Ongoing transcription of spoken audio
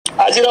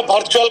आज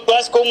virtual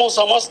class को मु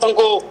समस्त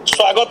को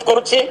स्वागत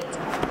करुच्ची।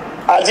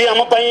 आज आम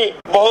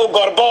बहु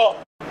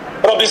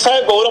गर्व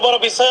विषय गौरवर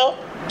विषय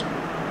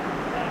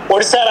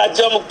ओडिशा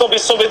राज्य मुक्त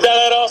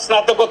विश्वविद्यालय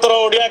स्नातकोत्तर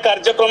ओडिया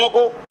कार्यक्रम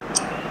को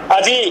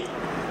आज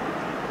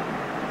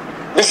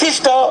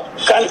विशिष्ट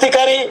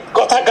क्रांतिकारी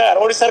कथाकार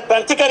ओडिशा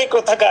क्रांतिकारी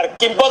कथाकार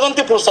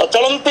किंवदंती पुरुष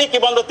चलंती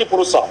किंवदंती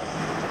पुरुष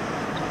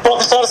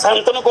प्रोफेसर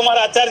शांतनु कुमार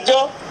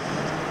आचार्य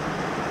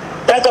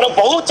तांकर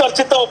बहु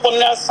चर्चित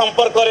उपन्यास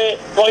संपर्क में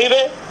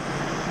कहिबे।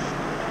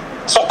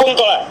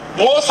 शकुंतला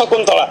मो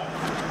शकुंतला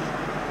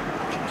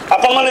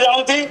आपण माने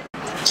जानती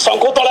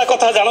शकुंतला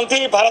कथा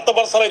जानती भारत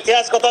वर्षर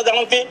इतिहास कथा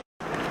जानती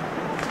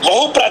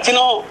बहु प्राचीन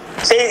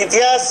से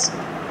इतिहास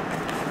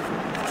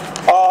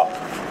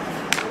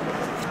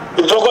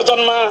जोग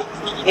जन्मा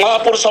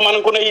महापुरुष मान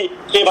को नहीं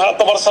ये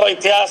भारत वर्षर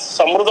इतिहास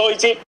समृद्ध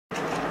होइछि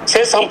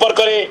से संपर्क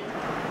में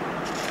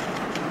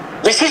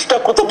विशिष्ट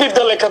कृतविद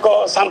लेखक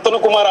शांतनु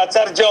कुमार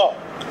आचार्य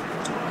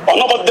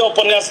अनबद्ध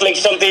उपन्यास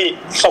लिखिଛନ୍ତି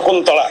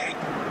शकुंतला।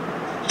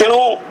 तेणु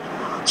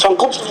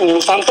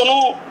शांतनु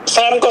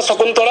सार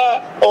शकुंतला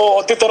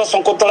और अतीतर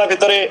शकुंतला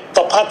भितर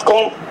तफात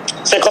कौन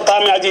से कथा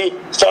आम आज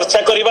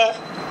चर्चा करवा।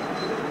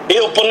 ये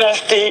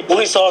उपन्यास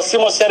 1980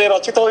 मसीह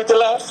रचित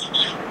होता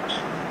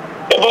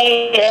एवं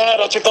यह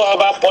रचित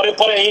हवा परे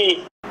परे ही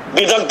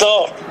विदग्ध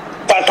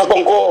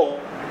पाठकों को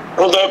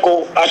हृदय को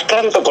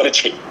आक्रांत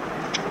करिछि।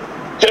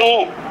 तेणु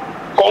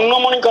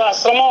कौनमणि का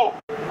आश्रम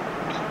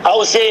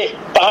आउ से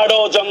पहाड़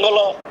जंगल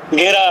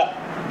घेरा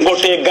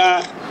गोटे गाँ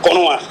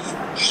कणुआ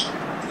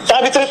ता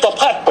भीतर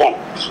तफात कौन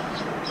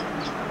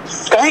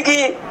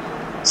कहीं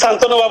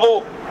शांतनु बाबू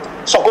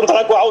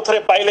शकुंतला को आउ थे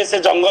पाइले से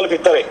जंगल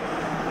भितर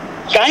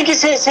कहीं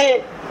से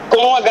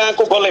कणुआ गाँ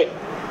को गले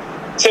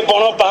से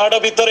बण पहाड़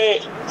भितर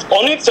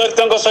अनेक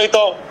चरित्र सहित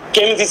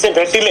केमिति से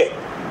भेटिले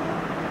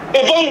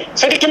एवं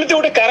सेठी केमिति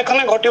गोटे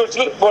कारखाना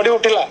गढ़ी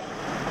उठिला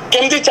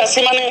केमिति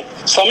चाषी माने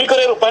श्रमिक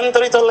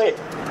रूपांतरित हेले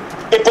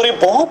एपरी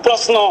बहु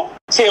प्रश्न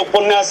से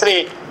उपन्यास रे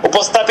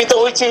उपस्थापित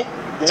होइछि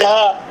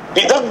जहा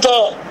विदग्ध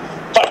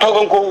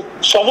पाठकों को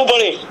सबु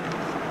बळे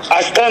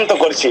आक्रांत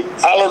करछि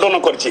आलोडन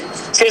करछि।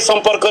 से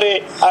संपर्क रे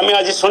आमे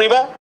आज सुनिबा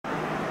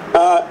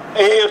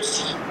ए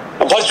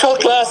वर्चुअल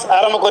क्लास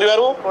आरंभ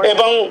करिवारु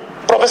एवं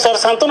प्रोफेसर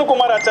शांतनु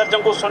कुमार आचार्य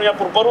को सुनिया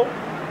पूर्व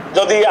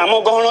जदि आम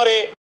गहन रे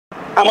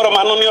हमर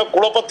माननीय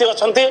कुलपति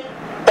अछंती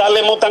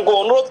ताले मु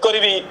तांको अनुरोध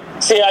करिवि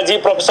से आज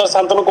प्रोफेसर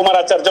शांतनु कुमार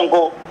आचार्य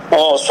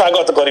को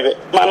स्वागत करिवे।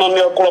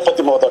 माननीय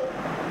कुलपति महोदय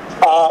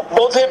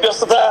बहुत ही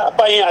व्यस्तता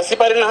पाई आसी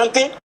पारि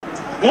नाहंती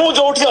मु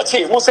जोठी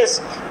अछि मु से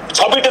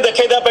छबिटे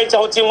देखैदा पाई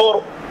चाहूची मोर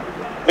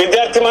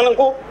विद्यार्थी मानन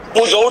को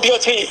मु जोठी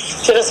अछि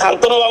से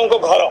शांतनु बाबू को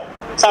घर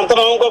शांतनु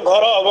बाबू को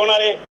घर अगणा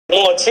रे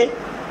मु अछि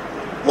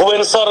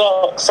भुवनेश्वर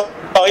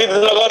शहीद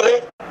नगर रे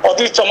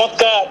अति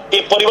चमत्कार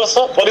ये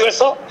परिवेश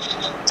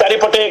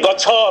चारिपटे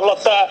गछ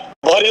लता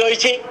भरी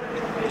रही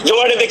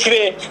जोआड़े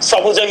देखिए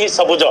सबुज ही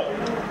सबुज।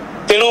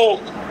 तेणु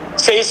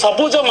से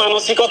सबुज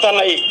मानसिकता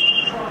नहीं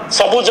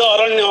सबुज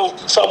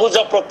अरण्य सबुज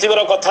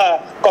पृथ्वीर कथा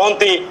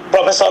कहती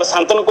प्रोफेसर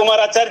शांतनु कुमार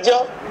आचार्य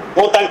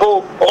मु तांको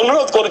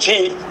अनुरोध करुछि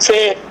से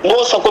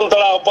मो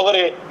शकुंतला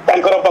उपगरे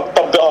तांकर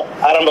वक्तव्य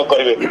आरंभ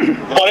करिवे।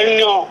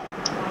 वरेण्य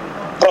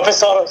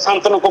प्रोफेसर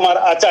शांतनु कुमार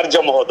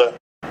आचार्य महोदय।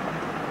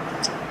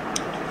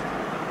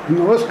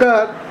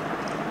 नमस्कार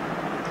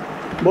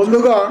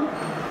बंधुगण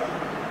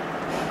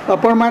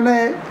आपण माने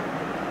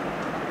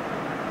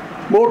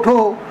मोठो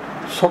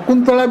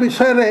शकुंतला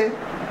विषय रे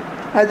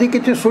आज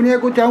किसी शुणा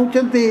को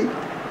चाहूँगी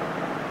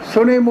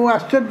शुणी मु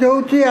आश्चर्य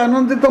होउची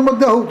आनंदित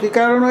मध्य होउची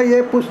कारण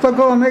ये पुस्तक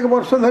अनेक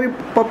वर्ष धरी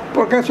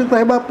प्रकाशित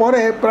होगा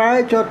परे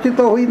प्राय चर्चित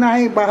होई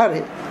नाही बाहर।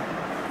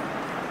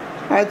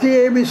 आज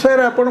ये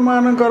विषय आपण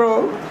मानकर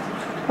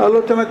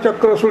आलोचना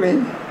चक्र शुणी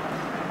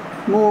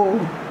मु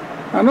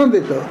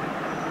आनंदित।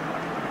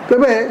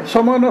 तेबे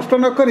समय नष्ट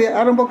न करी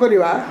आरंभ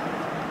करिवा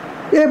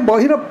ये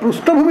बहिर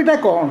पृष्ठभूमिटा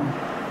कौन।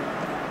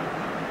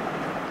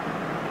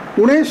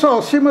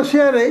 1980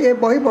 मसीह ये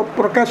बही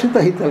प्रकाशित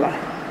होता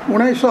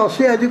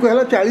 1980 आज को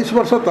है 40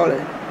 वर्ष तले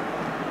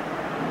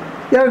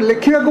यार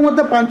लिखा मत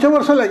 5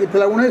 वर्ष लगी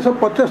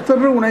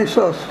 1975 ରୁ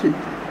 1980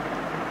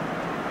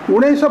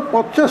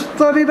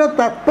 1975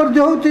 तात्पर्य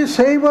हूँ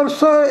से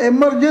वर्ष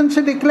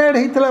एमरजेंसी डिक्लेयर्ड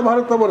होता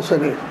भारत वर्ष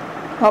में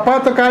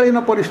आपातकालीन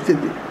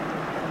परिस्थिति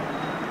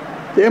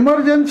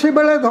एमरजेंसी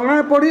बेले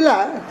धना पड़ा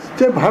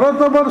से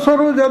भारत वर्षर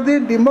जदि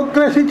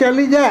डेमोक्रेसी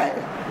चली जाए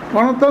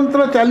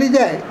गणतंत्र चली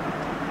जाए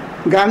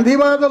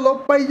गांधीवाद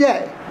लोप पाई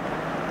जाए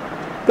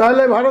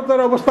ताले भारतर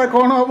अवस्था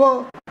कौन हम।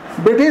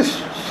 ब्रिटिश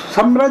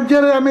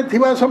साम्राज्य रे आमे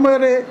थिबा समय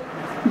रे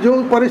जो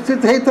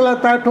परिस्थिति होता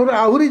ताठुर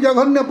आहुरी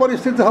जघन्य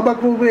परिस्थिति हवा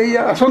को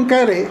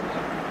आशंका रे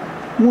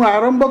मु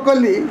आरंभ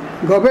कली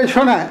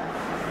गवेषणा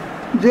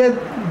जे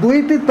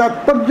दुईटी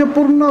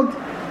तात्पर्यपूर्ण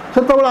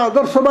सेतबेला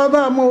आदर्शवाद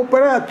आम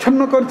उपर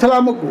आच्छन्न करथिला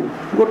हमकु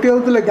गोटे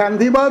होतले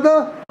गांधीवाद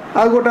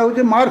आ गोटे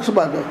होचे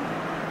मार्क्सवाद।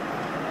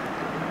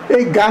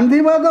 ए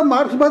गांधीवाद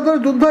मार्क्सवाद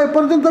युद्ध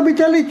एपर्यंत भी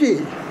चली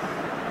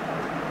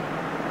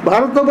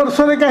भारत वर्ष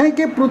में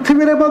कहीं पृथ्वी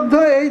में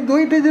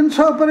दुईटी जिनस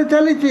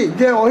चली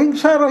जे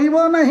अहिंसा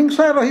रहिबो ना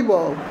हिंसा रहिबो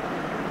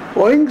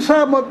अहिंसा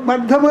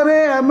माध्यम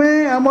आम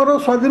आमर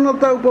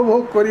स्वाधीनता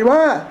उपभोग करवा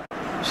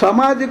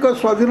सामाजिक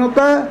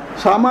स्वाधीनता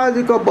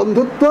सामाजिक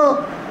बंधुत्व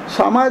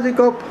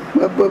सामाजिक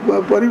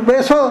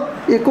परिवेश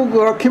एको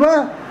रखा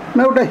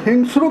ना गोटे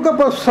हिंसुक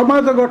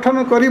समाज गठन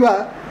करवा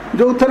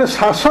जो थे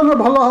शासन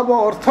भल हम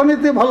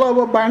अर्थनीति भल हम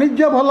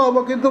वाणिज्य भल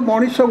हम किंतु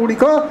मनीष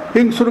गुड़िक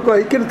हिंसुक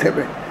होकर थे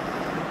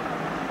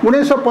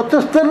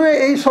 1975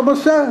 यही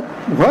समस्या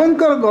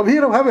भयंकर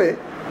गभीर भाव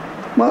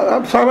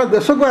सारा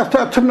देश को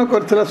आच्छन्न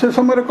करथिला। से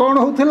समय कौन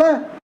होता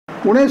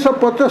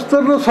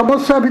 1975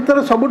 समस्या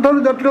भितर सबुठ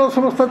जटिल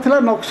समस्या थिला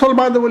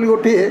नक्सलवाद बोली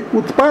गोटे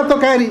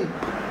उत्पातकारी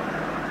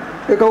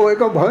एक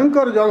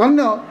भयंकर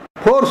जघन्य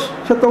फोर्स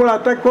से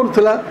अटैक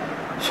करुला।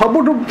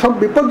 सबुठ सब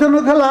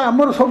विपज्जनक है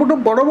आमर सबुठ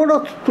बड़ बड़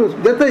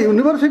जिते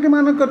यूनिवर्सिटी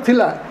मानक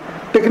थिला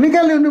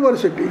टेक्निकल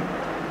यूनिवर्सिटी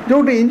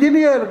जो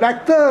इंजीनियर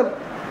डाक्तर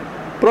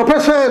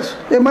प्रोफेसर्स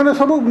एमाने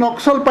सब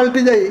नक्सल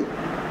पलटि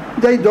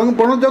जाई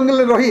बण जंगल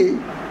रही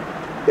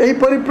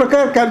यहीपरि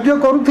प्रकार कार्य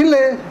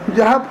करुले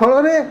जहाँ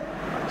फल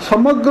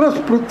समग्र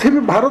पृथ्वी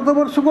भारत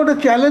वर्ष को गोटे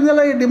चैलेंज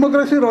है ये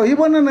डेमोक्रेसी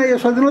रहा ना ये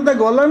स्वाधीनता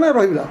गला ना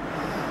रहा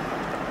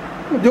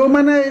जो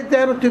मैंने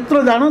यार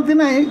चित्र जानती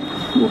ना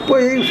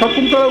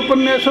शकुंतला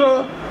उपन्यास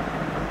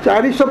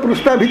 400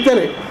 पृष्ठा भितर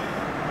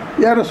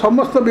यार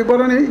समस्त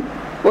विवरणी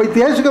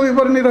ऐतिहासिक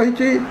विवरणी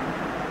रही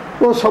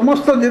और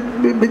समस्त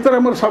भीतर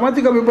आम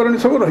सामाजिक विवरणी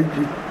सब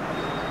रही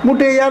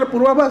मुझे यार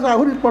पूर्वाभास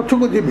आहरी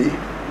पछक जीवी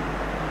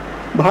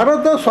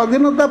भारत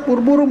स्वाधीनता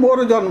पूर्व मोर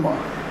जन्म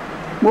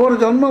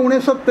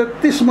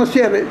 1933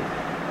 मसीह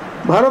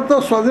भारत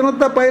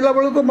स्वाधीनता पाइला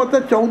बेलू को मत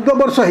 14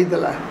 वर्ष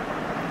होता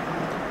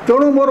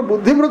तेणु मोर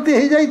बुद्धिवृत्ति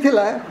हो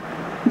जाइथिला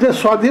जे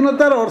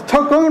स्वाधीनतार अर्थ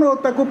कौन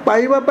ताकू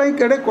पाइबापी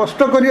केड़े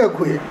कष्ट करिया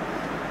हुए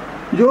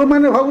जो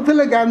मैंने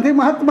भावुले गांधी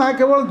महात्मा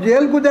केवल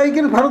जेल को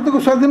जाकर भारत को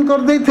स्वाधीन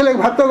कर देइथिले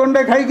भात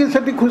गंडे खाई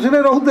खुशी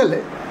रोते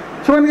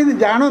से किसी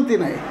जानती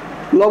ना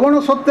लवण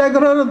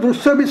सत्याग्रह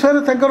दृश्य विषय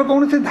में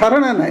कौन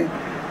धारणा ना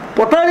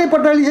पटाड़ी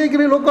पटाड़ी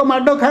होकर लोक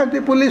माड खाती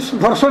पुलिस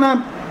धर्षणा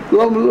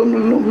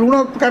लुण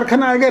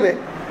कारखाना आगे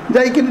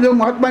जाकर जो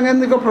महात्मा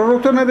गांधी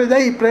प्ररोचन जा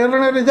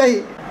प्रेरणा जा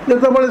जो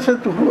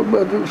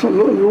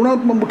लुण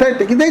मुठाई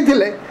टेकी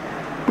देते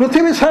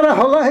पृथ्वी सारा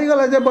हला हो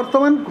गला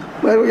बर्तमान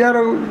यार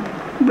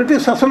ब्रिटिश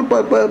शासन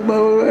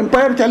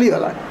एम्पायर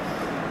चलीगला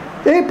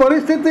यही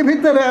परिस्थिति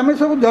भितर आम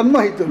सब जन्म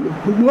होलु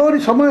मोर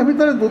समय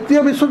भितर द्वितीय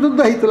विश्वयुद्ध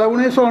होता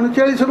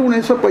 1939 रु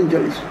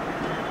 1945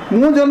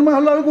 मु जन्म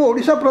हला बेलू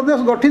ओडिशा प्रदेश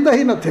गठित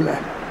ही नाला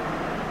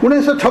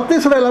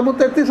 1936 रहा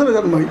मुझे 33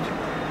 जन्म हो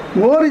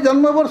मोर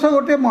जन्म वर्ष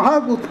गोटे महा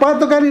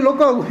उत्पातकारी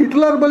लोक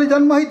हिटलर बोली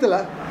जन्म होता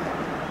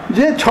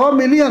जे 6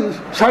 मिलियन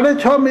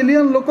 6.5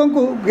 मिलियन लोक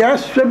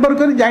गैस चेम्बर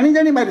कर जानी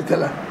जानी मारी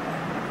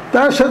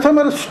से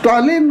समय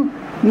स्टालिन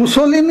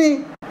मुसोलिनी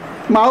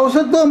माओ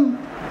सेतुंग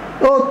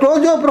और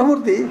टोजो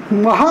प्रभृति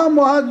महा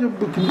महा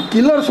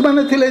किलर्स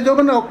माने थिले जो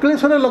मैंने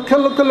अक्लेशर लक्ष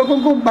लक्ष लोक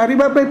मारे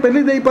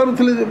पेली दे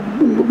पारुथिले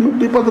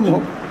विपद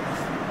मुह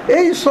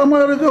यही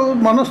समय जो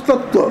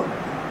मनस्तत्व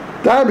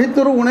ता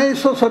भितर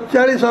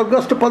 1947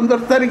 अगस्त 15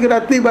 तारिख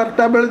राति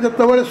 12टा बेले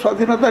जिते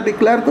स्वाधीनता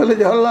डिक्लेयर कले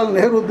जवाहरलाल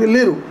नेहरू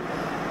दिल्ली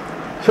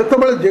से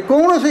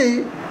जेकोसी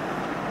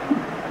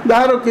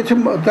जार किसी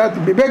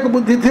विवेक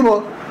बुद्धि थी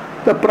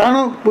तो प्राण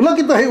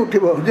पुलकित हो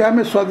उठिबो जे आम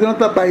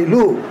स्वाधीनता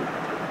पाइलु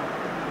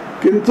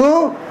किंतु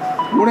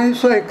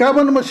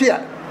 1951 मसीहा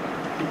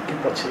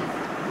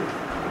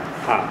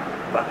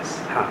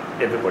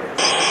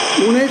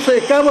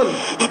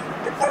 1951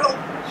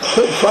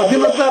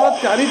 स्वाधीनतार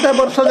 4टा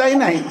वर्ष जाई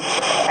नहीं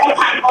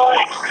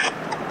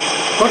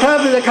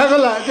हठात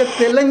देखागला जे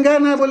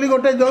तेलंगाना बोली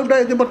गोटे जोटा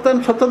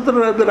बर्तमान स्वतंत्र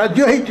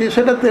राज्य होती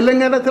से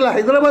तेलंगाना थिला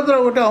हैदराबाद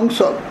गोटे अंश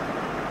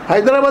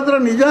हैदराबाद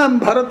निजाम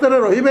भारत में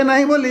रहिबे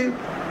नहीं बोली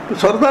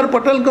सरदार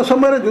पटेल को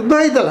समय युद्ध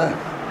होता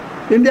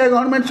इंडिया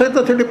गवर्नमेंट सहित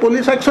से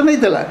पुलिस एक्शन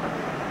होता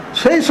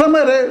से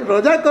समय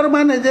रजाकर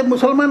माने जे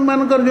मुसलमान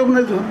मानकर जो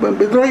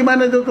विद्रोही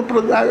माने जो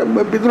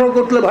विद्रोह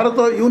करते भारत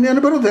यूनियन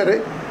विरुद्ध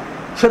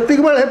से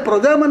बेले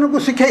प्रजा मानक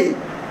शिखाई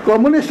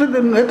कम्युनिस्ट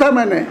नेता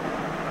मैंने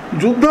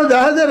युद्ध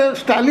जहाज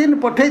स्टालिन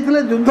पठे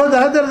युद्ध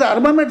जहाज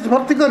आर्मामेंट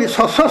भर्ती कर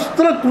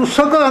सशस्त्र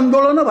कृषक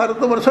आंदोलन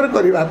भारत वर्ष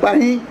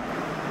करने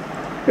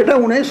एटा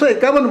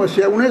 1951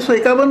 मसीहा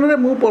 1951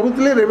 मु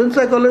पढ़ुली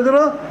रेवेन्सा कॉलेजर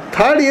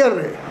 3rd ईयर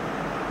रे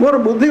मोर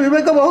बुद्धि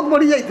विवेक बहुत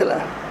बढ़ी जाइथिला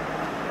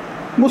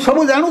मु सब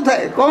जानू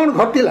थाए कौन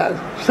घटिला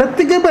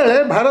सेतिके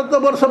बेले भारत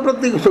वर्ष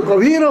प्रति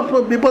गभीर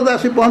विपद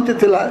आसी पहुँची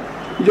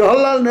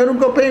जवाहरलाल नेहरू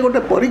को पे गोटे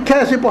परीक्षा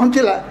आसी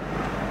पहुँचला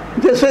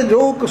जैसे जो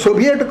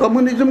सोविएट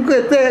कम्युनिज्म को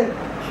एते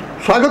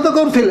स्वागत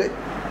करथिले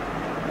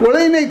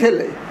कोले नहीं थे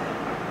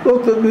तो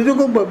निजक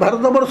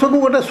भारत वर्ष को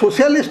गोटे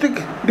सोशलिस्टिक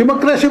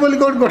डेमोक्रेसी बोली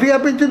गठिया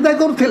चिंता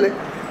करथिले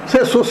से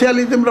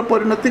सोशलिज्म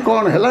परिणति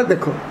कौन है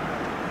देख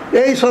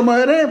यही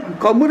समय रे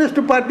कम्युनिस्ट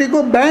पार्टी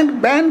को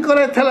बैन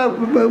कराइला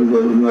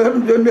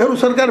नेहरू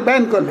सरकार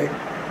बैन कले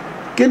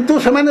किंतु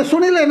से माने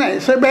सुनिले ना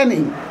से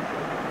बैनिंग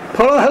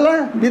फल है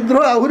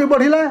विद्रोह आहरी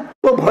बढ़ला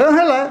और भय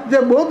है जे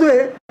बोध हुए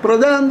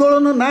प्रजा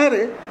आंदोलन ना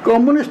रे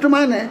कम्युनिस्ट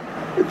माने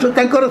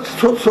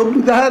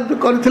जहाँ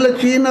करथिले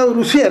चीन और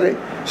रूसिया रे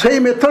सही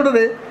मेथड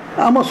रे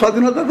आम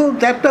स्वाधीनता को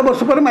 4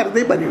 वर्ष पर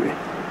मारिदे पारे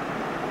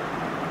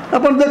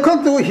अपन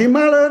देखु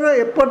हिमालयर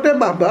एपटे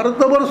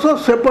भारत वर्ष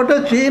सेपटे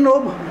चीन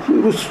और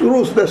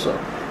रूस देश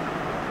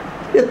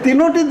ये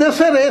 3टी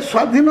देश में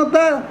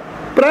स्वाधीनता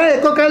प्राय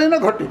एककालीन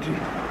घटी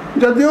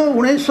जदिव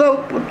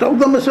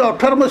 1914 मसीहा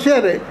 18 मसीह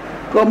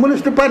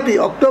कम्युनिस्ट पार्टी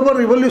अक्टोबर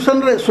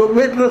रिवोल्यूशन रे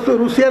सोविएट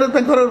रूसिया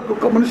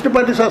कम्युनिस्ट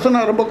पार्टी शासन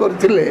आरंभ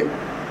करथिले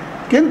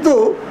किंतु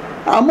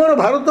आमर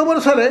भारत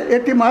वर्ष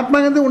ये महात्मा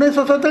गांधी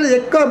 1947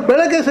 एक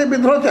बेले के से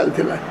विद्रोह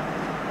चलता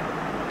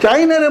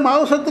चाइना रे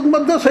माओ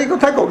सेतुंग से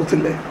कथा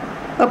करुले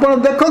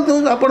आपण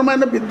देखु आपण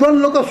मैंने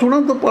विद्वान लोक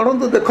शुणु पढ़ु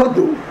देखु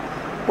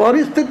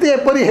परिस्थिति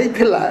एपरी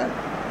होता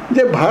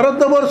जे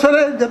भारत वर्ष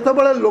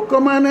जिते लोक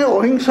मैंने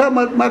अहिंसा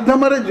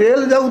माध्यम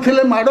जेल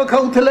जाऊे माड़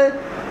खाऊले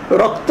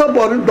रक्त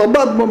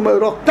दबा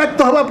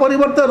रक्ताक्त हवा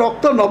परिवर्ते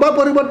रक्त नवा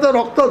परिवर्ते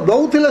रक्त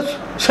दौले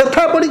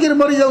सेथा पड़ी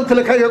मरी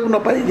जाऊे खाइबा न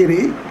पाई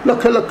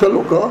लक्ष लक्ष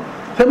लोक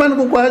से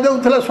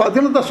कहुला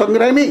स्वाधीनता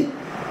संग्रामी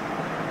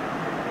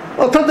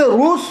अर्थात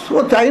रूस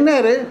और चाइना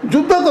रे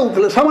युद्ध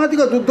कहते सामाजिक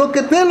युद्ध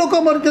केते लोक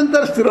मरी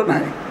तार स्थिर ना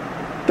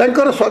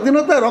तर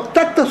स्वाधीनता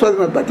रक्ताक्त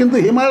स्वाधीनता किंतु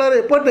हिमालय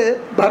एपटे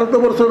भारत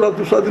वर्ष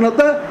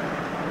स्वाधीनता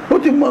हूँ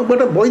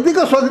गोटे वैदिक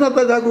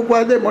स्वाधीनता जहाँ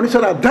कहुए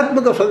मनुष्यर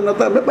आध्यात्मिक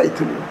स्वाधीनता आम पाई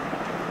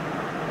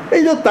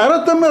ये जो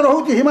तारतम्य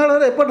रोचे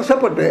हिमालय एपटे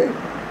सेपटे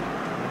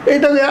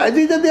यहाँ आज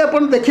जदि आप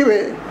देखिए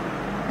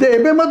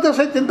एवं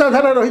से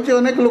चिंताधारा रही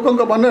अनेक लोकों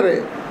मन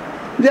में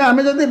जे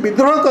आम जदि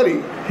विद्रोह करी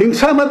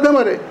हिंसा माध्यम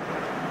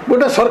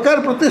गोटे सरकार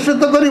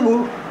प्रतिष्ठित करूँ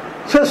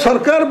से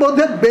सरकार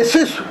बोधे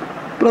बेसी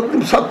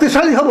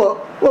शक्तिशाली हम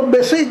और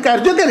बेसी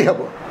कार्यकारी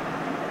हम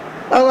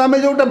आम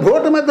जोटा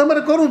भोट माध्यम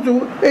करुचु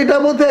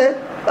यहाँ बोधे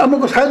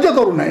आमको साहाय्य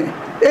करूना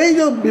यही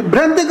जो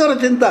विभ्रांतिकर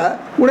चिंता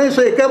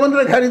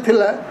 1951 घारी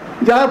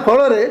जहाँ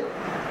फल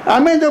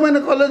आम जो मैंने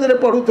कॉलेज रे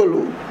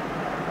पढ़ुलु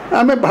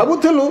आम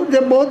भावुलु जे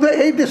बोध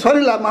ये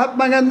सरला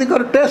महात्मा गांधी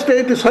टेस्ट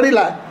ये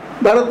सरला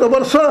भारत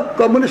वर्ष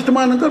कम्युनिस्ट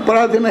मान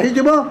पराधीन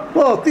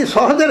हो अति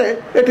सहजरे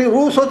ये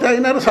रूस और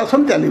चाइनार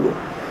शासन चलो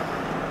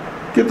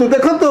किंतु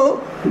देखो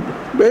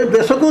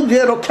देश को जी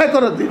रक्षा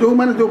करती जो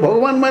मैंने जो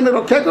भगवान मैंने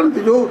रक्षा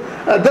करती जो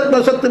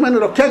आध्यात्मिक शक्ति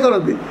मैंने रक्षा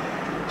करती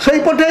से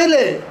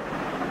पठेले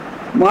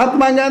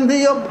महात्मा गांधी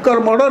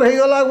मर्डर हो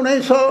गला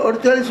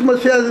 1948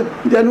 मसीहा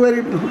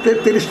जनवरी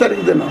 30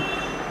 तारीख दिन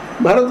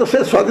भारत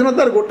से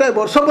स्वाधीनतार गोटाए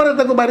वर्ष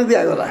पर मारी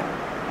दिगला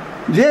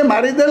जी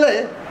मारिदेले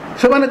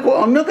से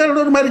अन्य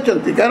कारण मारी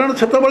कारण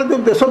से जो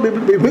देश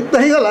विभक्त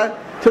हो गला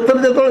से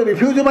जो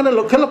रिफ्यूजी मैंने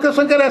लक्ष लक्ष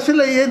संख्यार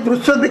आसिले ये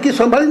दृश्य देखी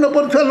संभाली न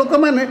पार्थिबा लोक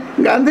मैंने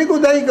गांधी को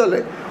दायी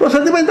कले और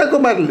से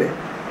मारे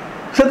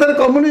से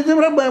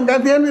कम्युनिज्म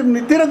गांधी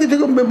नीतिर किसी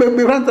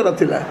विभ्रांत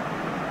नाला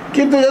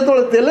किंतु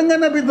जो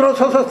तेलंगाना विद्रोह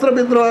सशस्त्र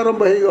विद्रोह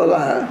आरंभ हो गला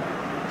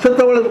से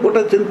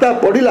गोटे चिंता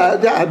पड़ा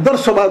जे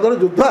आदर्शवाद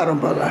युद्ध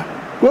आरंभ है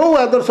कौ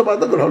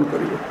आदर्शवाद ग्रहण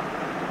कर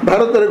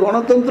भारत में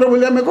गणतंत्र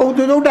बोली आम कहूँ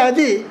जोटा आज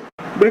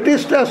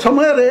ब्रिटिश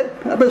समय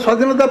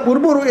स्वाधीनता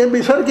पूर्व ए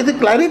विषय किसी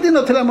क्लारिटी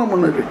नाला आम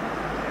मन में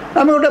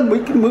आम गोटे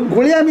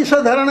गोलिया मिशा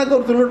धारणा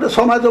करूँ गोटे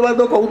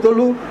समाजवाद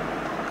कहूँ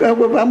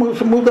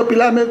मु तो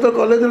पिला तो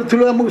कॉलेज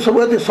थी आमको सब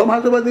अच्छे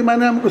समाजवादी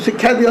मैंने आमको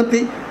शिक्षा दिखती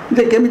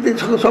जे केमी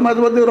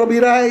समाजवादी रवि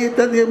राय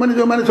इत्यादि मैंने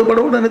जो मैंने सब बड़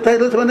बड़ नेता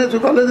से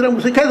कॉलेज में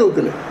शिक्षा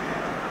देते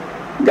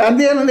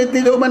गांधीयन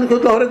नीति जो मैंने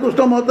कहते हरे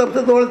कृष्ण महताब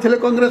से थे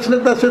कांग्रेस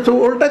नेता से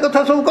सब उल्टा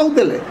कथा सब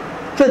कहते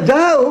से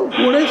जहाँ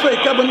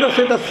 1951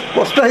 से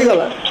स्पष्ट हो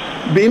गला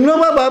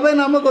विनोबा भावे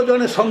नामक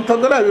जड़े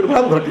सन्थर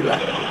आविर्भाव घटला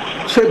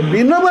से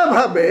विनोबा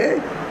भावे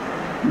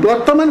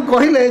वर्तमान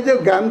कहले जो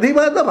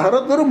गांधीवाद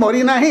भारत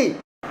मरी नहीं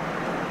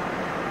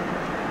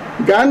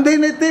गांधी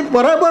नीति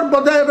बराबर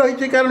बजाय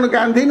रही कारण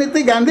गांधी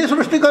नीति गांधी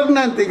सृष्टि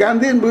करना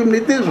गांधी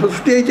नीति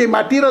सृष्टि होती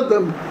माटीर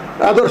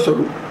आदर्श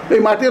रू ये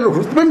माटीर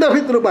हृत्पिंड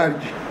भितर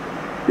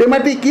बाहरी ये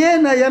माटी किए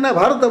ना या ना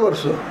भारत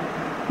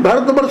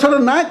वर्षर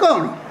ना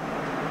कौन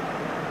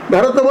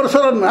भारत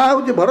वर्षर ना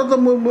हूँ भरत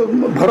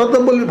भरत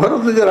बोली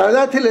भरत जो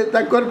राजा थे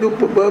जो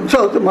वंश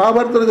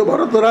महाभारत जो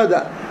भरत राजा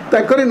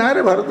तरी ना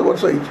रे भारत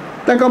वर्ष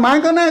हो माँ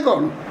का ना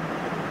कौन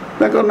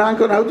ना का ना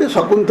हूँ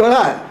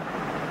शकुंतला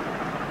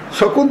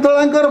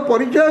शकुंतला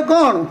परिचय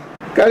कौन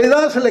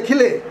कालिदास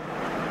लिखिले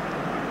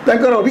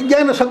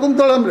अभिज्ञान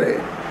शकुंतलम रे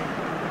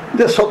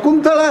जे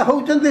शकुंतला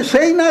होउचंती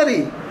सेई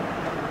नारी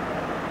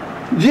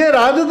जे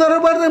राज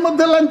दरबार रे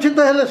मध्य लांछित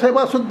हेले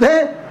सेवा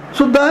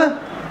सुधा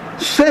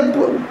से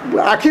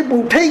आखि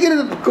उठे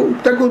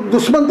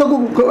दुष्मंत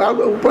को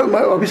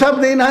अभिशाप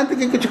देना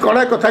कि किसी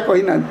कड़ा कथा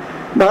कही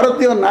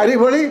भारतीय नारी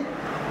भली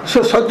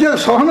से सज्ज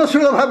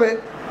सहनशील भाव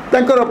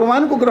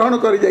अपमान को ग्रहण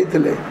कर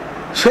जाइथिले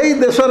से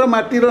देशर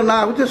माटीर ना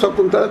हूँ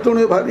शकुंतला तेणु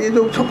ये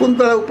जो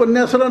शकुंतला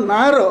उपन्यासर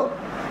नार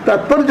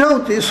तात्पर्य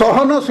हूँ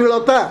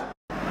सहनशीलता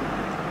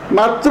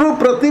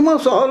मातृप्रतिम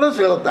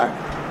सहनशीलता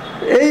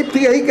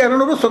यही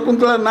कारण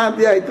शकुंतला ना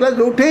दिया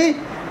जो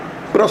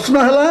प्रश्न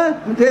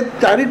है जे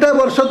 4टा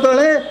वर्ष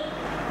तले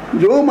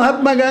जो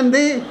महात्मा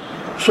गांधी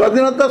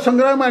स्वाधीनता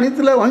संग्राम आनी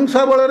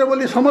अहिंसा बल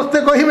बोली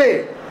समस्ते कहे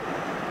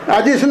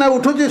आज सीना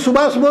उठुची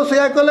सुभाष बोस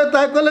या कले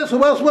ता कले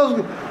सुभाष बोस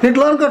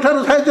हिटलर ठार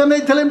साहाଯ୍य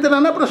नहीं एमती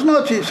नाना प्रश्न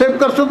अच्छी से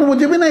कर्ष तो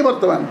मुझे भी नहीं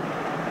बर्तमान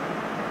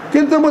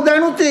किंतु मुझे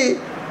जानुची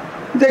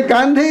जे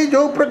गांधी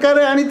जो प्रकार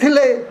आनी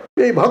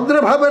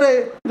भद्र भाव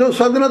जो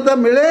स्वाधीनता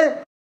मिले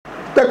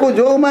ताकू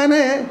जो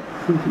माने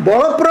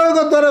बल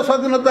प्रयोग द्वारा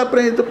स्वाधीनता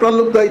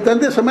प्रलुब्ध होता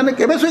से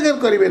स्वीकार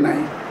करेंगे ना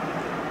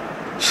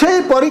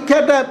से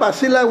परीक्षाटा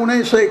पासिला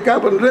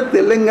 1951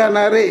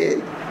 तेलंगाना रे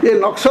ये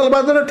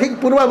नक्सलवादर ठीक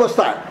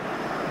पूर्वावस्था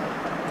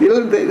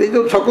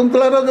जो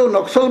शकुंतलार जो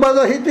नक्सलवाद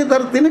होती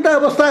तार 3टा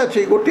अवस्था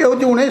अच्छी गोटे हूँ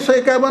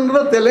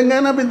 1951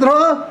 तेलंगाना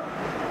विद्रोह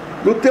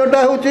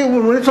द्वितीयटा हूँ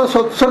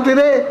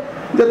 1967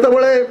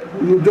 जितेबाला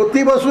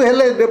ज्योति बसु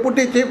हेले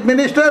डेप्यूटी चीफ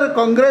मिनिस्टर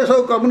कांग्रेस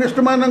और कम्युनिस्ट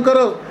मानकर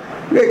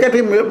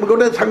एकाठी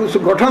गोटे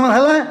गठन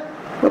है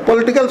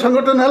पॉलिटिकल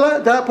संगठन है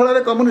जहाँफल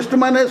कम्युनिस्ट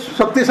माने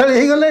शक्तिशाली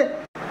हो गले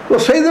तो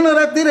से दिन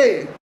राति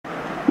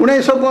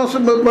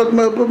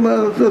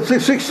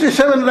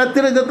 1967 राति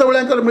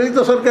जितेबाला मिलित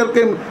सरकार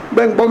के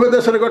बंगे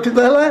देश में गठित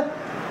है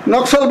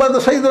नक्सलवाद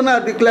से दिन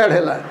डिक्लेयर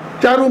है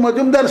चारू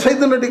मजुमदार से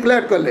दिन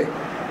डिक्लेयर कले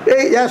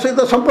या सहित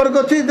संपर्क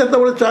अच्छी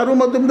जितेबाला चारू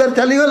मजुमदार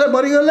चलीगले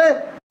मरीगले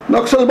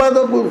नक्सलवाद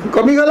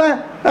कमीगला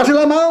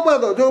आसला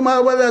माओवाद जो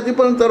माओवाद आज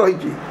पर्यंत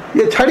रही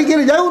ये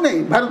छाड़ी जाऊ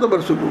नहीं भारत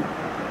वर्ष को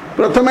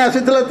प्रथम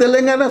आसीला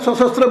तेलंगाना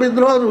सशस्त्र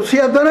विद्रोह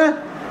रुषिया द्वारा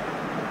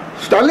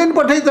स्टालिन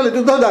पठे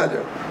युद्ध जहाज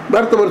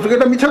भारत वर्ष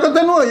को मिछ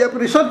कथा नुह या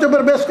रिसर्च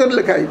पर बेस कर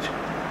लिखाई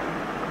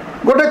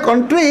गोटे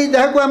कंट्री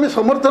जहाँ को आम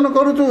समर्थन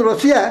करुचु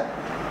रशिया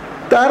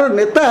तार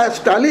नेता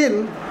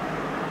स्टालिन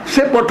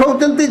से पठाऊँ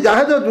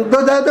जहाज युद्ध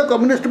जहाज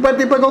कम्युनिस्ट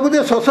पार्टी पाखक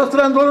जे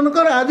सशस्त्र आंदोलन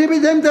कर आज भी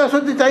जमी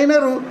आसूँ चाइना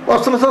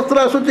अस्त्र शस्त्र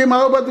आसूँ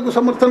माओवाद को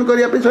समर्थन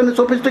करने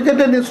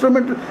सोफिस्टिकेटेड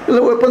इंस्ट्रूमेंट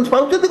वेपन्स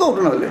पाँच कौट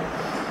ना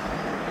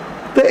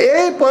तो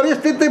यही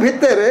परिस्थिति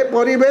भितर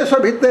परिवेश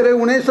भितर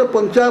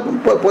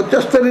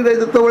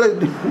 1975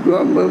 जो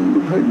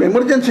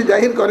इमरजेंसी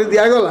जाहिर कर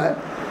दिगला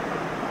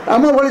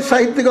आम भली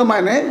साहित्यिक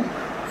माने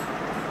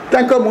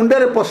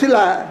मुंडे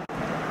पशिला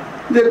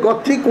जे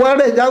गति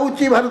कुआड़े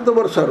जाऊँगी भारत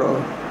वर्षर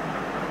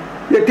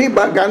ये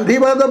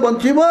गांधीवाद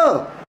बंचब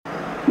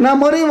ना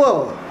मरब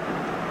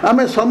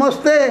आमे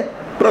समस्ते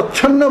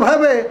प्रच्छन्न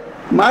भाव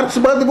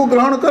मार्क्सवाद को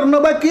ग्रहण करना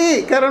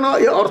बाकी कारण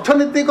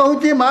अर्थनीति कहूँ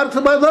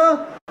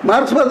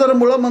मार्क्सवादर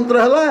मूल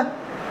मंत्र है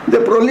जे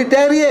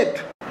प्रोलिटारिएट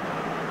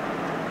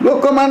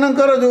लोक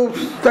मानकर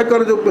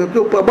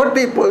जो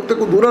पॉवर्टी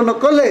दूर न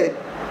कले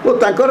वो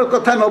ताकर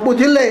कथा न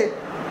बुझिले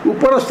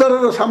ऊपर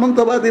स्तर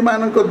सामंतवादी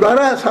मान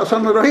द्वारा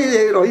शासन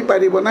रही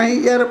पारिब ना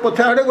यार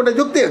पछाड़े गोटे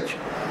जुक्ति अच्छी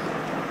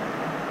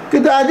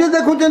किंतु आज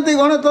देखुं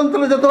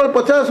गणतंत्र जो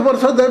 50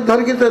 वर्ष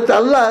धरिकी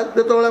चलला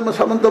जो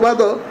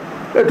सामंतवाद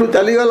एठू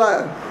चलीगला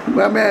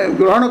आम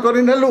ग्रहण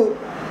करनेलु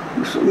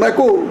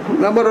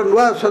आमर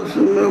नुआ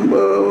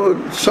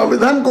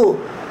संविधान को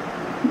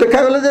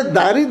देखागला जे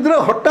दारिद्र्य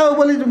हटाओ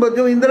बोली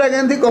जो इंदिरा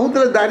गांधी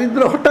कहते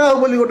दारिद्र्य हटाओ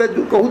बोली गोटे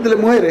कहते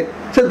मुहरे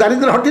से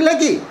दारिद्र्य हटिला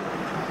कि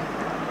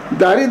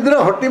दारिद्र्य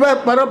हटिबा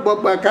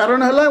पर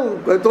कारण है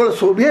जो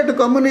सोविएट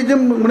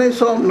कम्युनिज्म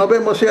 1990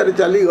 मसीह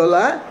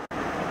चलीगला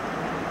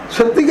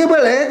सेतिके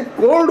बेले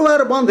कोल्ड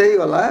वार बंद हो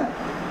गला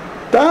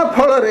ता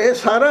फल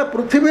सारा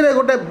पृथ्वी रे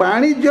गोटे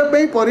वाणिज्य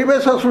पे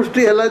परिवेश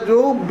सृष्टि है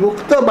जो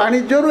मुक्त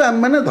वाणिज्य आम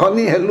मैंने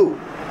धनी हेलु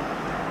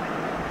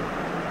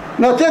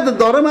नचेत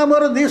दरमा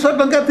मोर 200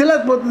 टंका थिला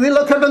 2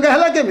 लाख टंका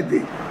है केमिति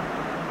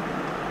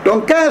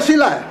टंका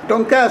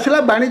आसला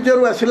वाणिज्य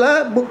आसला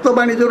मुक्त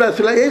वाणिज्य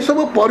आसला ये सब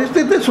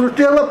परिस्थिति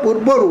सृष्टि होगा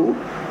पूर्वर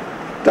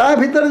ता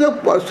भीतर जो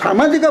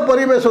सामाजिक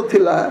परिवेश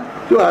थिला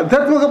जो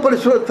आध्यात्मिक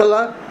परिवेश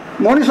थिला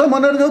मनीष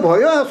मन जो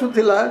भय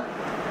आसूला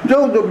जो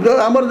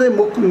आमर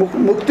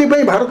मुक्ति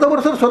भारत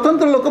वर्ष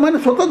स्वतंत्र लोक मैंने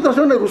स्वतंत्र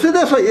से ऋषि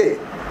देश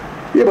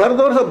ये भारत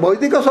वर्ष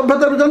वैदिक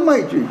सभ्यतार जन्म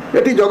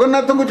होती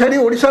जगन्नाथ को छाड़ी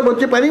ओडिशा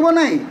बची पार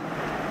ना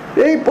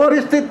यही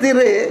परिस्थिति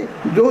रे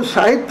जो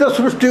साहित्य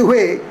सृष्टि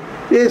हुए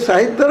ये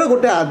साहित्यर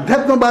गोटे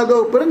आध्यात्मवाद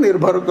उपर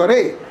निर्भर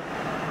करे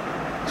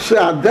से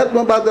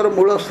आध्यात्मवादर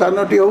मूल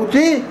स्थानटी हूँ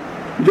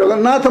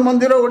जगन्नाथ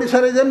मंदिर ओडिशा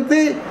रे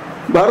जमती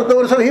भारत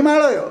वर्ष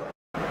हिमालय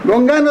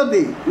गंगा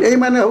नदी यही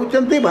माने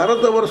होचंती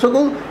भारत वर्ष को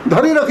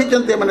धरी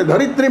रखी माने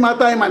धरित्री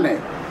माता माने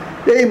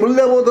यही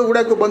मूल्यबोध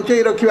गुड़ा को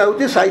बंचई रखा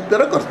हूँ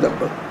साहित्यर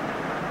कर्तव्य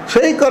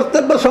से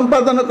कर्तव्य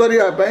संपादन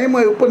करने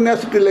मुझे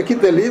उपन्यासटी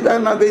लिखिली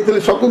ना देती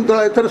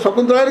शकुंतला एथर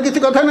शकुंतला किसी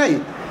कथा ना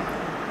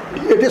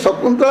ये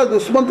शकुंतला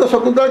दुष्मंत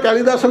शकुंतला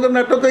कालिदास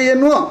नाटक ये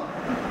नुह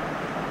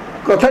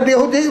कथाटी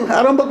हूँ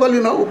आरंभ कली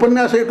न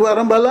उपन्यास ये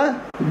आरंभ है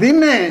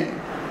दिने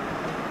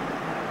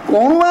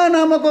कणुआ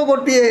नामक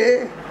गोटे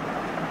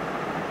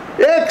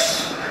एक्स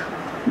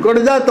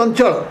गड़जात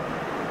अंचल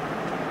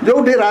जो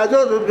राज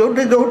जो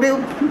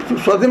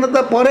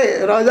स्वाधीनता पर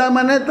राजा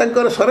माने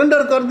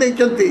सरेंडर कर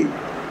देइचंती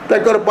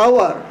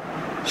पावर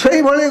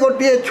से भली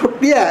गोटे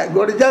छोटिया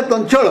गड़जात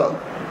अंचल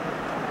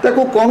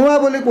ताको कणुआ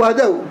बोली कह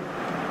जाऊ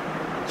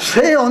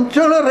से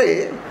अंचल रे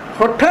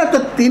हठात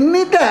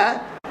 3टा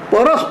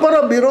परस्पर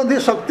विरोधी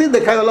शक्ति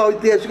देखागला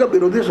ऐतिहासिक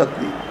विरोधी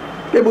शक्ति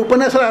ये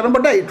उपन्यास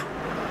आरंभटा ये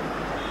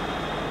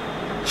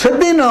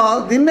दिन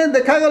दिने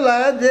देखागला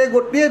जे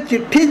गोटे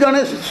चिट्ठी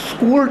जड़े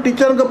स्कूल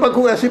टीचर के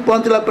पाखु आसी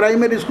पहुँचला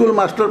प्राइमरी स्कूल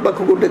मास्टर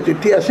पाखु गोटे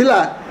चिट्ठी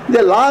आसला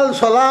जे लाल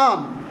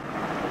सलाम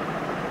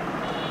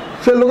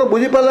से लोग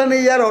बुझीपारानी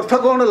यार अर्थ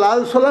कौन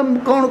लाल सलाम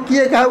कौन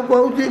किए क्या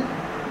कहूँ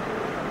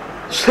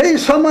से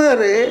समय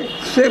रे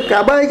से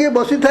काबाई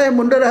बसी थाए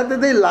मुंडे हाथ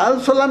दे लाल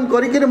सलाम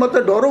करी मत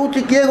डराऊँ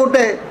किए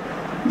गोटे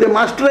जे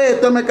मास्टर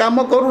तुम काम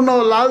करून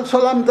लाल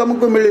सलाम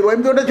तुमको मिल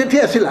एमती गोटे चिट्ठी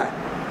आसला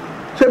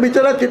से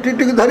बिचरा चिट्ठी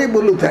टी धरी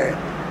बुलू थाए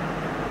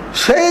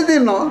से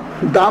दिन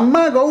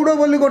दामा गौड़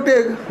बोली गोटे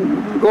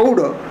गौड़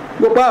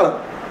गोपाल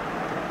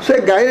से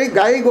गाई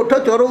गाई गोठ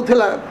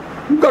चरौला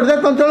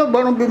गरजात अंचल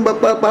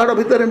पहाड़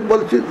भितर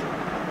बोलची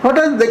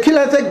हठात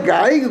देखला से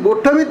गाई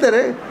गोठ भितर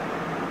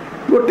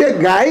गोटे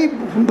गाई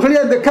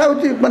भाया देखा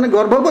माने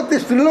गर्भवती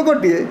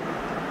स्त्रीलोकटे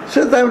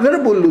से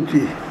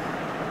बुलूची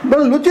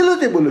बोल लुचि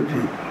लुचि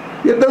बुलूची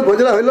ये तो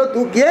खोजला हल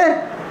तू किए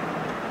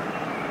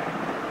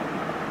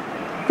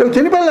तो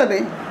चिन्ह पारा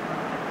नहीं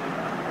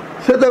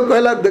से तो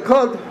कहला देख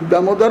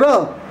दामोदर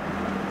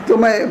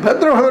तुम्हें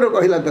भद्र भाव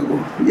कहला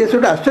ये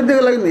सब आश्चर्य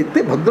लगे एत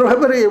भद्र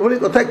भाव ये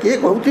कथा किए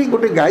कहूँ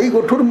गोटे गाई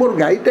गोठू मोर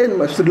गाईटा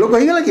स्त्रीलोक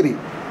होगा कि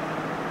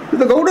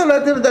तो गौड़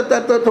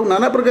सब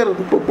नाना प्रकार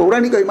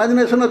पौराणिक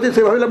इमाजिनेसन अच्छे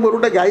से भावला मोर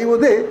गोटे गाई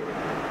बोधे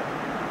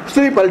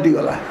स्त्री पलटि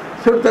गला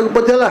से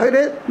पचारा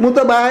हे मु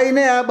तो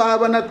बाहने आ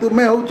बाहना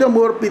तुम्हें हूँ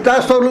मोर पिता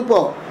स्वरूप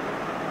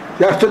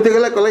आश्चर्य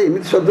गला कहला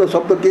एमती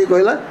शब्द किए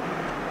कहला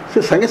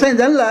से संगे संगे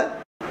जानला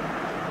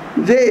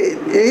जे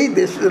यही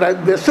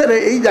देश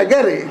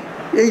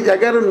यही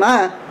जगार ना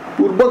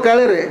पूर्व काल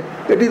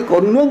ये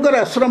कण्वर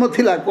आश्रम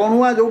थिला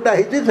कणुआ जोटा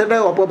होता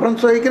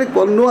अपभ्रंश होकर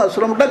कण्व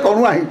आश्रमटा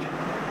कणुआ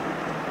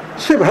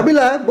से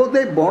भाविला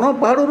बोधे बण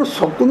पहाड़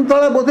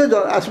शकुंतला बोधे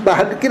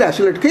बाहर की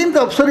आसिले किंतु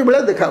अप्सरी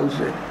भाया देखा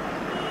से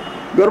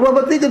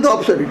गर्भवती किंतु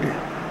अप्सरीटे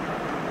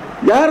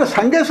यार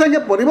संगे संगे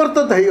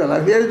परिवर्तित होगला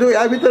ये जो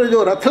या भर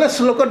जो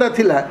रथलेस लोकटा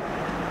थिला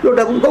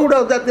जोटा गौड़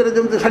जाति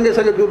जमी संगे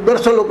संगे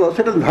दुर्दर्श लोक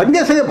से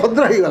भाग्य संगे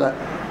भद्र होगला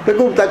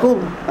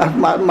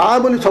माँ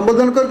बोली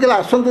संबोधन करके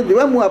आसतु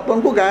जा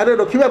मुझे गाँव में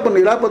रखा आप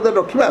निरापद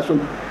रखा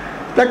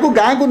आसतु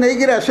गाँ को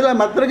लेकिन आसला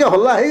मात्र के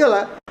हल्ला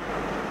होगला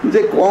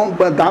जे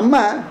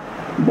दामा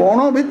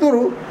बण भितर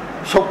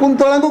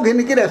शकुंतला को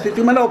घिनिक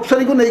आसी मैंने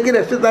अप्सरी को लेकिन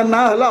आसी तार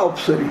ना है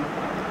अप्सरी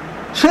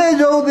से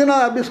जो दिन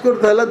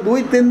आविष्कृत है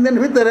 2-3 दिन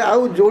भितर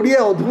आउ जोड़िए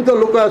अद्भुत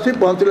लोक आसी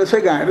पहुँचले से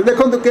गाँव में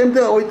देखो केमती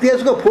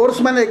ऐतिहासिक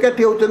फोर्स मैंने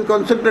एकाठी होती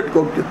कनसेंट्रेट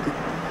कर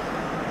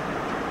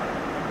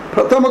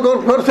प्रथम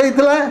फोर्स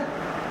होता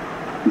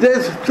जे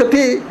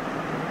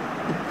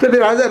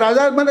राजा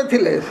राजा मैंने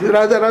थिले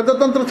राजा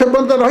राजतंत्र से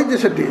पर्यंत रही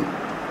से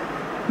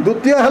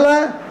द्वितीय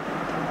है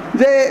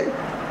जे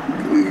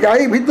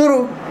गाई भितर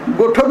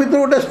गोठ भितर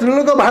गोटे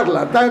स्त्रीलोक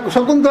बाहरला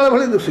शकुंतला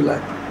भली दुसिला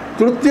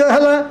तृतीय है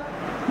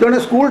जड़े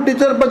स्कूल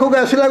टीचर पाखक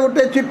आसला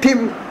गोटे चिट्ठी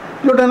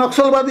जोटा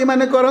नक्सलवादी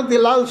मैंने करती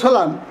लाल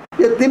सलाम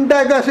ये 3टा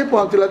एक आसी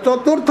पहुँचला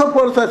चतुर्थ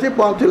फोर्स आसी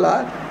पहुँचला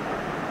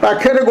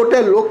पाखे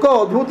गोटे लोक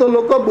अद्भुत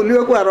लोक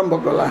बुलवा को आरंभ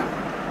कला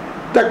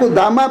ताकू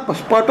दामा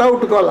स्पॉट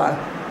आउट कला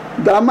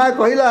दामा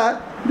कहला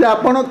जे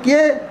आपण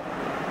किए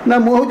ना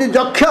मुझे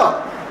जक्ष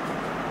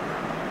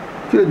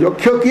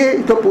जक्ष किए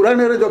तो पुराण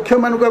जक्ष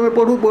मान को आम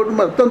पढ़ू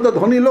अत्यंत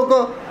धनी लोक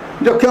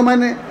जक्ष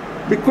मैंने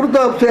विकृत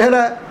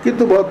चेहरा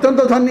किंतु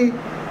अत्यंत धनी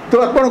तो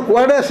आपड़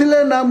कुआड़े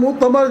आसिले ना मु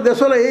तुम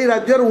देशर यही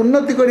राज्यर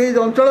उन्नति कर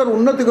अंचल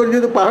उन्नति कर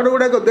जो पहाड़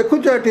गुड़ाक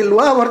देखुच ये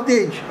लुहा भर्ती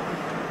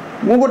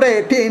मु गोटे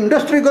ये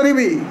इंडस्ट्री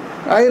करी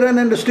आयरन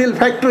एंड स्टील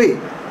फैक्ट्री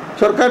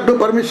सरकार ठू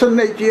परमिशन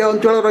नहीं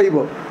अंचल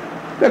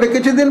रे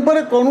किसी दिन पर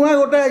कणुआ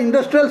गोटे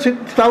इंडस्ट्रियल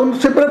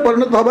टाउनशिप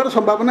परिणत होबार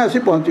संभावना आसी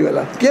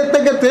पहुँचीगला केते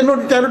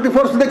 3-4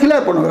 फोर्स देखिले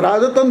आप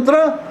राजतंत्र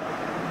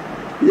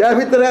या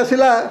भितर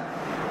आसला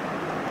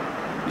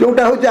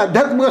जोटा हूँ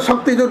आध्यात्मिक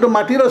शक्ति जो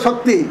माटीर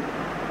शक्ति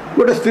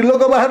गोटे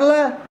स्त्रीलोक बाहरला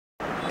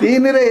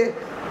 3 रे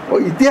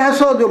इतिहास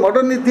जो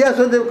मॉडर्न इतिहास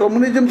जो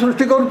कम्युनिज्म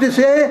सृष्टि करुच्ची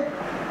से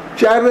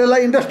 4 रहा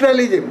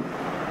industrialism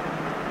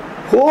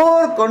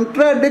 4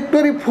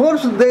 contradictory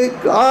force they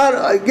are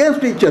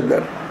against each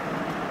other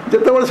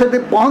जिते से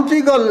पहुँची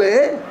गले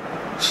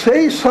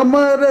से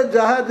समय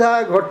जहाँ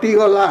जहाँ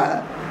घटीगला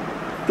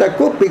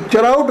ताको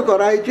पिक्चर आउट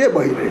कराई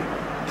बही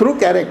through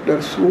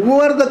characters who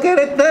are the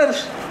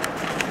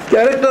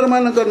character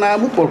मान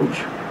नाम पढ़ू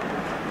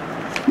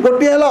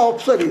गोटे है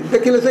अप्सरी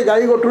देखिले से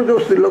गाई गोठू जो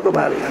स्त्रीलोक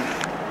बाहर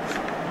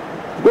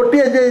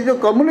गोटे जो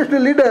कम्युनिस्ट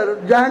लीडर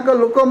जहाँ का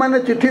लोक मैंने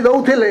चिट्ठी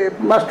दौले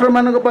मास्टर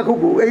मान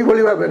पाखक यही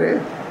भाव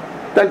में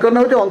ना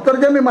हूँ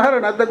अंतर्जामी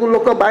महाराणा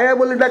लोक बाया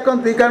बोली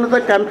डाकती कारण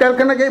काम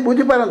कारखाना कहीं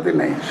बुझीपारती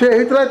ना से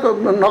होता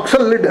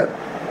नक्सल लीडर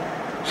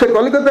से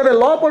कलिकतार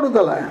लॉ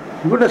पढ़ुला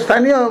गोटे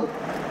स्थानीय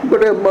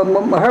गोटे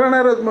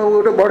महाराणार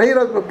गोटे बढ़ईर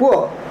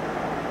पुओ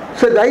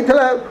से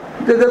जाइला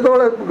जो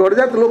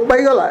गड़जात लोप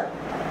पाईगला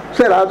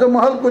से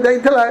राजमहल को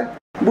जाइला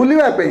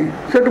बुलवाई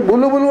से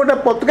बुलू बुलू गोटे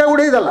पतका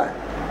उड़ेदेला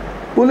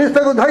पुलिस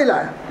ताको धरला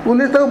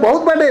पुलिस ताको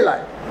बहुत बाड़ेला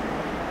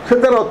से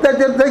तार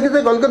अत्याचार देखिए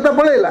से कलकत्ता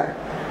पलैला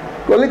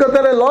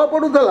कलिकतार लॉ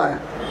पढ़ुला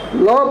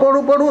लॉ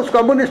पढ़ू पढ़ू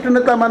कम्युनिस्ट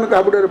नेता मान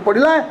हाबुड़े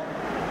पड़ा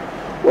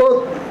ଓ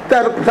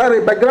ତାର ତାର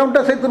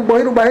ବ୍ୟାକଗ୍ରାଉଣ୍ଡଟା ସେ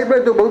ବହିରୁ ବାହାରି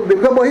ବହୁତ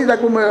ଦୀର୍ଘ ବହି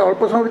ତାକୁ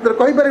ଅଳ୍ପ ସମୟ ଭିତରେ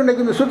କହିପାରିବିନି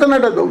କିନ୍ତୁ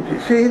ସୂଚନାଟା ଦେଉଛି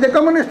ସେ is a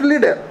communist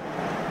leader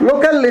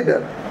local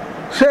leader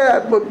ସେ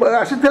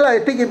ଆସିଥିଲା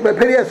ଏଠିକି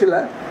ଫେରି ଆସିଲା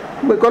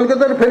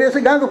କଲିକତାରୁ ଫେରି ଆସି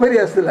ଗାଁକୁ ଫେରି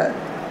ଆସିଥିଲା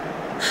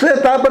ସେ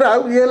ତାପରେ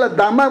ଆଉ ଇଏ ହେଲା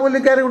ଦାମା ବୋଲି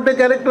ଗୋଟେ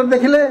କ୍ୟାରେକ୍ଟର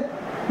ଦେଖିଲେ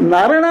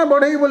ନାରାୟଣା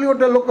ବଢ଼େଇ ବୋଲି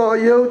ଗୋଟେ ଲୋକ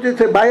ଇଏ ହେଉଛି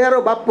ସେ ବାୟାର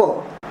ବାପ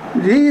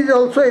he is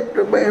also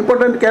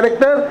important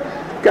character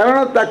କାରଣ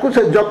ତାକୁ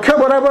ସେ ଯକ୍ଷ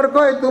ବରାବର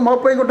କହେ ତୁ ମୋ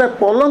ପାଇଁ ଗୋଟେ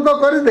ପଲଙ୍କ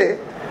କରିଦେ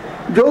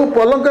ଯେଉଁ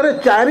ପଲଙ୍କରେ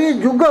 4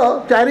 ଯୁଗ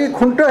 4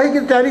 ଖୁଣ୍ଟ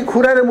ହେଇକି 4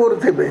 ଖୁରାରେ ମୋର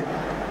ଥିବେ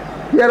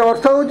यार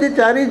अर्थ हूँ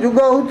 4 जुग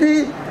हूँ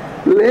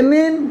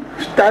लेनिन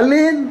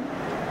स्टालिन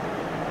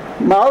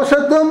माओ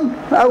सेतुंग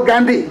आ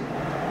गांधी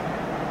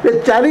ये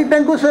 4टा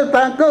को से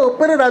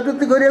ऊपर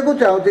राजनीति करने को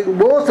चाहूँ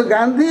बोथ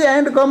गांधी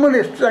एंड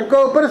कम्युनिस्ट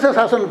ऊपर से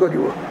शासन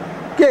करिवो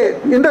के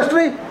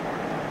इंडस्ट्री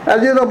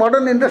आज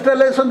मॉडर्न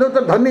इंडस्ट्रियलाइजेशन जो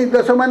धनी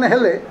देश मैंने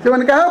हेले से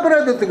क्या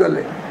राजनीति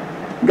कले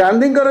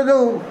गांधी जो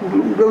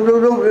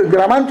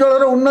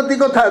ग्रामांचल उन्नति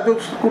कथा जो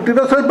कुटीर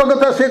शिल्प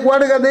कथा से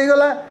कुआड़े गाधे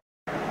गला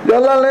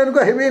जवाहरलाल नेहरू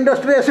को हेवी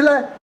इंडस्ट्री आसला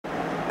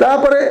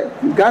तापर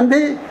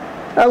गांधी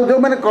आ जो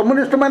मैंने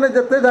कम्युनिस्ट मैंने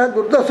जिते जहाँ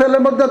दुर्दश हेले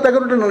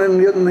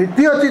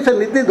नीति अच्छी से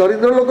नीति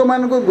दरिद्र लोक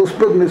मान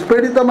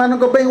निष्पीड़ित मान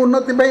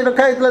उन्नति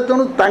रखाई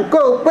तेणु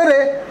तापर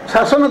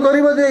शासन कर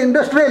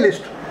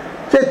इंडस्ट्रियलिस्ट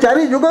से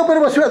 4 जुग पर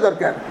बसवा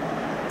दरकार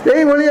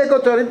यही भाई एक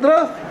चरित्र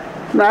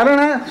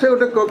नारायण से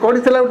गोटे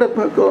गोटे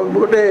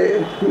गोटे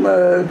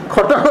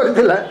खट कर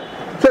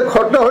से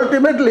खट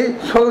अल्टीमेटली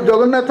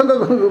जगन्नाथ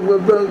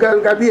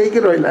गादी होगी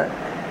रहा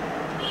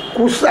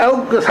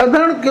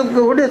साधारण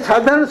गोटे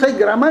साधारण से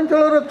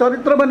ग्रामांचल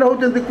चरित्र मैंने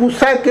होती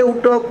कुसा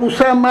केउट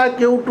कुसा माँ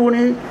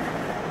केउटुणी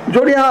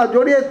जोड़िए हाँ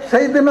जोड़िए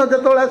से दिन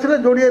जो आसिले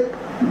जोड़िए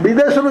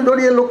विदेश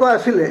जोड़िए लोक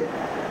आसिले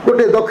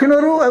गोटे दक्षिण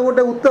रू आ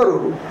गोटे उत्तर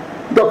रू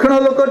दक्षिण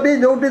लोकटी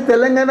जो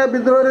तेलंगाना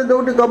विद्रोह जो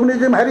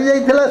कम्युनिज्म हारी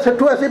जाइए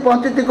सेठू आसी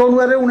पहुँची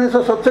कणुआर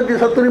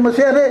 1967-70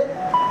 मसीह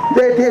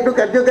ये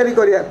कार्यकारी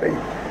करने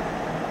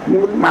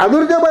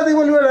माधुर्यवादी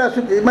बोली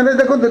आसूँ माने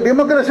देखो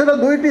डेमोक्रेसी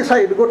 2टी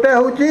साइड गोटे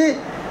हूँ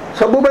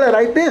सब बेले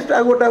राइटिस्ट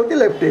आ गोटे हूँ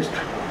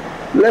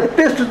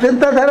लेफ्टिस्ट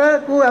चिंताधारा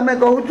को आम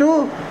कहूँ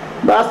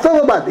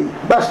वास्तववादी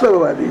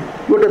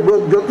गोटे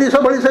ज्योतिष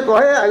भाई से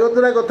कहे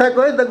आगतुरा कथा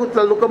कहे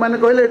लोक मैंने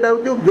कहले यहाँ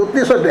हूँ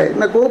ज्योतिषटे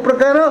ना कौ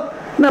प्रकार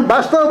ना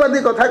वास्तववादी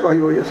कथा कह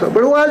ये सब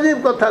वाजिब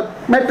कथा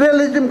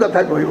मटेरियलिज्म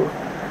कथा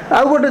कह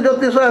आउ गोटे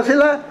ज्योतिष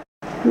आसला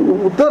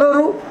उत्तर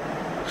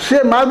सी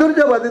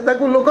माधुर्यवादी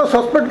लोक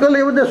सस्पेक्ट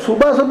कले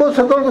सुभाष बोस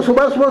से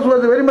Subhash Bose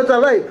was very much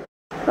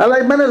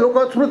alive माने लोक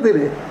स्मृति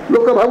रे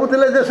लोक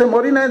भावुले से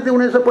मरी ना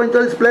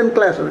 1945 प्लेन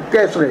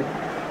केस रे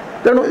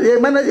तेणु ये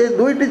मैंने ये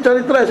 2टी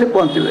चरित्र आसी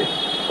पहुँचले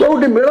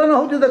कौटी मिलन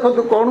हो देखो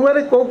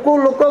कणुआरे कौ कौ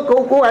लोक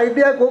कौ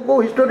आइडिया कौ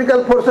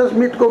हिस्टोरिकल फोर्सेस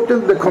मीट कर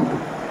देखु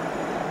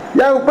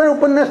या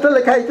उपन्यास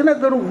लिखाई ना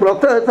तेणु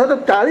व्रत एथर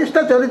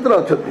 40टा चरित्र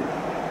अच्छा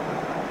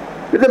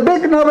it's a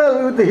big novel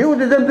with huge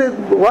जमी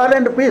वार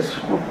एंड पीस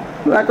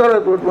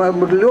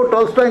लियो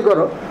टॉल्स्टॉयकर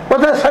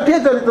 50-60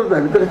 चरित्र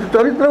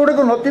चरित्र गुड़ाक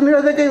नचिन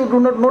कहीं do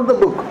not note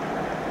the book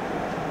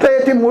तो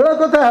ये मूल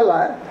कथा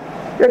है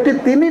ये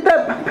 3टा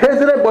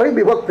फेज रे बही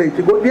विभक्त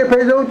होती गोटे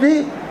फेज हूँ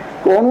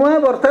कणुआ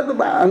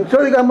अर्थात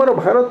आंचलिक आमर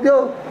भारतीय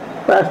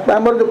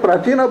आमर जो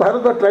प्राचीन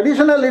भारत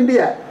ट्रेडिशनल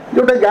इंडिया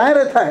जोटा गाँव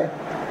में थाए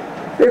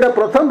यहाँ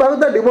प्रथम भाग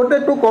था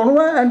devoted to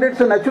कणुआ and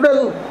it's natural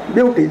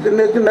beauty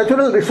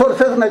natural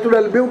resources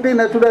natural beauty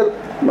natural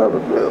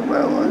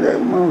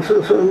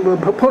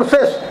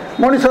forces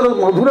मनुष्यर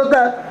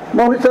मधुरता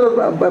मनुष्यर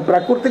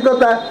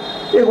प्राकृतिकता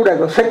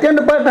एगुड़ाक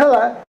सेकेंड पार्ट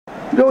है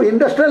जो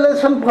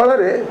इंडस्ट्रियलाइजेशन फल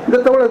जो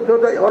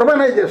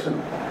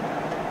अर्बानाइजेशन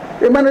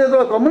एमाने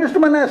जो कम्युनिस्ट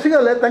मैंने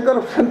आसीगले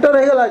सेंटर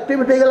होगा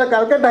एक्टिविटी होगा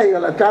कालकाटा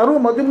होगा चारू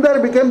मजुमदार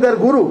बिकेम देयर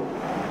गुरु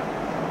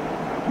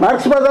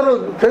मार्क्सवादर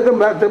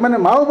से मैंने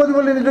माओवादी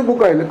बोली निजक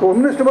कहले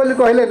कम्युनिस्ट बोली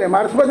कहले नहीं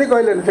मार्क्सवादी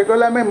कहले से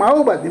कहले आम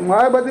माओवादी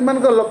माओवादी मान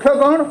लक्ष्य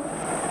कौन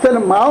से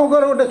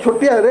माओकर गोटे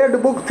छोटिया रेड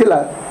बुक थिला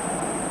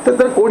तो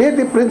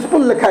 20टी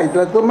प्रिंसिपल लिखाई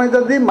तुम्हें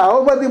जदि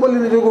माओवादी बोली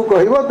निजक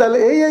कह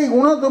यही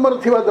गुण तुम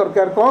थी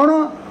दरकार कौन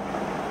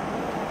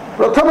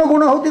प्रथम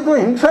गुण हूँ तुम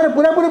हिंसा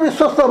पूरा पूरी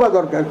विश्वस्त हवा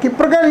दरकार कि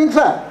प्रकार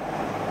हिंसा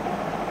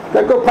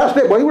फास्ट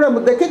बही गुड़ा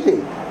देखी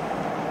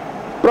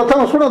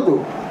प्रथम शुणु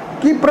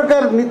कि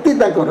प्रकार नीति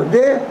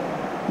जे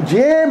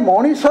जे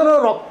मनीषर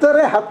रक्त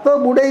रे हाथ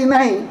बुड़े ना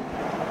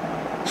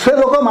से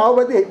लोक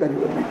माओवादी हो पार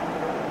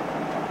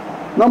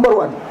नंबर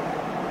 1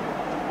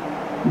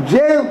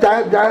 जे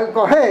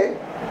कहे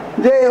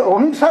जे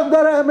अहिंसा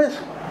द्वारा आम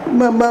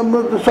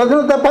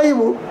स्वाधीनता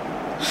पाइबू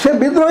से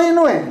विद्रोही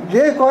नुहे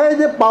जे कहे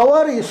जे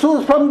power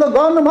issues from the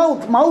gun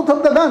mouth of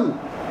the gun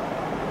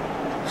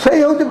से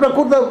हूँ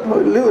प्रकृत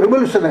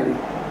रिवोल्यूशनरी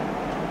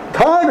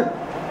थर्ड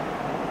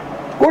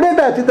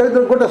 20टा अच्छी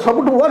गोटे सब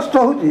वर्स्ट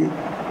हूँ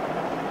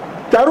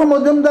चारू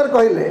मजुमदार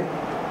कहले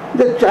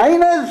जे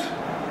China's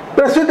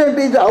president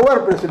is our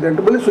president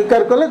बोली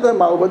स्वीकार कले तो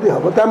माओवादी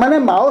हम ताने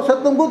माओ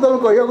सेतुंग को तुम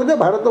कह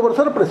भारत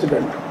वर्षर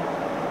प्रेसिडेंट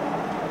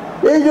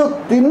ये जो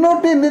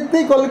तीनोटी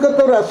नीति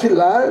कलिकता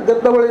आसला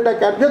जिते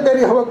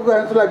कार्यकारी हाँ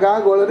आसला गाँ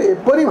गहल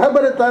एपरी भाव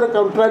में तार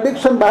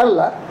कॉन्ट्राडिक्शन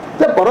बाहरला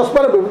जे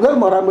परस्पर विरुद्ध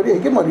मरामरी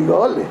होकर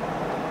मरीगले।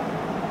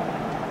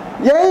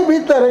 यही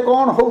भितर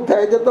कौन होता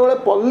है जिते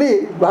पल्ली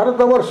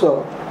भारत वर्ष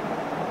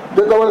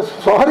जो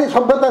सहरी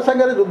सभ्यता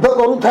सागर युद्ध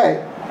करुए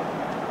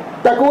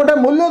ताकू गोटे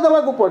मूल्य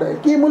देवाक पड़े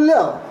कि मूल्य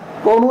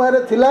कौनुआरे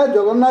थिला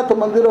जगन्नाथ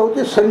मंदिर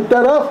हूँ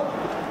centre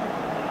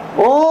of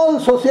all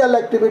social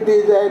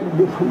activities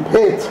and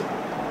faith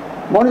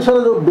मनुष्यर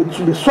जो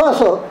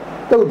विश्वास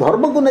तो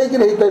धर्म को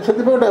लेकिन होता है से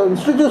गोटे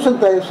इन्स्टिट्यूशन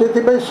थाए से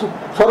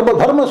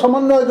सर्वधर्म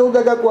समन्वय जो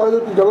जगह कहुँ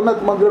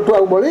जगन्नाथ मंदिर ठू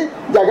आगे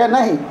जगह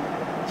ना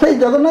से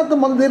जगन्नाथ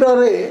मंदिर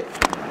में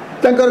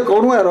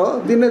कणुआर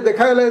दिने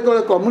देखागला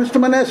जो कम्युनिस्ट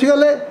मैंने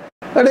आसीगले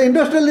एडे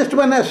इंडस्ट्रियलिस्ट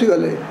मैंने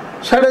आसीगले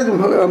साढ़े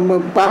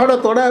पहाड़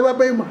तड़ा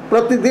होगापी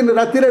प्रतिदिन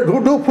राति ढू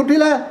ढू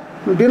फुटिला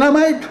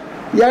डिनामाइट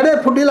याडे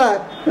फुटिला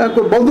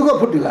बंदूक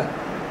फुटिला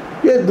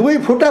ये दुई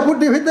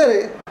फुटाफुटी भितर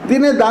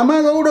दिने दामा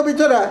गौड़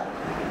बिचरा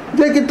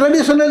जे कि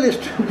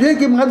ट्रेडिशनलिस्ट जे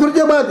कि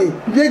माधुर्यवादी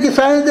जे कि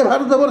साइंस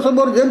भारत वर्ष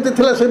मोर जमती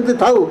थिला सेमती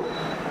थाऊ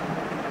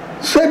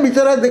से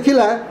बिचरा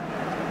देखिला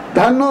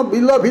धान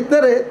बिल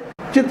भितर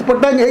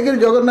चितपटांग होकर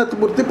जगन्नाथ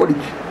मूर्ति पड़ी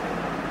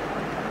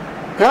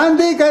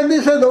कांदी कांदी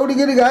से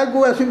दौड़िकी गाँ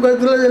को आसिक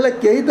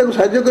कहीं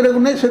साहय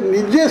करने से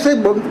निजे से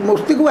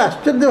मूर्ति को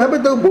आश्चर्य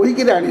भाव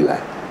बोहिकी आणला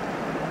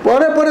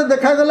पर पर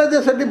देखागला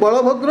से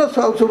बलभद्र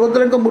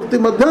सुभद्रा मूर्ति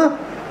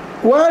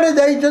कुआड़े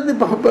जाइए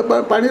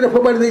पानी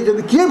फोपाड़ी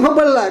किए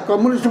फोपाड़ा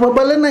कम्युनिस्ट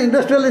फोपाड़े ना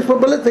इंडस्ट्रियलिस्ट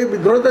फोपाड़े से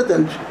विद्रोहता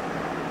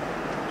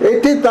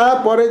चलती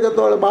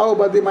जो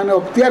माओवादी मैंने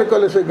अख्तियार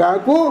कले से गाँव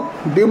को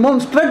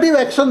डिमोन्स्ट्रेटिव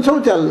एक्शन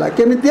सब चलला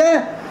केमितिया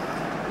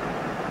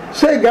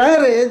से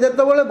गाँव में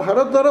जो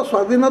भारतर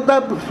स्वाधीनता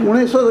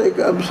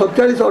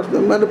 1947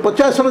 माने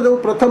 50 जो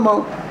प्रथम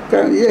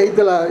ये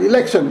होता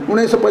इलेक्शन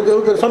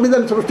 1950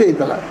 संविधान सृष्टि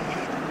होता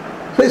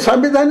से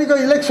संवैधानिक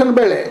इलेक्शन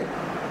बेले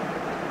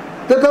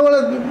जो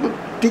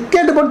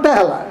टिकेट बंटा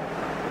है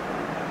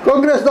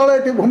कांग्रेस दल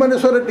ये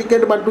भुवनेश्वर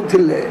टिकेट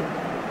बांटुले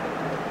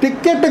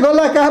टिकेट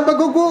गला क्या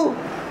पाखक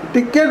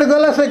टिकेट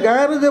गला से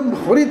गाँव जो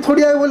हरी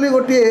थोड़िया बोली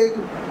गोटे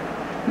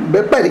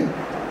बेपारी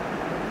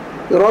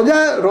रजा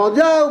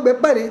रजा और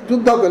बेपारी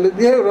युद्ध कले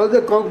दिहे रजा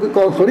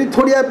हरी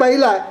थोड़िया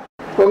पाइला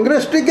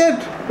कांग्रेस टिकेट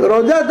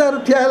रजा तार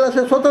ठिया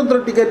से स्वतंत्र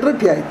टिकेट रे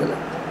ठिया होता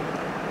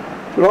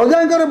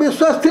रजांकर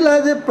विश्वास थिला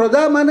जे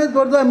प्रजा माने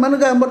मान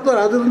आमर तो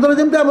राजतंत्र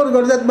जमी आम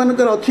गणजात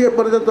मानकर अच्छी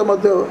एपर्यंत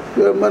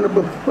माने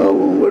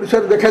ओडिशा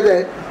देखा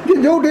जाए कि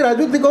जो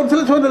राजनीति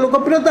करते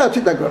लोकप्रियता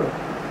अच्छी ताकर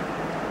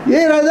ये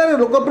राजार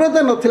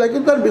लोकप्रियता नाला कि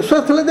तार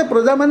विश्वास था जे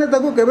प्रजा मैंने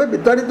केवे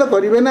विताड़ित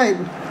करेंगे ना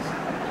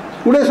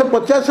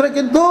 1950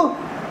 किंतु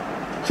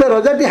से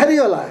रजाटी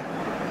हारीगला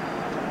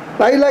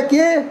पाइला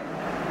किए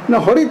ना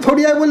हरी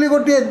थोड़िया बोली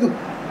गोटे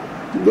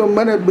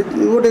माने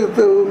गोटे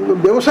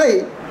व्यवसायी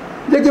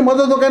जे कि मद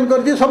दुकान कर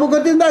सब कर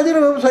आज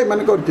व्यवसायी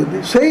मैंने कर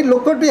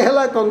लोकटी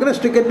है कांग्रेस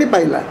टिकेट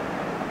पाइला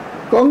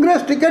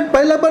कांग्रेस टिकेट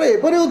पाइला पर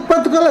एपरी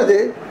उत्पात कला जे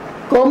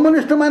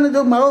कम्युनिस्ट माने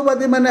जो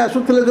माओवादी माने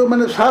आसुले जो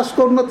मैंने साहस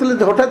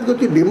कर हठात कुछ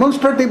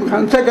डिमोन्स्ट्रेटिव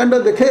हिंसाकांड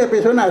देखे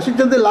से आसी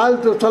लाल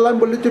सलाम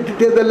बोली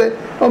चिठी देले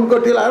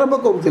अमकटी आरंभ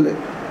करुले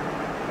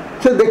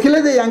से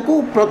देखिले जे यांकु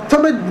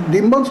प्रथम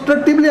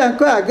डिमोन्स्ट्रेटिवली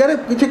आगे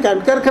किसी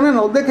कारखाना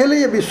न देखेले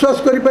ये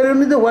विश्वास करें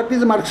what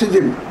is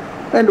Marxism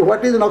and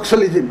what is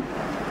Naxalism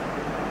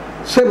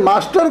से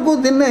मास्टर को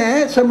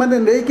दिने से माने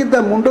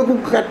नहीं मुंड को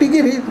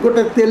काटिकी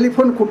गोटे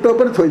टेलीफोन खुट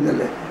पर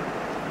थोदेले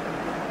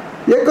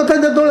ये कथा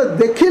जो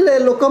देखिले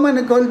लोक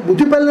मैंने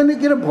बुझीपारे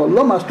कि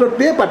भल मास्टर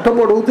टे पाठ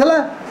पढ़ाऊला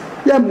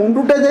या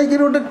मुंडुटा जा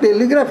गोटे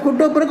टेलीग्राफ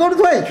खुट पर कौन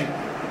थुआई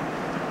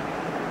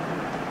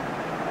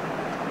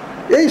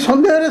यही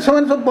सन्देह से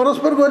सब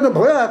परस्पर को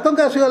भय आतंक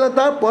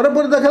आसीगला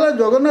पर देखला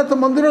जगन्नाथ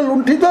मंदिर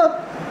लुंठित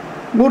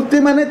मूर्ति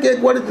मैंने किए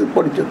कड़े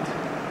पड़ी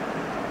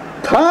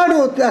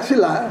थर्ड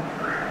आसला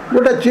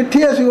गोटे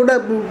चिठी आसी गोटे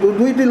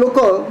दुईटी लोक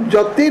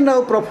जतीन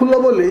और प्रफुल्ल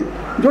बोली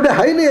जोटे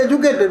हाईली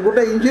एजुकेटेड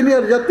गोटे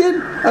इंजीनियर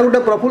जतीन और गोटे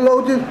प्रफुल्ल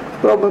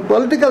हूँ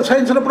पॉलिटिकल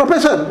साइंस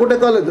प्रोफेसर गोटे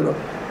कॉलेज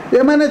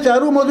ये मैंने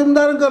चारू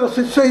मजुमदार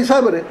शिष्य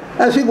हिसाब से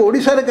आसिक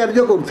ओडिशा रे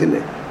कार्य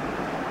करुले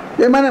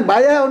ये मैंने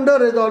बाया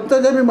अंडर जो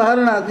अंतर्जामी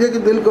महाराणा जी कि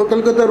दिल्ली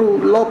कलकता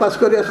लॉ पास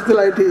कर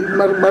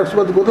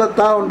मार्क्सवाद कहला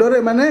ता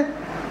अंडर मैंने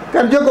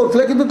कार्य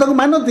करुले कि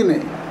मानती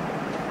नहीं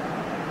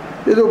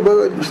ये जो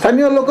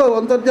स्थानीय लोक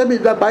अंतर्जामी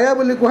बाया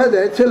बोली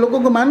कहुए से लोक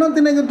को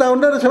मानती नहीं कि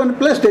अंडर से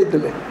प्लेस्ड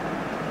होते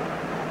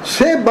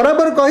से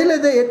बराबर कहले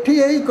जे एठी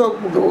यही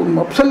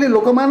मफसली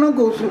लोक मानू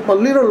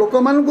पल्लीर लोक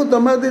मानू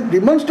तुम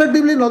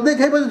डिमोन्स्ट्रेटिवली न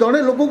देखे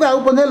जड़े लोक को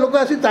आउ 50 लोक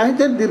आसी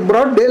चाहिए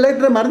ब्रॉड डे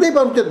लाइट मारदे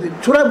पार्टी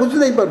छुरा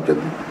भुसी पार्टी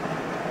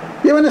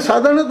ये मैंने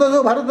साधारणतः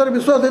जो भारत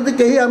विश्वास है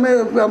कहीं आम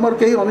आमर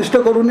कहीं अनिष्ट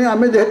करूनी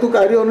आम जेहेतु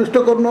कार्य अनिष्ट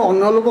करूँ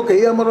अन्न लोक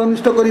कहीं आमर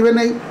अनिष्ट करेंगे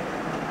नहीं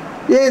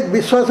ये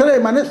विश्वास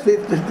माने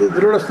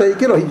दृढ़ स्थायी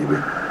कि रही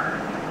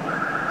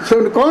से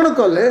कौन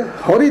कले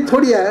हरी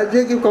थोड़िया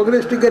जे कि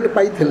कांग्रेस टिकेट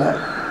पाई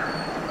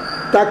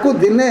ताकू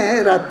दिने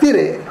राति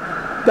रे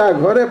ता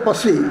घरे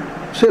पशी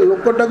से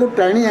लोकटा को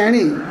टाणी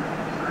आनी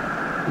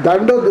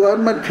दांड दुआर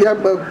में ठिया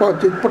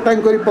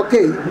चिटपटांग कर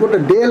पकई गोटे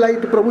डे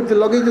लाइट प्रभृति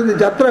लगे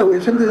यात्रा हुए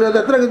सेमती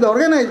यात्रा कि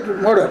ऑर्गेनाइज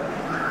मर्डर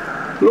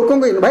लोक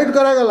इनभाइट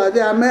करागला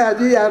जे आम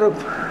आज यार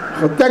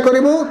हत्या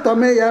करूँ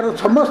तुम यार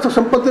समस्त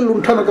संपत्ति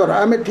लुंठन कर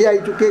आम ठिया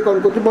किए कौन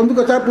कर बंदूक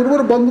चा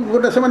पूर्व बंदूक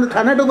गोटे से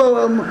थाना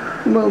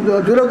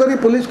जुर कर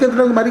पुलिस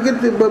केन्द्र मारिक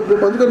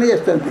बंदूक नहीं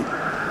आसता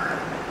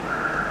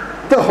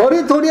तो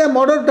हरी थोड़िया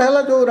मर्डरटा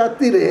है जो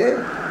राति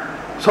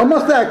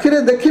समस्ते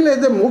आखिरे देखिले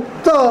जे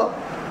मुक्त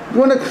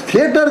मैंने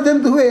थिएटर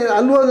जमी हुए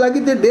आलुआ लगी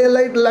डे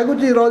लाइट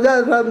लगुच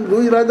राजा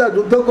दुई राजा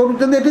युद्ध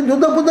कर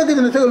युद्ध फुद्ध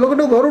किसी नहीं लोक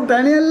घर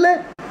टाणी आनले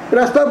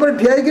रास्ता पर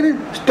ठिया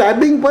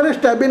स्टाबिंग पर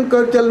स्टाबिंग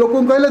कर लोक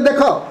कहले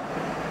देख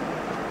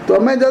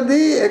तुम्हें जदि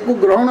एक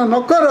ग्रहण न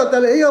कर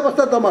ताले यही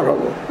अवस्था तुम हम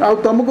आ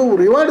तुमको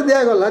रिवार्ड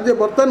दिगला जे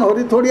बर्तमान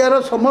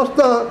हरिथोड़ियार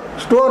समस्त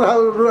स्टोर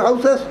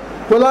हाउसेस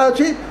खोला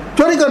अच्छी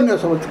चोरी करनी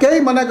समस्त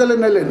कहीं मना कले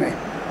नेले नहीं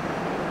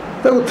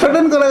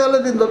थ्रेटन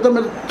करागला तुम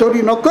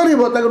चोरी न कर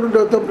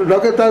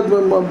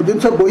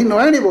जिनस बोही न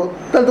आण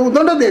तुमको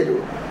दंड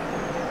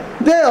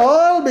दिज्व दे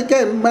ऑल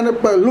बिकेम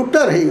माने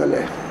लुटर हो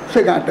गले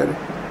से गाँटे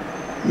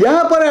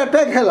यहाँ पर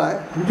अटैक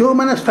है जो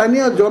मैंने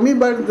स्थानीय जमी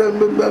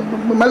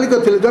मालिक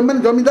थे मैंने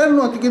जमीदार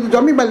नुहति कि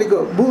जमी मालिक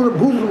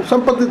भू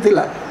संपत्ति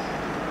थिला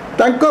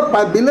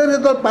बिल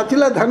जो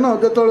पाचिला धान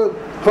जो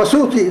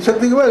फसुची से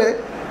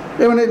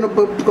मैंने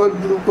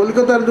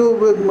कलिकतार जो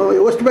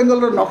वेस्ट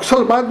बेंगल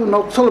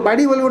नक्सल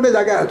बाड़ी बोली गोटे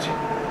जगह अच्छे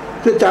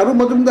से चारू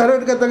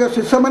मजुमदार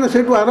शिष्य मैंने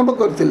से आरंभ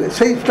करते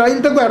से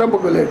स्टाइल टाक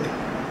आरंभ कले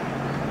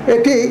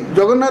एटी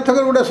जगन्नाथ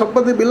गोटे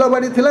संपत्ति बिल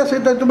बाड़ी थी से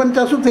जो मैंने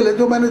चाषुले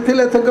जो मैंने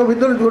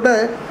भर जोटा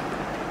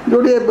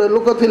जोड़े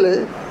लोक थे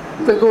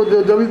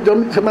जमी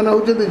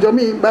से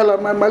जमी बाला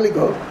मालिक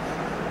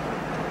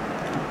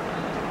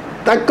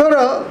ताकर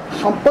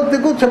संपत्ति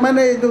को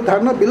से जो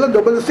धान बिल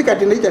जबरदस्ती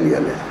काटी नहीं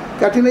चलीगले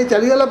काटी नहीं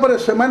चलीगला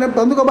से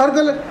बंदूक बाहर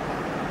कले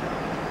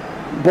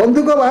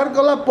बंदूक बाहर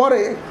कला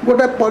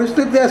गोटे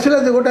परिस्थिति आसला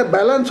जो गोटे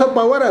बैलेंस ऑफ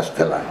पावर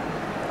आसला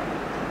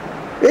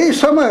यही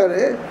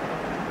समय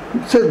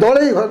से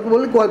दलई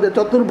बोली कहुए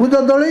चतुर्भुज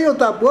दलई और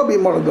ता पुआ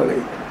विमल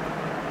दलई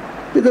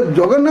जब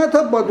जगन्नाथ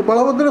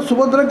बलभद्र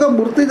सुभद्रा का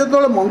मूर्ति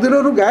जो मंदिर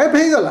रू गायब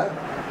हो गला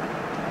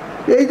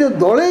यही जो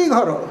दलई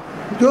घर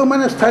जो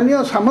मैंने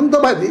स्थानीय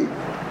सामंतवादी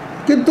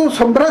किंतु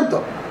संभ्रांत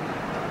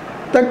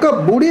तक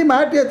बुढ़ी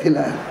माटे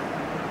थिला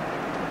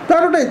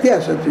तार गोटे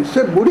इतिहास अच्छी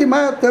से बुढ़ी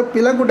माँ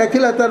पिला को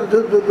डाकिला तार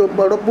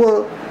बड़ पुओ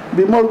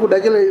विमल को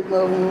डाकिले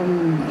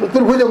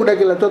चतुर्भुज को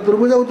डाकिला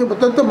चतुर्भुज हूँ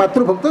अत्यंत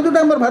मातृभक्त जोटा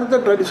आम भारत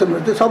ट्रेडिशन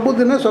अच्छे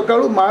सबुदिन सका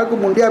माँ को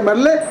मुंडिया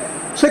मारे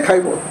से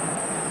खाइब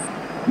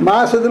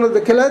माँ से दिन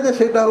देखला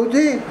सेटा हूँ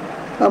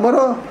आमर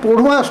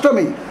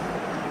पूर्णाष्टमी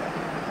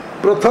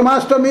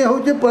प्रथमाष्टमी हूँ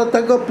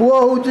पुओ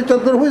हूँ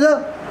चतुर्भुज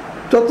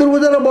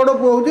चतुर्भुजर बड़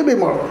पुओ हूँ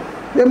विमल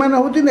ये मैंने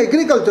हूँ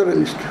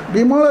एग्रीकल्चरलिस्ट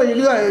विमल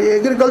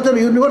एग्रीकल्चर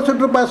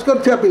यूनिवर्सिटी पास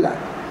कर पिला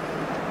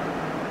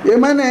ये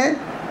मैंने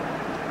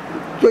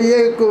तो ये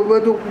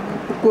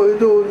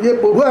जो ये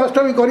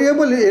पूर्वाष्टमी करिए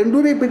बोली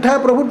एंडुरी पिठा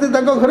प्रभृति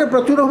घरे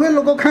प्रचुर हुए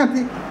लोक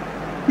खाती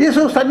ये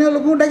सब स्थानीय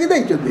लोक डाकी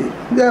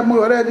देते आम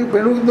घर आज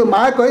फेणु कि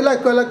माँ कहला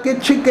कहला कि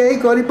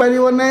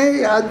कहीं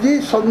नहीं आज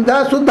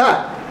संध्या सुधा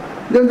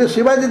जमी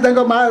शिवाजी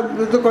माँ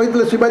जो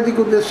कहते शिवाजी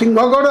को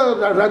सिंहगढ़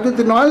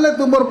राजनीति न आने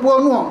तुम मोर पुओ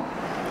नुह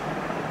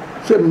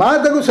से माँ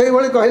ताको से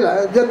भाई कहला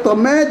जे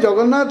तुम्हें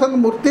जगन्नाथ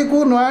मूर्ति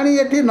को न आनी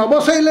ये न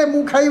बसैले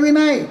मु खाइबी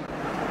ना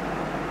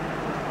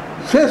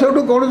से सब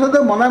कौन सहित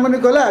मनामनी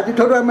कला आज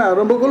ठार आम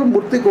आरंभ कलु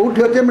मूर्ति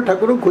कौटी अच्छे आम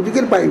ठाकुर खोजिक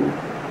पाइबू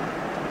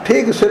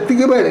ठीक से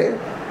बेले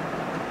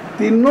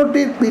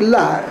तीनोटी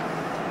पिला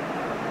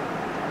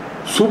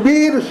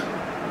सुबीर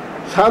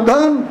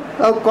साधन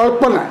और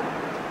कल्पना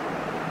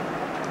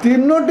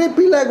तीनोटी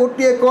पिला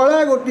गोटे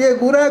कला गोटे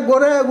गुरा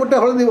गोरा गोटे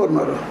हलदी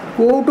वर्णर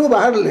कौटू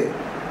बाहर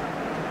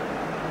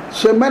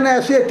से मैंने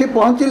आसी एटी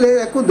पहुँचले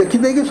या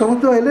देखीदे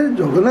समस्त कहले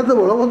जगन्नाथ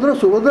बलभद्र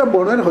सुभद्रा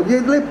बण हजि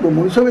जाते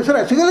मनुष्य वेश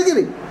आसीगले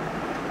कि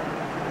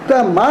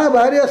ता माँ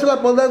बाहरी आसला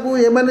पदा को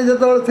ये मैंने जो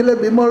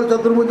विमल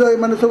चतुर्भुज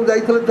ये सब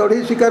जाते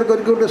चढ़ी शिकार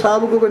करके गोटे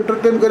साहब को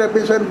एंटरटेन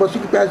करने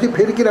बसिक आसी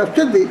फेरिकी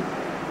आसुच्च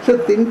से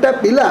तीनटा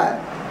पिला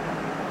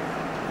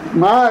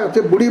माँ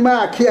से बुढ़ी माँ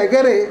आखि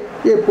आगे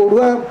ये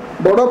पढ़ुआ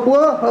बड़ पुओ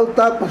और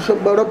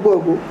बड़ पुओ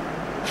को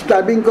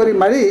स्टाबिंग कर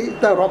मारी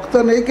ता रक्त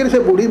नहीं से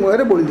बुढ़ी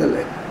मुहर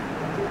बोलीदे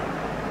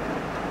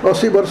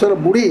 80 वर्षर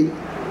बुढ़ी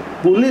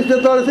पुलिस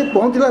जो से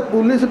पहुँचला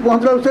पुलिस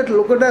पहुँचला से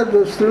लोकटा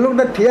स्त्री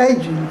लोकटा ठिया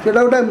से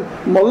गोटे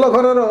मल्ल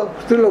घर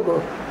स्त्रीलोक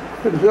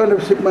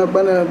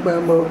माने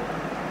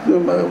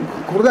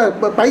खुर्दा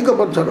पाइक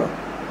पछर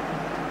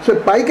से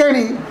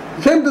पाइकाणी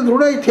सेमती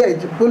दृढ़ ही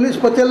ठिया पुलिस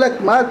पचारा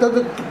माँ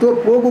तो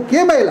पुओ को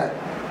किए माइला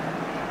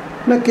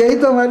ना कहीं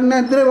तो मारी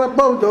ना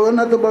बापा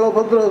जगन्नाथ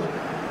बलभद्र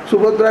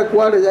सुभद्रा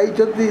कुआड़े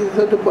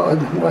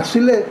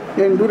आसिले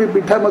एंडुरी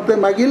पिठा मत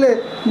मागिले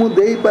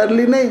मुझे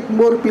पार्ली नहीं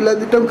मोर पिला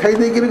दुटा खाई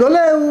देकर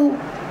गले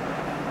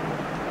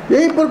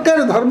यही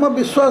प्रकार धर्म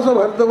विश्वास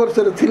भारतवर्ष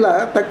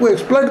ताकू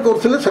एक्सप्लॉइट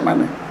करथिले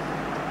सेमाने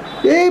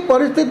यही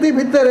परिस्थिति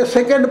भितर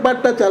सेकेंड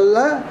पार्टा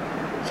चलला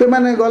से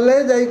माने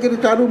गले जाइकर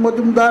चारू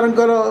मजुमदार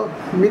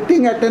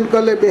मीटिंग अटेंड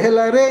कले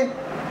बेहला रे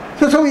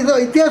से सब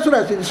इतिहास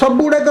आसी सब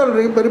गुड़ाक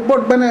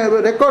रिपोर्ट माने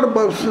रेकर्ड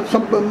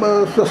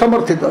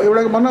समर्थित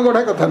एगुड़ा मन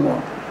गढ़ा कथा नुह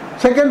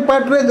सेकेंड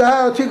पार्ट रे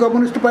जहाँ अच्छी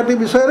कम्युनिस्ट पार्टी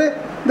विषय रे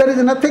there is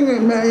nothing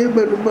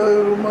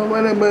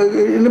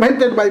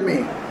invented by मी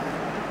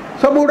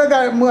सब गुड़ाक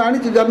आनी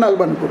जर्नाल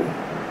मानक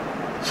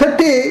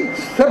सेठी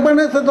से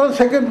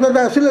सेकेंड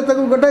आसिले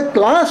गोटे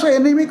क्लास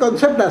एनिमी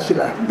कनसेप्ट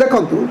आसला देखु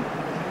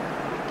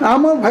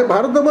आम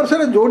भारत वर्ष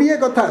में जोड़िए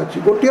कथा अच्छी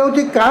गोटे हूँ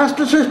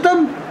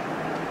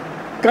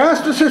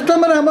कास्ट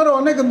सिस्टम रे आमर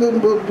अनेक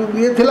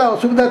ये थिला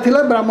असुविधा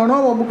थिला ब्राह्मण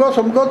अमुक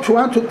समुक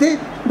छुआछुती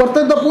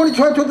बर्तमान तो पुणी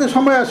छुआछुती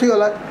समय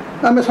आसीगला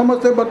आम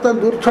समस्ते बर्तमान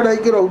दूर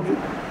छड़ाई रोचु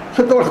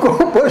से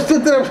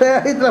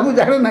परिस्थिति मुझे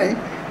जाने ना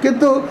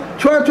किंतु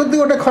छुआछुती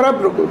गोटे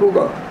खराब रोग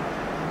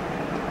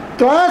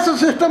क्लास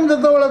सिस्टम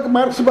जो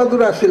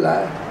मार्क्सवाद आसला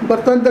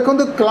बर्तमान देखो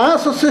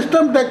क्लास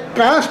सिस्टम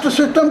कास्ट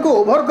सिस्टम को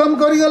ओवरकम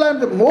करगला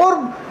मोर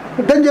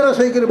डेंजरस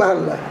होकर बाहर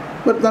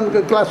बर्तमान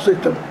क्लास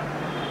सिस्टम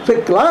से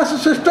क्लास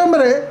सिस्टम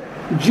रे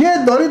जी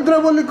दरिद्र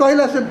बोली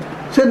कहला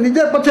से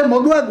निजे पछे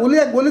मधुआ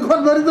गुलिया गोलीखोर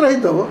दरिद्र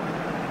होता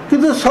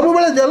किंतु सब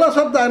बेले jealous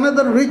of the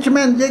another rich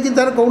man जे कि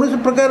तार कौन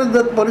प्रकार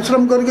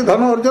परिश्रम करके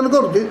धन अर्जन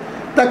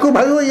करुँ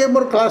भाव ये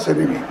मोर क्लास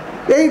एनिमी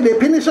यही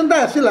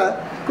डेफिनेशनटा आसला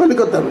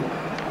कलिकता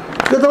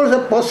जो से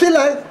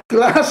पशिला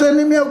क्लास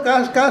एनिमी और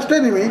कास्ट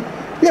एनिमी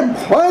ये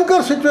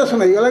भयंकर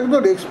सिचुएसन होगा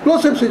गोटे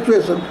एक्सप्लोसिव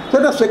सिचुएसन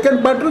से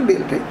second part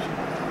deal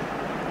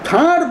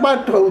third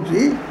part हूँ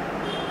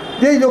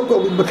ये जो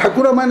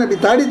ठाकुर मैंने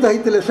विताड़ित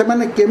होते से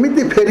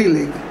केमिति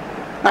फेरिले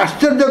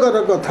आश्चर्यकर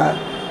कथा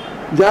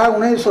जहाँ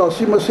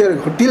 1980 मसीह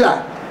घटला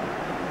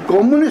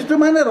कम्युनिस्ट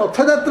मैंने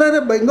रथयात्रा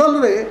बेंगल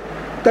रे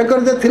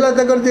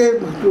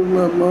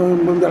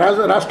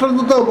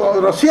राष्ट्रदूत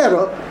रशियार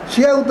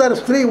सी आउ तार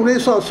स्त्री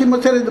 1980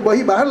 मसीह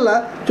बही बाहर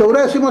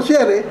 84 मसीह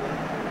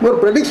मोर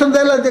प्रेडिक्शन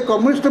देला जे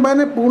कम्युनिस्ट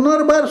मैंने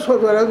पुनर्बार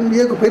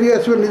ये को फेरी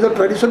आसवे निज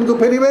ट्रेडिशन को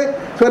फेरिबे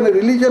से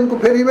रिलीजन को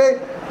फेरिबे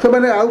से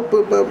माने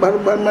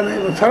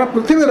सारा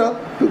पृथ्वीर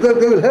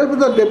they will help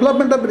the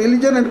development of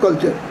religion and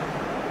culture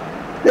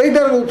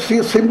यहीटार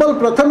symbol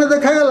प्रथम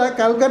देखागला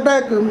कालकाटा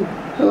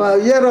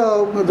ये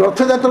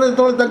रथयात्रा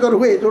जो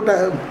हुए जोटा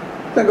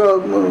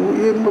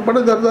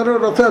बड़े दरदार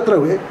रथयात्रा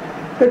हुए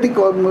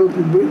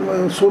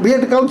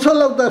सोविएट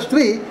काउंसिल और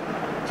स्त्री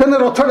से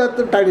रथ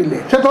टाणिले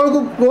से तौक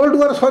कोल्ड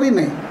वार सरी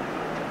नहीं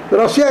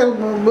रशिया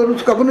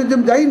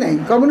कम्युनिज्म जाई नहीं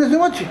कम्युनिज्म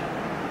अच्छी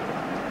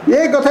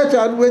ये कथा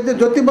चालू है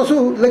ज्योति बसु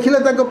लिखिले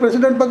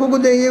प्रेसिडेंट पाखक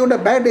जे ये गोटे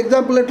बैड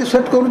एग्जाम्पल ये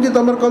सेट करुँच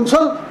तुम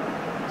कंसल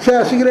से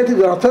आसिक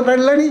रथ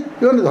टाणिला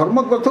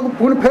धर्म ग्रथ को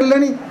पुणी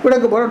फेरले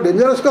गोटे बड़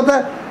डेंजरस कथा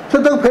से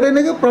फेरे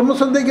नहीं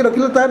प्रमोशन देकर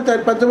रखिले तार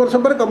 4-5 वर्ष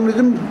पर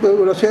कम्युनिज्म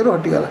रशिया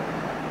हटिगला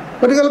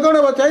हटिगल कौन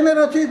हम चाइना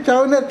अच्छी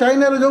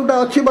चाइना जोटा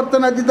अच्छी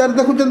बर्तमान आज तार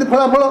देखुं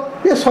फलाफल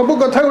ये सब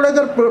कथा गुड़ाक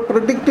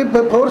predictive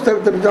force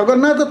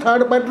Jagannath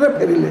third party में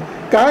फेरिले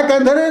क्या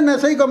कांधे ना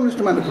से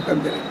कम्युनिस्ट मान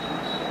कांधे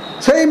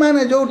से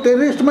माने जो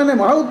टेररिस्ट माने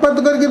महा उत्पात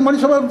करके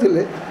Manish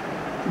मारुले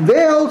they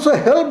also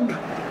helped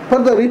for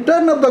the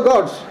return of the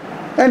gods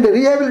and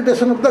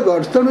rehabilitation of the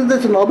gods तेणु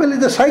this novel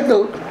is a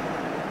cycle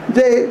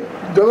जे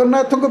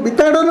जगन्नाथ को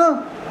विताड़न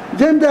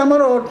जमी आम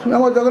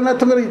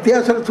जगन्नाथ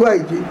इतिहास थुआई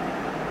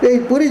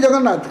पुरी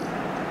जगन्नाथ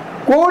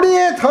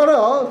 20 थर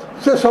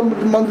से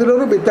मंदिर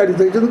विताड़ित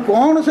होती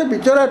कौन से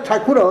बिचरा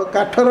ठाकुर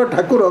काठर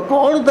ठाकुर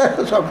कौन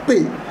तार शक्ति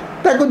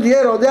ताको जी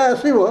रजा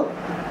आसो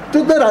तू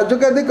तो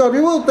राजगादी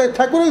करू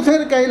ठाकुर से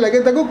कहीं लगे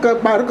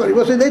बाहर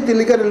कर से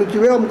चिलिकार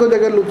लुचिबे अमुक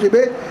जगह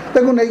लुचिबे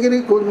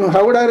नहीं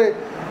हावड़ा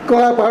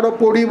कला पहाड़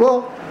पोड़ब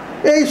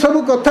यही सब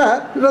कथा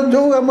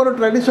जो आम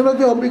ट्रेडिशन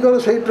अच्छे अंबिकर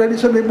से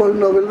ट्रेडिशन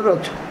नोवेल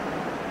अच्छे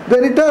दे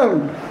रिटर्न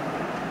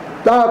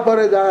तापर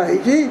जहाँ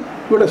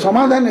गोटे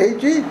समाधान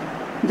होती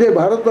जे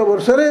भारत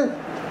वर्ष में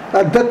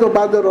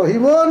आध्यात्मवाद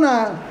ना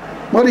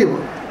मरब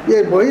ये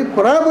बही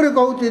बराबर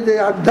कहूँ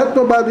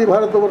आध्यात्मवादी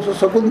भारत वर्ष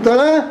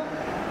शकुंतला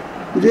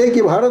जे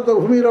कि भारत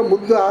भूमिर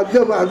बुद्ध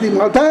आदि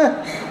माता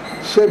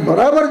से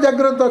बराबर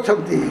जागृत अच्छा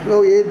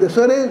ये देश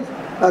में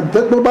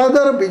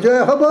आध्यात्मवादर विजय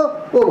हम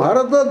और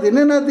भारत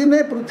दिने ना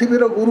दिने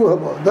पृथ्वीर गुरु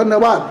हम।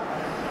 धन्यवाद।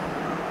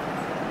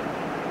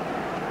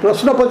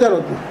 प्रश्न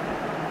पचारतु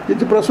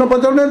जी प्रश्न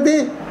पचार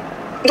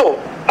तो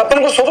अपन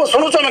को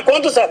सुनुछ ना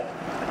कहतु सर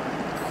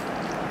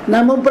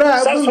ना मु पूरा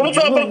सुनुछ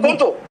अपन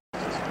कहतु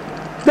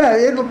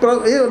ये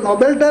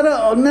नोवेलटार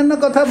अन्य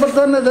कथा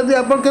बर्तमान जदि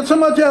आप के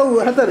समय अच्छे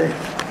हाथ में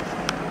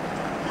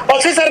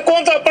अच्छी सर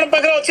कहतु अपन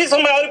पाखे अच्छी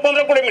समय और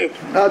 15-20 मिनट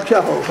अच्छा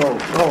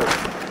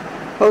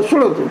हो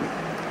शुणु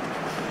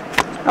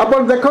आप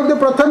देखो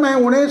प्रथम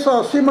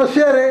 1980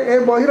 मसीह ए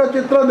बहिर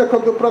चित्र देखो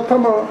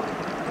प्रथम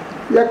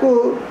या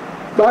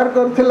बाहर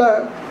करथिला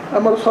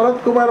हमर शरद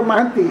कुमार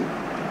महांती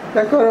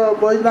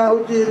बही ना हूँ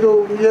जो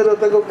ये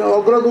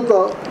अग्रदूत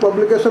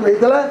पब्लिकेशन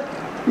होता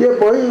ये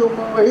बही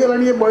होगा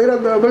ये बहीर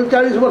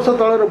 40 वर्ष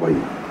तलर बही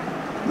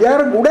यार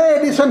गुड़ा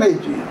एडिशन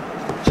होती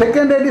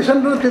सेकेंड एडिशन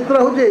चित्र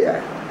हूँ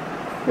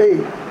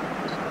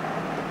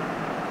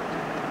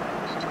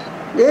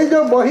ये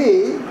जो बही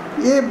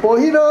ये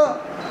बहीर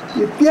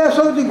इतिहास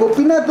हूँ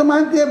गोपीनाथ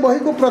महांती बही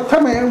को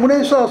प्रथम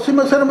 1980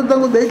 मसीह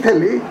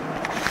देली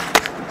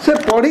से से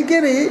पढ़िकी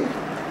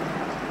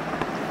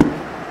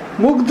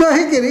मुग्ध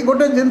होकर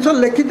गोटे जिनस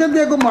लिखिं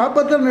या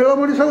महापात्र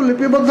नीलमणि सब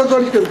लिपिबद्ध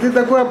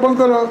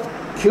कर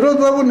क्षीरोद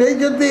बाबू नहीं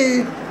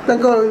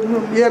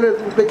ये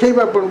देखा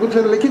आपन को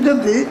से लिखिं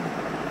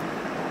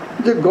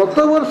जे गत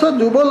वर्ष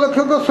युव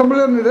लेखक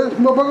सम्मेलन में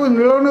मो पाक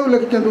नीलमणि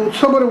लिखिं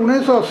उत्सव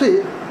 1980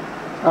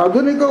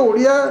 आधुनिक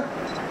ओडिया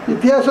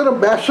इतिहास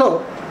व्यास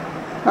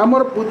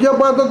आमर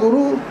पूज्यपाद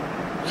गुरु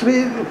श्री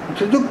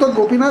श्रीजुक्त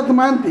गोपीनाथ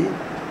महांती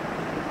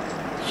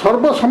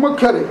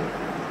सर्वसमक्षरे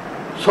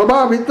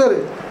सभा भितर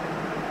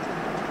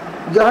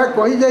जहाँ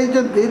कही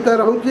जाइए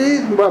तार हूँ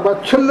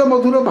वात्सल्य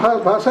मधुर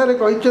भाषा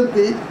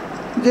कहते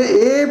जे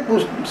ए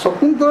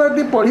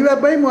शकुंतलाटी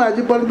पढ़ापी मुझे आज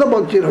पर्यंत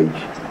बंची रही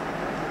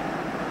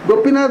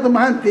गोपीनाथ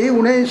महांती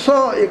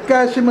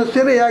 1981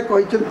 मसीह या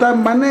कहते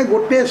माने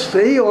गोटे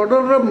से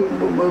ऑर्डर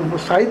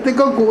साहित्यिक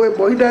को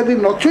बहीटा यदि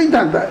न छुई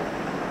था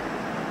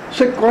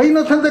से कही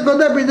न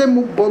कदापि जे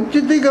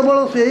बंची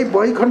केवल से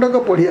बही खंडक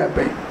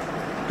पढ़ापी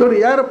तो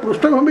यार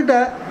पृष्ठभूमिटा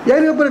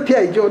यार उपर ठिया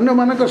अन्य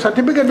मान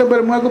सर्टिफिकेट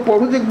मुझे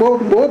पढ़ुची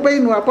मोपाई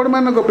नुह आपण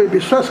मान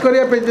विश्वास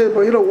करने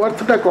बहीर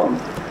वर्थटा कौन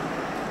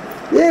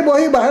ये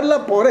बही बाहरला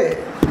परे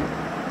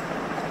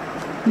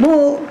मु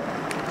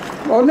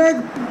अनेक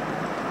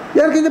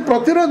यार किसी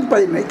प्रतिरोध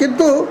पाई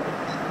किंतु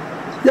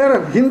यार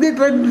हिंदी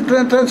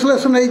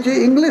ट्रांसलेशन है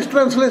इंग्लिश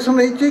ट्रांसलेशन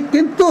है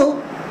किंतु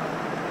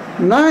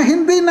ना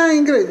हिंदी ना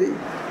इंग्रेजी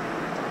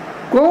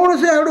कौन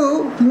से आड़ू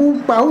मु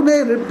पाऊने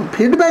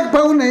feedback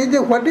पाऊने J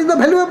what is the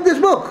value of this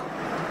book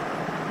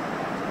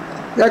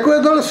या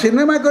जो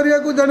सिनेमा करने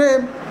को जड़े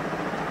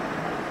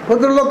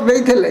भद्रलोक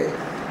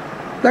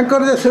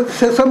नहीं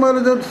से समय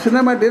जो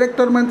सिनेमा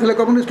डायरेक्टर मैंने थे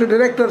कम्युनिस्ट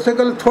डायरेक्टर से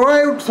कहले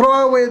throw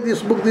away this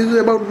book this is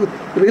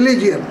about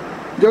religion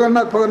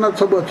Jagannath फगन्नाथ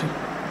सब अच्छी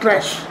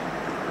ट्रैश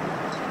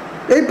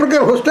यही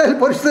प्रकार होस्टाइल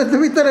परिस्थिति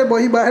भितर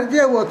बही बाहर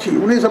अच्छी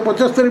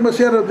 1975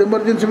 मसीहार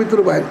इमरजेन्सी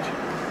भितर बाहर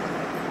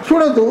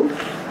शुणु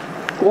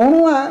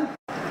कणुआ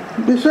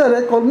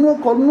विषय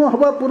कणु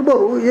हवा पूर्व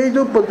ये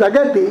जो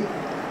जगहटी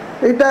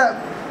यहाँ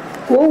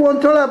कौ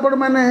अंचल आपण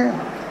मैंने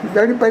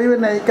जापारे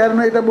ना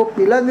कारण यहाँ मो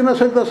पिलादिन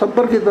सहित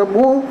संपर्कित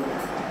मु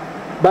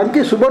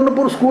बांकी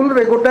सुवर्णपुर स्कूल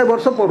रे गोटाए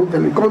वर्ष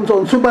पढ़ुली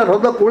अंशुपा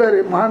ह्रद कूल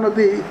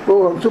महानदी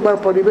और अंशुपा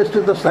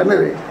परिवेष्टित स्थान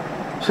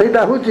से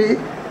हूँ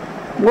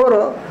मोर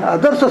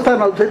आदर्श स्थान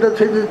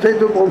से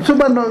जो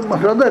अंशुपा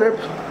ह्रदे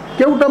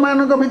केउटा मान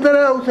भितर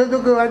से जो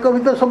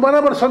भितर सब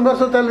बराबर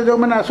संघर्ष चले जो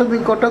मैंने आसती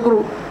कटक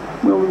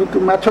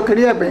माछ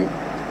किणापी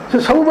से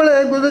सब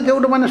बेले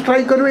केउटा मैंने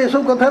स्ट्राइक करेंगे ये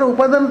सब कथार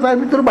उपादान ता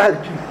भर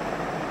बाहरी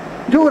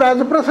जो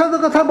राजप्रसाद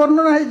कथा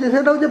वर्णना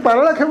है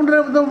पारला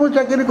खेमुंडे मुझे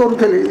चाकरी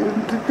करूली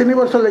 3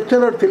 वर्ष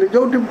लेक्चरर थी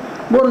जो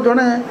मोर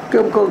जड़े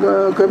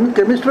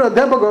केमिस्ट्री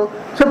अध्यापक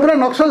से पूरा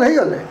नक्सल हो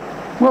गले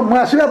मुझे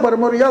आसला पर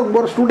मोर यंग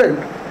मोर स्टूडेंट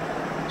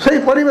से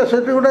परिवेश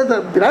गोटे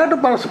विराट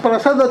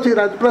प्रसाद अच्छी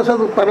राजप्रसाद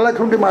पारला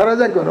खेमुंडी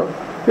महाराजा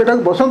ये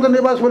बसंत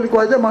निवास बोली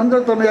कहुए महेंद्र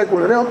तनया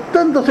कूल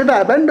अत्यंत से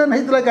आबेंडन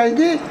होता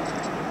कहीं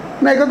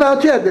ना एक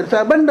अच्छी आदि से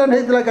आबेंडन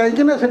होता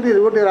कहीं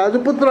गोटे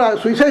राजपुत्र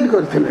सुइसाइड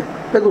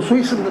करते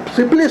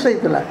सिप्लिस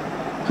होता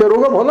से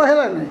रोग भल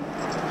है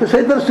नहीं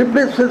से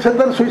सिप्लिस से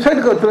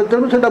सुइसाइड करते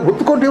तेणु से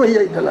भूतकोठी हो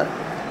जाता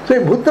से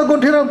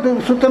भूतकोठीर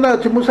सूचना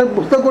अच्छी मुझे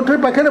भूतकोठी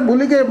पाखे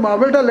बुलिके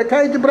मोबाइलटा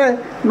लिखाई प्राय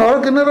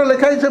नर किन्नर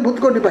लिखाई से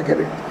भूतकोठी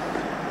पाखे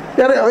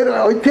यार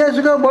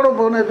ऐतिहासिक बड़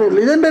मैंने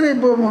लिजेंडरी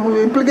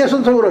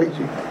इम्प्लिकेशन सब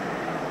रही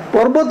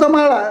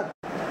पर्वतमाला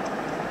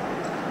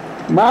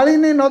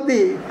मालिनी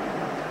नदी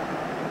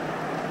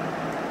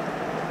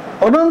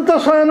अनंत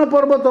शयन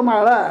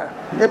पर्वतमाला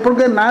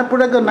एपटे ना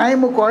पुड़ाक नाई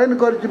मु कयन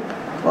कर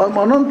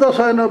अनंत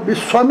शयन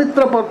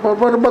विश्वामित्र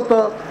पर्वत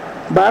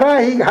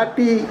बाराही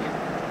घाटी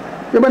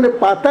ये मैंने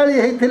पाताली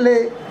होते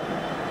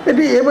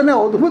ये मैंने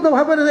अद्भुत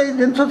भाव में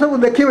जिन सब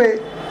देखिए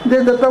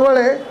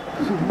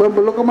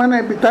जो लोक मैंने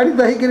विताड़ित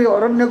होकर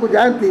अरण्य को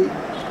जाती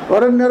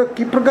अरण्यर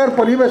कि प्रकार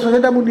परिवेश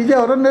से मुझे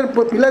अरण्य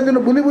पिलादिन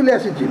बुली बुली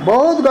आसी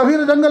बहुत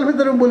गभीर जंगल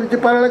भितर बुली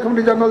पाराला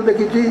खेमुंडी जंगल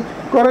देखी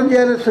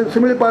करंजिया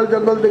शिमिलीपाल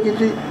जंगल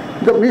देखी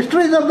the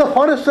mysteries of the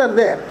forest are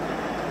there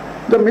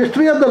the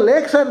mystery of the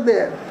lakes are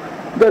there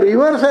the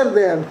rivers are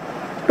there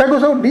ताको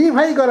सब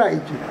डिफाई कराई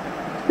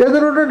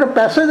गोटे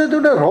पैसेज जो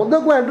ह्रद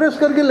को एड्रेस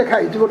करके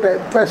लिखाई गोटे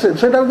पैसेज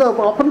से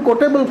ऑफन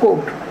कोटेबल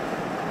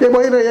कोट ये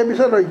बही ये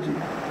विषय रही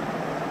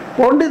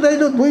पंडित ये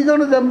जो 2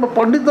 जन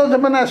पंडित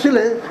से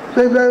आसिले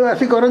से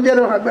आसी करंजिया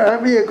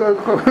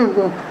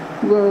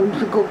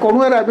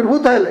कणुआर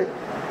आविर्भूत हेले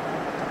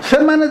से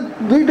मैंने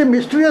 2टी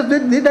mysterious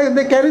दीटा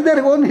they carry their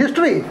own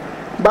history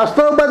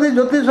वास्तववादी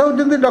ज्योतिष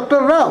होती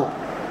डॉक्टर राव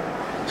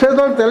से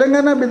जो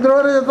तेलंगाना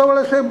विद्रोह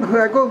जो से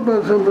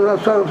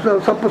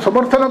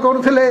समर्थन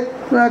करुले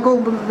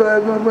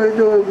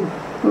जो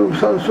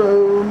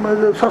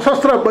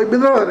सशस्त्र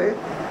विद्रोह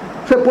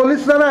से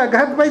पुलिस द्वारा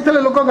आघात पाई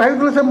लोक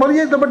घाई से मरी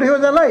जाते but he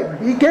was alive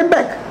he came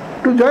back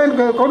to join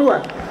कणुआ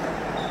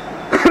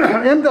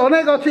एमती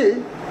अनेक अच्छी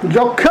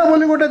जक्ष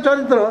बोली गोटे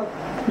चरित्र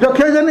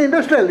जक्ष जन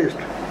इंडस्ट्रियलिस्ट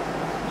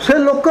से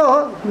लोक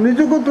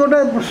निजक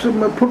गोटे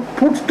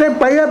फुट स्टेप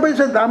पाइबा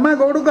से दामा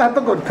गौड़ को हाथ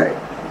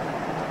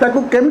करता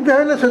केमती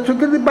हेल्ले से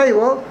स्वीकृति पाइब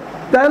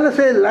ताहले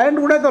से लैंड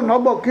गुड़ाक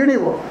नब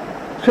किणव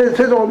से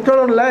अंचल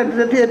लैंड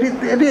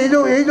जो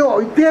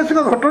ऐतिहासिक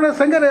घटना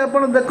सागर आप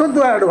देखो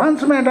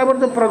एडवांसमेंट आम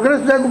जो प्रोग्रेस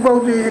जहाँ कहूँ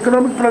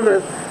इकोनॉमिक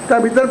प्रोग्रेस ता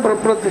भीतर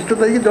प्रतिष्ठित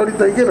होगी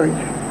जड़ित होगी रही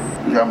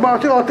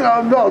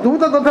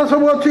अद्भुत कथा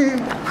सब अच्छी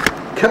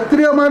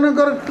क्षत्रिय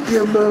मानकर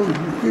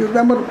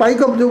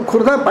पाइक जो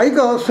खुर्दा पाइक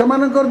से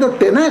जो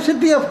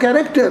टेनासिटी ऑफ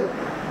कैरेक्टर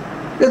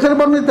एथर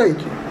वर्णित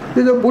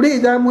होती जो बुढ़ी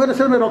जहाँ मुहर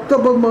से रक्त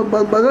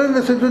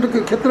बदल से जो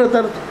क्षेत्र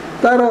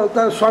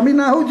तार स्वामी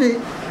ना हूँ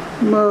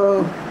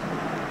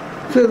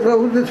से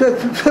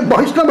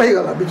वैष्णव हो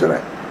गला बिचरा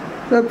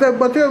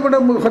बचे गोटे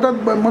हठात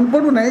मन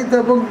पड़ूना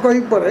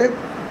कही पर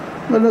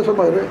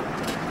समय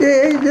ये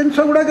जिनस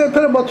गुड़ाक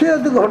एथर बचे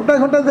घंटा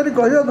घंटा धरी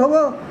कह हम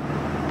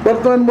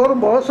बर्तमान मोर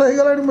बयस हो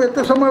गला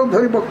मुझे समय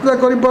धरी वक्तृता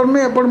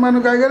करें आपण मान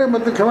आगे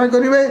मत क्षमा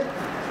करेंगे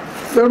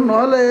तेणु ना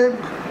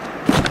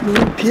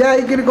ठिया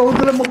होकर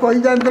कहते मुझे कही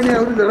जाती आ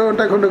 1.5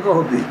 घंटा खंडे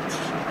कहती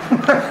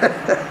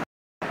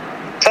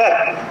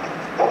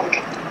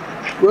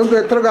कहतु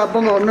एथरक आप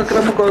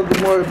अन्यक्रम करतु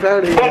मो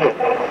टायर्ड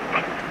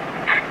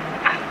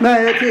ना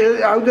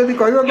आदि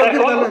कह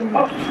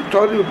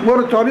मोर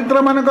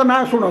चरित्र मान ना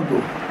शुणु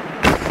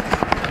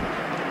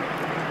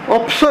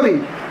अप्सरी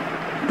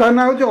ता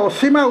ना हूँ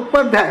असीमा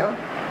उपाध्याय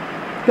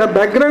ता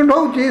बैकग्राउंड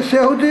हूँ से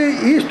हूँ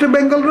east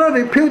Bengal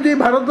refugee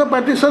Bharat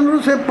partition रु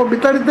से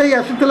विताड़ित ही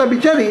आसीला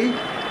बिचारी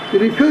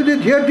रिफ्यूजी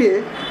झीटे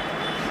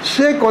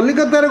से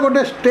कलिकतार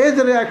गोटे स्टेज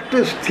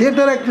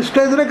थिएटर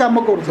स्टेज रे काम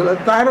करुला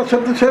तार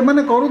से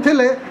मैंने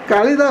करुले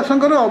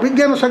कालिदासंकर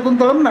अभिज्ञान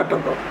शकुंतलम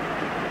नाटक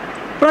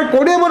प्राय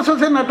 20 वर्ष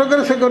से नाटक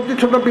से कर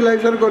छोट पिला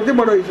हिसाब कर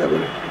बड़ हिसाब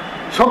से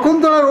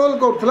शकुंतला रोल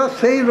करुला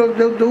से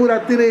जो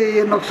राति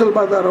ये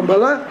नक्सलवाद आरंभ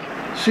है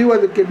she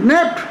was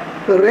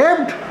kidnapped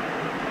raped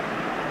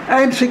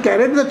and C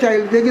carried the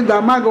child जे कि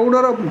दामा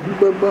गौड़र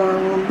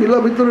बिल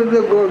भितर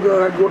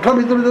गोठ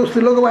भितर जो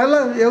स्त्रीलोक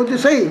बाहर ये हूँ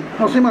से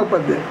असीमा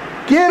उपाध्याय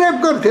किए रेप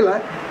करथिला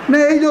ना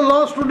ये जो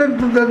लॉ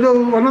स्टूडेंट जो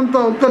अनंत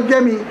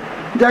अंतर्जामी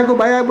जहाँ को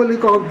बाया बोली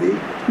कहती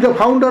जो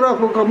founder of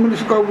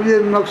communist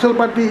Naxal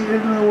party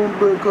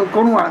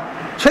कणुआ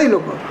से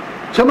लोक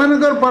से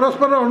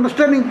परस्पर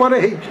अंडरस्टैंडिंग पर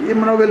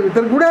नोवेल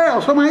भर गुड़ाए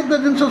असमाहित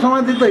जिन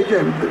समाहित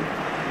होती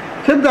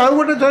सेमती आउ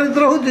गोटे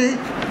चरित्र हूँ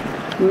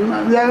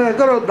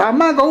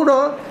दामा गौड़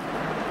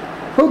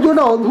हूँ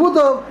गोटे अद्भुत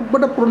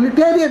गोटे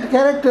प्रोलिटेरिएट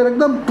कैरेक्टर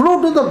एकदम ट्रू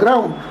टू द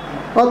ग्राउंड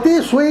अति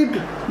स्वीट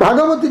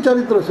भागवती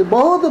चरित्र से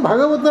बहुत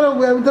भागवतर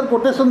भर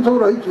कोटेसन सब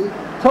रही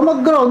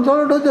समग्र अंचल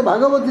हूँ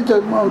भागवती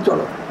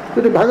अंचल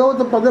जो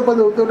भागवत पदे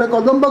पदे होते गोटे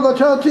कदम्ब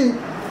गछ अच्छी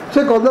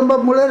से कदम्ब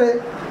मूल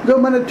जो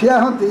मैंने ठिया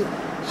हती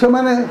से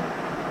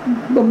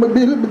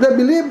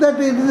बिलीव दैट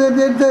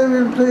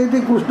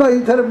कृष्ण ये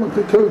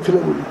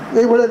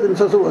खेलुले ये जिन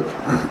सब अच्छे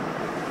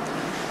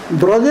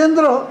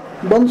ब्रजेन्द्र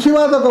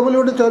बंशीवादक बोली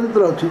गोटे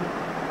चरित्र अच्छी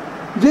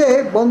जे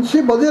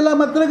बंशी बजेला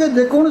मात्र के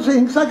जेकोसी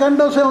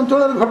हिंसाकांड से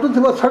अंचल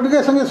घटुव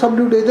सटके संगे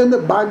सबड्यूट होते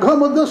बाघ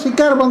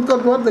शिकार बंद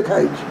कर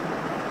देखाई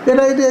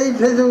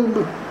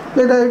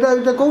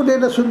कौटे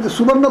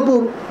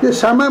सुवर्णपुर ये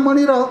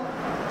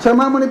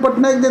श्यामामणि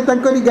पट्टनायक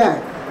गाँ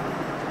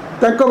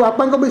तांको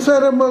बापा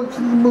विषय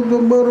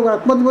मोर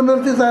आत्मजीवन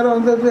अच्छी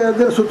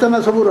तार सूचना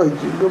सब रही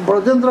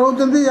ब्रजेन्द्र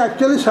होती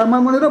एक्चुअली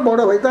श्यामामणिर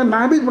बड़ भाई ता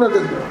ना भी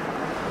ब्रजेन्द्र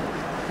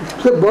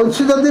से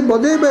बंशी जदि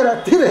बजेबे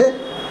राति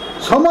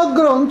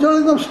समग्र अंचल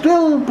एकदम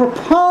स्टिल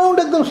प्रोफाउंड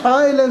एकदम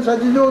साइलेंस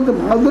आज जो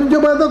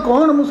माधुर्यवाद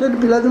कौन मुझे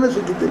पिलादिने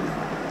शिखी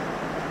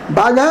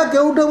बाघा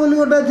केउट बोली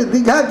गोटे अच्छे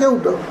दीघा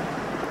केउट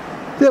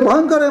से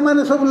भयंकर एम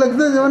सब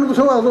लिखते जो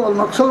सब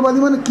नक्सलवादी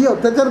मैंने किए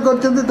अत्याचार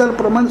कर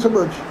प्रमाण सब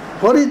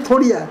अच्छे हरि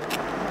थोड़िया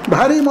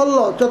भारी मल्ल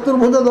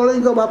चतुर्भुज दलई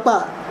बापा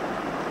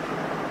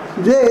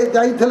जे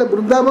जाइए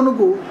वृंदावन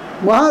को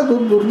महा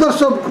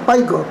दुर्दर्श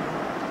पाइक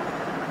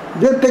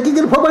जे टेकिक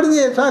फोपाड़ी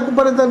दिए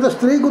पर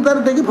स्त्री को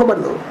तार टेकी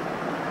फोपाड़ी दो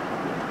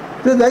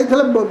से जाइए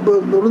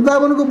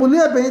वृंदावन को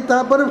बुलायापी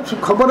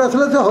खबर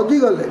आसला से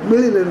हजिगले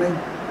मिले नहीं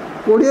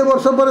 20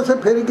 वर्ष पर से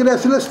फेरिक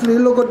आसिले स्त्री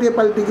लोक टे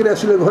पलटिक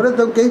आसिले घरे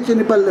तो कहीं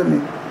चिन्ह पारे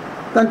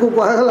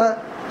कहगला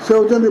से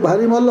होती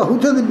भारी मल्ल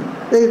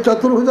होती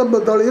चतुर्भुज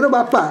दलईर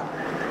बापा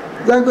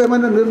जहाँ को एम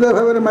निर्दय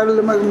भाव में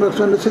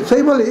मारे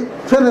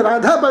से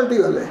राधा पलटि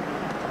गले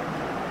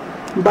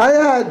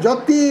बाया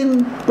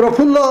जतीन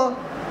प्रफुल्ल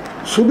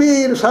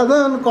सुबीर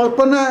साधन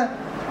कल्पना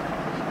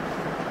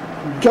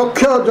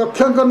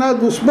जक्ष ना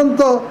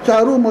दुष्मंत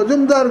चारू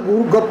मजुमदार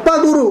गप्पा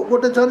गुरु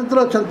गोटे चरित्र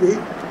अच्छा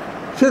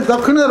से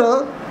दक्षिणर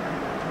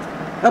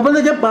आप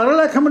देखिए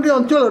पारलाखेमुंडी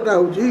अंचलटा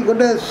हूँ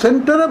गोटे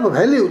centre of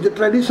values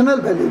traditional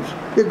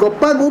values ये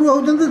गप्पा गुरु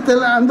होती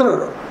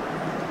आंध्रर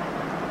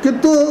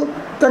किंतु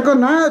ताको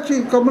ना अच्छी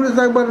कम्युनिस्ट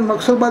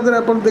नक्सलवाद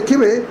आप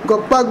देखिए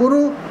गप्पा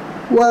गुरु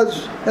वाज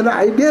एन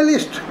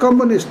आइडियलिस्ट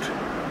कम्युनिस्ट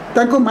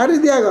ताको मारी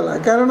दिगला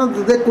कारण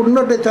they could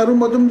not Charu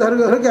Majumdar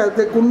घर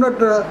दे कुड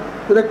नॉट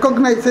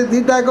रेकग्नाइज से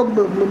दीटा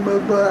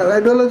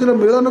आइडियोलॉजी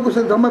मिलन को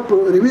से जमा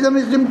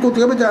रिविजनिज्म को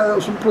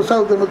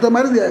प्रोत्साहित तो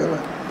मारी दिगला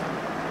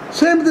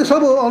सेमती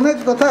सब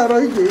अनेक कथा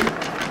रही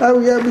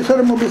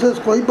विषय मुझे विशेष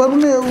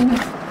कहीपरूनी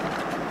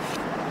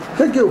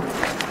थैंक यू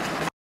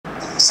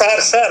सर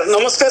सर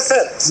नमस्कार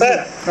सर सर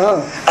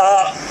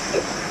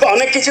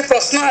अनेक किसी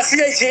प्रश्न आसी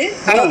जाइए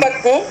आम पाख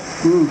को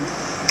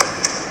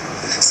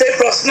से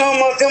प्रश्न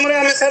माध्यम रे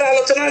हमें सर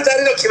आलोचना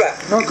जारी रखिबा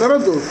हां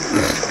करदो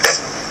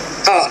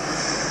हां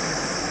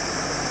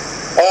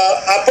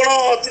आपण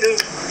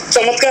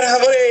चमत्कार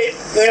भाव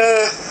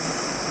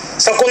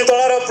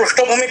शकुंतलार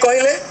पृष्ठभूमि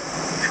कहले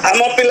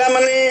आम पिला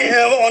माने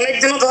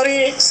अनेक दिन धरी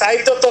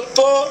साहित्य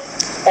तत्व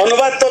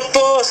अनुवाद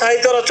तत्व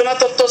साहित्य रचना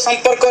तत्व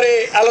संपर्क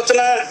में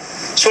आलोचना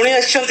शुणी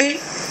आछंती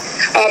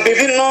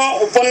विभिन्न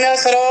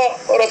उपन्यास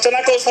रचना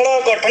कौशल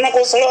गठन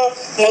कौशल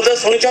मध्य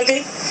शुणी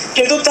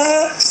किंतु ता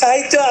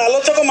साहित्य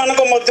आलोचक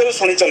मानक मध्य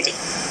शुणी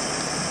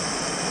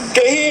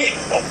कहीं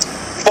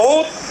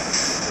बहुत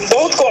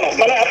बहुत कौन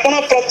माने आपण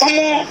प्रथम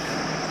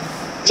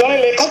जने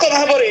लेखक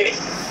भाव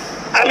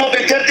आम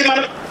विद्यार्थी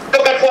मान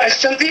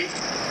आसछंती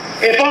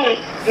एवं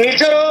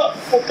निजर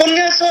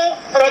उपन्यास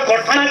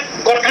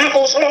गठन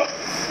कौशल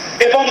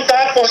एवं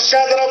ता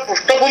पश्चात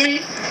पृष्ठभूमि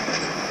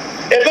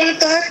एवं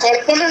ता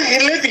कल्पना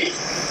हेले भी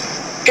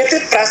केते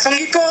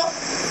प्रासंगिक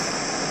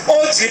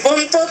और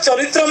जीवंत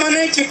चरित्र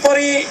माने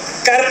किपरि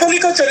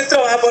काल्पनिक चरित्र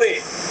भाव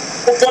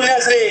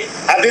उपन्यास रे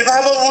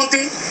आविर्भाव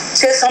होती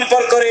से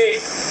संपर्क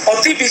में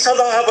अति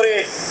विशद भाव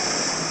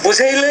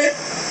बुझेले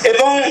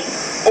एवं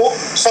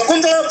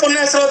शकुंतला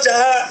उपन्यास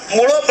जहाँ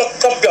मूल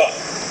वक्तव्य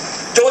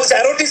जो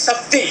चारोटी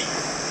शक्ति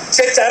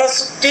से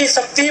चारोटी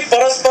शक्ति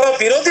परस्पर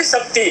विरोधी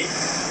शक्ति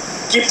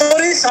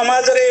किपरि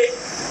समाज रे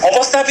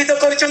अवस्थापित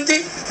करछंती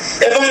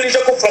एवं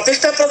निजको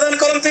प्रतिष्ठा प्रदान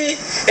करती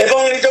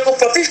एवं निजको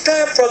प्रतिष्ठा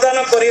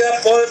प्रदान करिया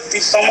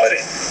समय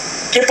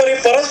किपरि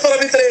परस्पर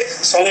भितर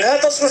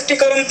संघात सृष्टि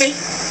करती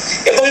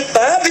एवं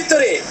ता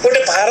भितर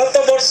गोटे भारत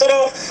वर्षर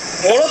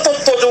मूल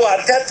तत्व जो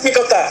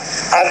आध्यात्मिकता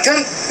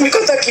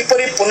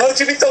किपरि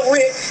पुनर्जीवित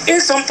हुए ए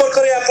संपर्क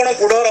में आपण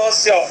गुढ़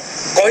रहस्य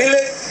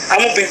कहले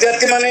आम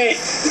विद्यार्थी माने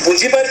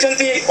बुझी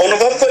पारछंती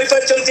अनुभव करि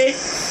पारछंती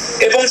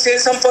एवं से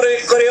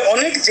संपर्क में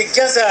अनेक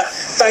जिज्ञासा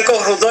तांको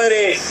हृदय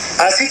रे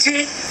आसीछि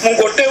मु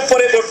गोटे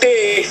ऊपर गोटे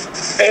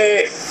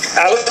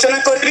आलोचना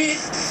करी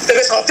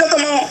तेरे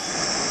सत्यतम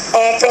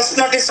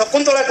प्रश्नटी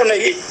शकुंतला को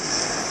नहीं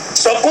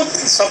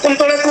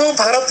शकुंतला को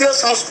भारतीय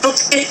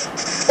संस्कृति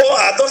और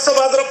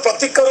आदर्शवाद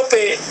प्रतीक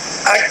रूपे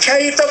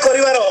आख्यायित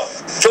करिवार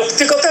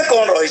यौक्तिकता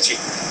कौन रही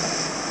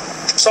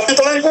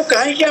शकुंतला को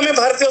कहीं आम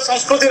भारतीय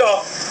संस्कृतिर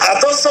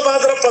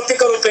आदर्शवाद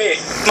प्रतीक रूपे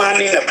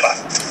मानि नेबा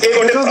ए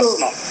गोटे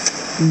प्रश्न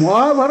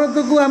महाभारत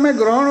को आम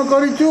ग्रहण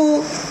करिचु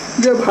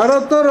जे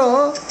भारतर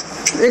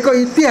एक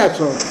इतिहास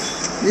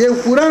ये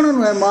पुराण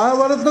नुहे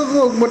महाभारत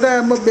को गोटे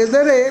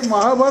वेदरे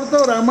महाभारत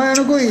और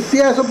रामायण को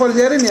इतिहास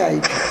पर्यायर न्याय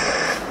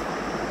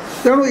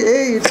तेणु ये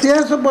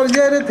इतिहास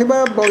पर्यायर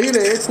थिबा बही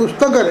रे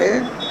पुस्तक रे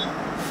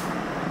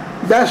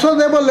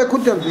व्यासदेव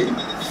लिखुचंती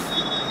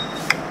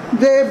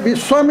जे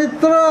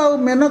विश्वामित्र और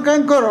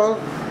मेनकांकर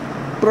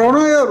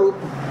प्रणय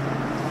रूप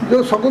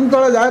जो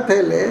शकुंतला जाते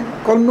हेले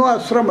कन्नु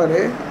आश्रम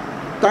रे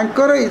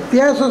तांकर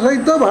इतिहास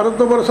सहित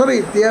भारतवर्षर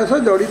इतिहास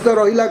जड़ित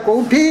रहिला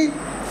कोठी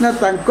ना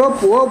तांको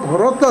पुओ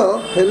भरत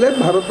हेले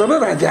भारतर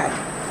राजा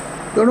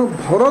तेणु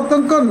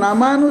भरतंक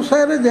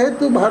नामानुसार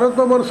जेहेतु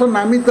भारतवर्ष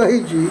नामित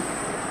होइछि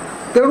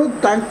तेणु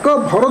तांको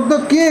भरत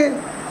किए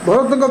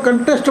भरतंक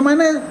कंटेस्ट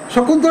माने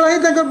शकुंतला ही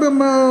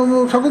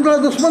शकुंतला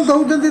दुष्मंत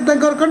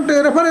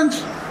होउछन्ति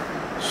रेफरेंस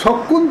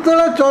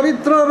शकुंतला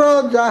चरित्रर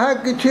जहाँ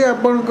किछि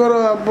आपणकर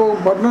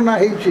वर्णना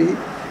होइछि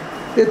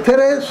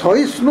एथरे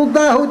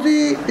सहिष्णुता होची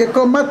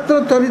एकमात्र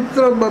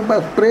चरित्र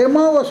प्रेम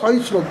और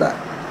सहिष्णुता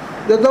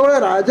जितेबाला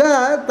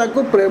राजा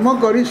ताको प्रेम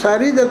कर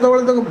सारी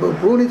जितेबाला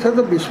पुणी से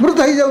विस्मृत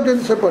हो जाऊँ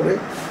से परे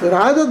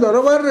राज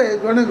दरबार रे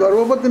जड़े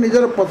गर्भवती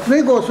निजर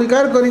पत्नी को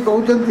अस्वीकार कर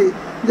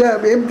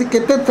कहते एमती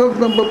केते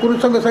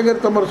पुरुष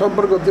सागर तुम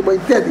संपर्क थी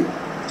इत्यादि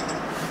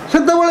से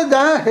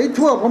जहाँ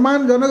हो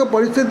अपमानजनक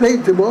परिस्थिति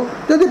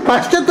होती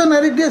पाश्चात्य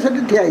नारीटे से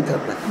ठिया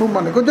होता मुझे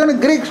मन को जड़े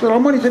ग्रीक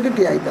रमणी से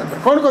ठिया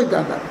होता कौन कही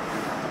था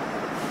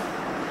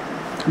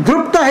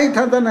द्रुप्ता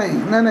होता नहीं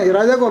ना नहीं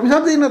राजा को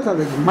अभिशाप दे न था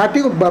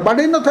माटी को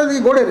बाड़े न था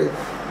गोड़े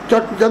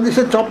जदि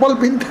से चप्पल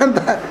पिंधा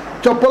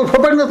चप्पल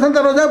फोपाड़ी न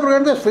था राजा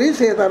प्रकार स्त्री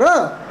से तार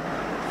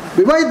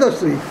विवाहित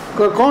स्त्री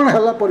कौन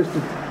है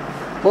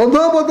परिस्थिति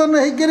अधोबदन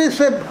होकर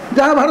से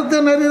जहाँ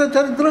भारतीय नारी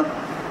चरित्र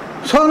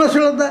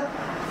सहनशीलता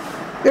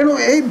एणु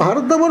यही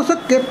भारतवर्ष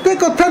केते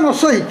कथा न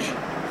सही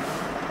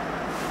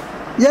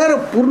यार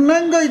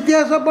पूर्णांग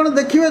इतिहास आप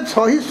देखिए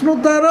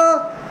सहिष्णुतार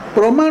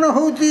प्रमाण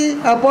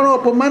होची आपण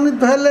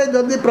अपमानित हेले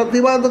जदि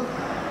प्रतिवाद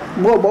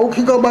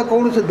मौखिक बा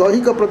कौन से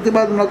दैहिक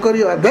प्रतिवाद न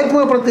करी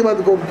आध्यात्मिक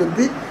प्रतिवाद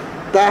करते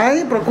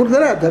ताही प्रकृति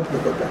में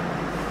आध्यात्मिकता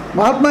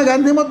महात्मा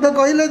गांधी मध्य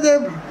कहले जे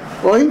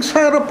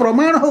अहिंसार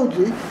प्रमाण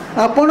होची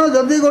आपण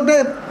जदि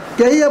गोटे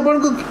कहीं आपण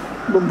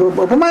को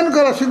अपमान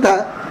कला सीधा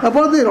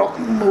आपण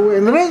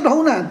एनरेज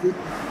होना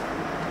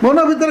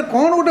मन भीतर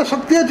कौन गोटे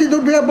शक्ति अच्छी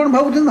जो आप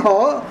भावुं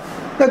हाँ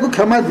ताको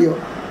क्षमा दियो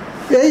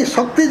यही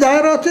शक्ति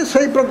जार अच्छे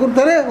से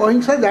प्रकृति में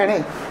अहिंसा जाने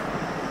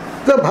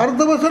तो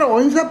भारतवर्ष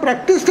अहिंसा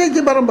प्राक्टिस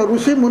बारंबार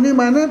ऋषि मुनि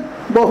माने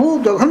बहु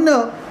जघन्य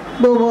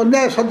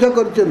अन्याय सह्य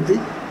कर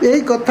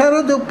कथार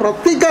जो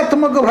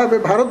प्रतीकात्मक भाव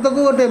भारत को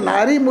गोटे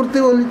नारी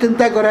मूर्ति बोली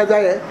चिंता करा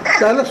जाए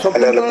ताहले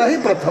शकुंतला ही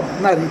प्रथम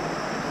नारी।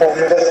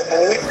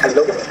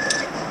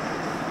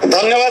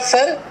 धन्यवाद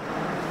सर,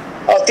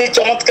 अति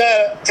चमत्कार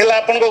थिला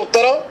आपन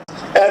उत्तर।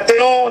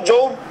 तेणु जो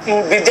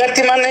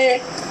विद्यार्थी माने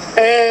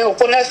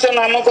उपन्यास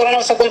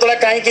नामकरण शकुंतला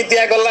कहीं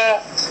दिगला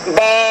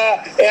बा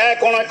या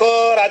कौन एक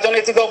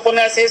राजनैतिक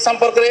उपन्यास ए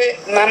संपर्क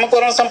में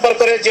नामकरण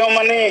संपर्क में जो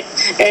माने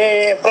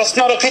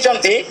प्रश्न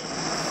रखिचंती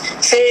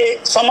से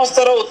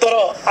समस्तर उत्तर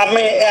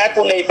आमे या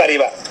को नहीं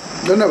पारिबा।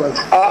 धन्यवाद।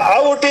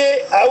 आउ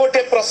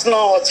गोटे प्रश्न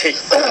अच्छी,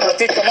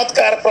 अति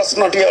चमत्कार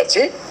प्रश्नटी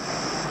अच्छी।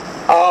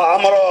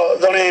 आमर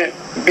जड़े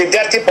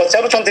विद्यार्थी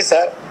पचारुछंती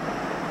सर,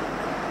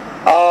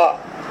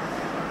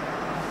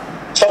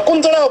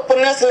 शकुंतला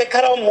उपन्यास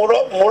लेखार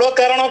मूल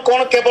कारण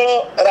कौन केवल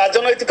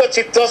राजनैतिक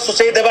चित्र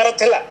सुसई देवार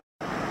थिला?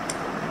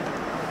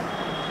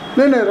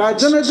 नहीं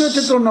राजनैतिक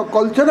चित्र न,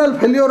 cultural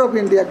failure of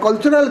India,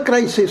 cultural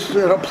crisis,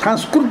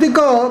 सांस्कृतिक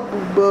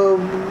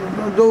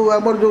जो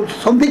आम जो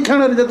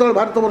संधिक्षण जो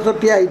भारत वर्ष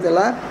ठिया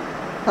होता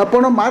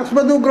आपण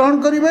मार्क्सवाद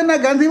ग्रहण करेंगे ना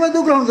गांधीवाद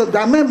ग्रहण कर?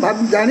 आम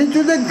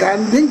जाचु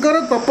गांधी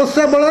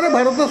तपस्या बल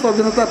भारत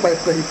स्वाधीनता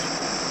पाई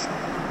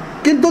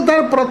किंतु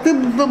तार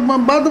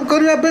प्रतिवाद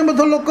करने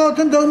लोक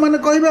अच्छा जो मैंने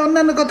कहे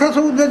अन्य कथा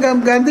सब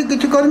गांधी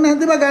किसी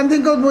करना गांधी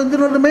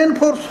मेन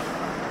फोर्स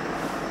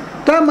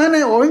ता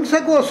मैंने अहिंसा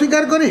को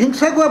अस्वीकार कर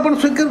हिंसा को आप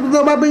स्वीकृति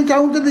देवाई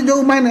चाहते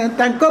जो मैंने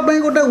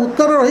गोटे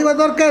उत्तर रहा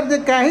दरकार जे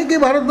कहीं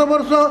भारत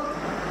वर्ष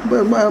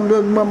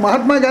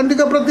महात्मा गांधी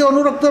के प्रति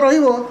अनुरक्त रही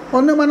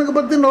मान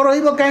प्रति न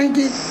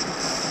रही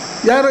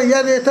यार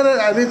यार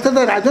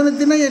एथर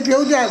राजनीति नहीं, ये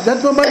हूँ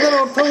आध्यात्मवाद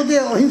अर्थ हूँ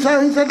अहिंसा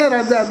अहिंसा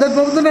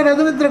आध्यात्मवाद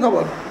राजनीतिर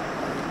खबर।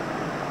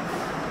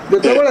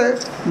 जितेबाला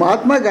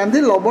महात्मा गांधी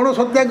लवण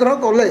सत्याग्रह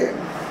कले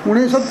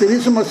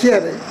 1930 मसीह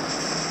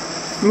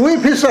लुई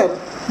फिशर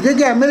जे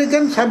कि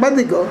अमेरिकन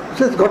सांबादिक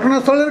से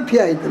घटनास्थल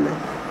ठिया होते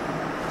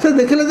से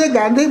देखिले जे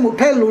गांधी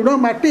मुठाए लुण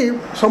माटी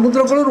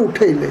समुद्र कूल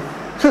उठेले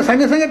से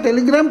सागे सागे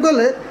टेलीग्राम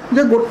कले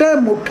जे गोटे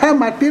मुठा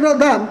माटीर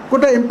दाम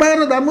गोटे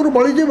एम्पायर दाम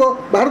बढ़ीज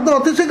भारत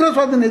अतिशीघ्र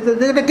स्वाधीन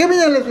होता केमी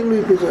जाने से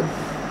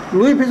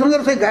लुई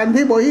फिशर से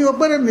गांधी बही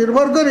उपर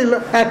निर्भर कर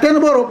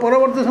एटेनबर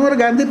परवर्त समय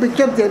गांधी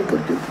पिक्चर तैयारी कर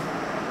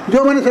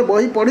जो मैंने से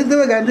बही पढ़ी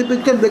थे गांधी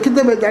पिक्चर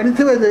देखिथे जानी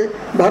जे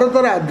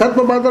भारतर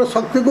आध्यात्मवाद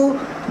शक्ति को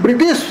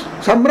ब्रिटिश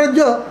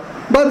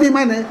साम्राज्यवादी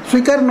मैंने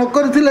स्वीकार न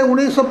करते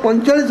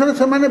 1945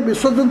 से मैंने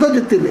विश्वयुद्ध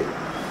जीतिले।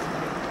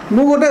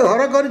 मु गोटे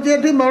घर कर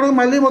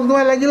माली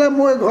मकदमा लगे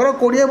मु घर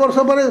 20 वर्ष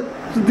पर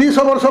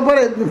 200 वर्ष पर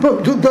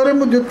युद्ध में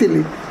मुझे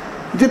जीतिली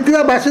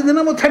जीतवा बासी दिन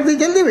मुझे छाड़ी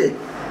चलदेवी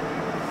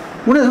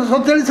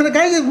 1947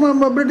 कहीं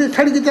ब्रिटिश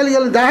छाड़ी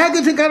चलीगले जहाँ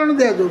किसी कारण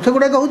दिजाऊ से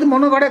गुड़ाक हूँ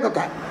मन गड़ा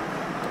कथा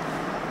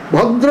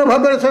भद्र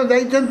भाव से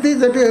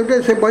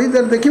जाइए से बही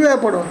देखिए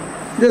आप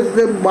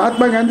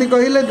महात्मा गांधी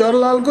कहले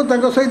जवाहरलाल को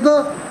सहित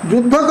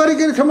युद्ध कर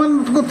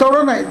चढ़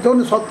ना जो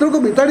शत्रु को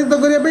विताड़ित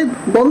करने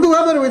बंधु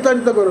भाव में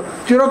विताड़ित कर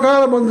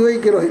चिरकाल बंधु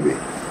होकर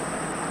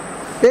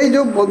रे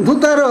जो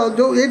बंधुतार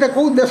जो यहाँ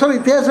कौ देशर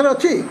इतिहास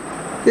अच्छी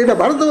यहाँ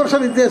भारत वर्ष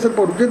इतिहास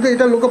पढ़ुचे तो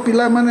यहाँ लोक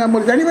पिला माने आम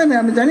जानवे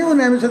आम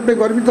जानवनी आम से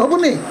गर्वित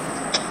हेबुनि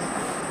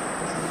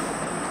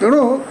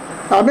तेणु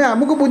आम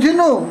आमको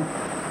बुझीनु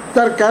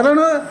तार कारण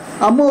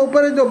आम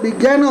उपर जो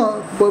विज्ञान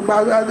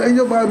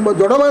जो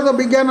जड़वाद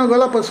विज्ञान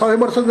गला 100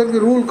 वर्ष धरिक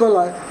रूल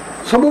कला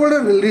सब बड़े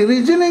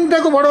रिजनिंग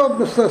टाक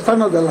बड़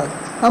स्थान देला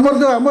आमर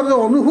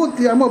जो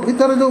अनुभूति आम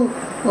भीतर जो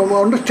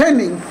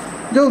अंडरस्टैंडिंग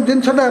जो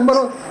जिनसा आमर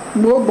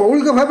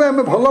मौलिक भाव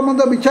आम भल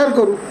मंद विचार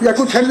करूँ या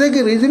छाड़ी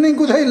दे रिजनिंग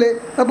को धैले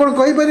आप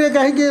कहींपर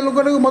कहीं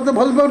लोकटा को मत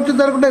भल पाऊँ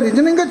तार गोटे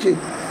रिजनिंग अच्छी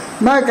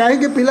ना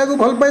कहीं पिला को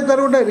भल पाए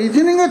तार गोटे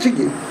रिजनिंग अच्छी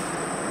कि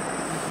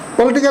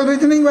पॉलिटिकल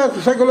रिजनिंग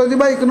साइकोलॉजी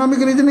बा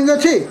इकोनॉमिक रिजनिंग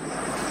अच्छी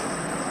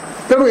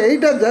तेणु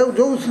यहीटा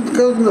जो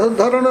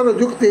धरणर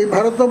युक्ति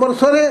भारत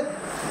वर्ष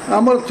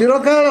आमर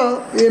चिरकाल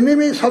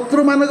एनिमी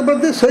शत्रु मान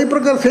प्रति सही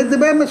प्रकार से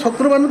आम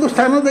शत्रु मान को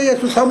स्थान दे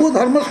आसु सब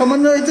धर्म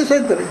समन्वय होती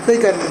से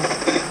कारण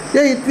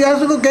ये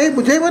इतिहास को कहीं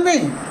बुझेब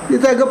नहीं ये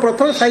तो आगे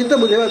प्रथम साहित्य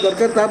बुझेवा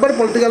दरकार तापर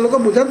पॉलिटिकल लोक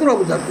बुझातु न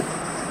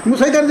बुझातु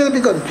मुझे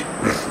कार्य कर।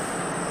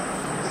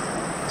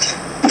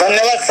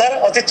 धन्यवाद सर,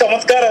 अति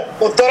चमत्कार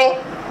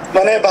उत्तर।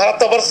 माने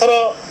भारत वर्षर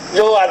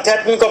जो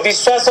आध्यात्मिक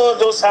विश्वास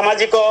जो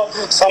सामाजिक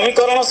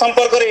समीकरण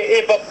संपर्क में ये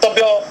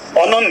वक्तव्य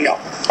अनन्य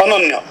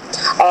अनन्य।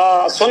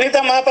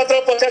 सुनीता महापात्र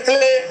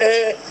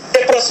पचारे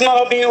प्रश्न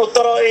भी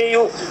उत्तर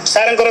यू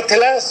सारंकर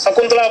थिला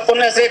शकुंतला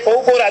उपन्यास कौ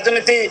कौ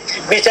राजनीति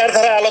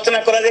विचारधारा आलोचना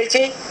करा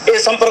जायछि ए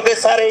संपर्क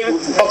सार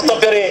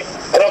वक्तव्य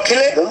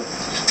रखिले।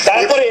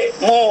 तारपरे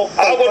मो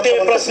आ गोटे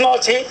प्रश्न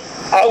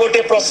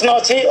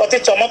अछि अति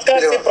चमत्कार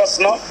से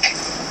प्रश्न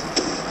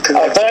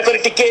दयाकर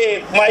टिके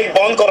माइक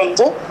बंद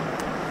करंतु।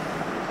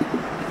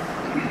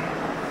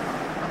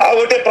 आ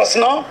गोटे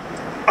प्रश्न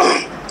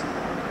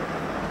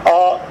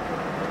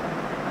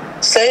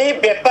सही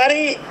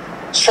बेपारी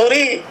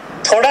सोरी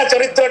थोड़ा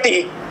चरित्रटी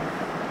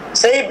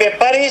सही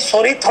बेपारी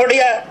सोरी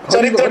थोड़िया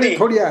चरित्रटी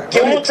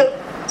क्यों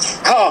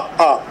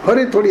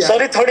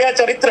सोरी थोड़िया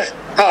चरित्र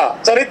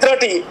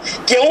चरित्रटी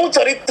क्यों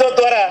चरित्र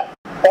द्वारा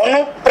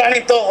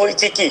अनुप्राणित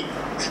होइछि कि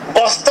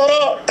बस्तर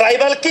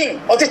ट्राइबल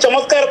किंग अति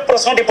चमत्कार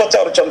प्रश्नटी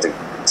पचारुछन्ति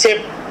से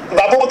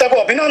बाबू ताको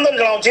अभिनंदन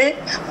जनाउछि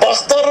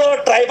बस्तर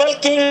ट्राइबल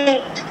किंग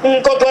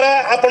को द्वारा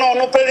आपण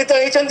अनुप्रेरित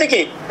होइछन्ति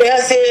कि एहा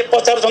से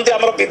पचारुछन्ति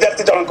हमर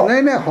विद्यार्थी जनक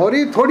नहीं नहीं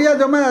हरि थोड़िया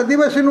जमा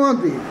आदिवासी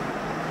नुहंती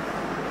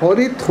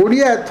हरि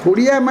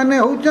थोड़िया माने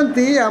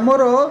होउछन्ति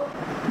हमर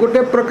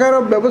गोटे प्रकार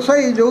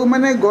व्यवसायी जो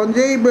माने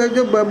गंजेई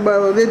जो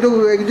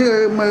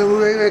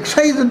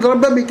एक्साइज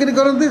द्रव्य बिक्री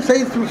करते से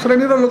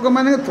श्रेणीर लोक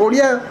मैंने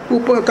थोड़िया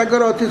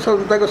अच्छी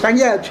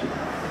सांगिया अच्छी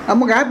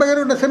आम गाँ पाखे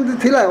गोटे सेमती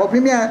थिला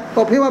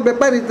अफिमा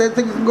बेपारी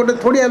गोटे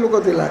थोड़िया लोक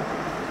थिला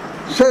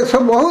से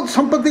सब बहुत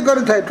संपत्ति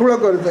करें ठूल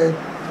करें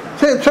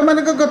से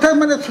कथा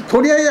माने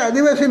थोड़िया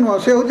आदिवासी नुह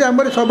से हूँ आम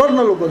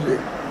सवर्ण लोक से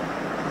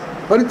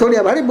हरि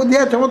थोड़िया भारी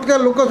बुद्धिया चमत्कार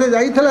लोक से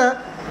जाइला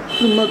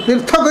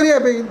तीर्थ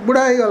करने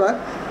बुढ़ा हो गला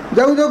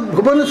जाऊ जो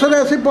भुवनेश्वर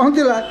आसी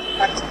पहुँचला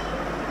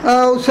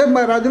से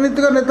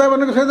राजनीतिक नेता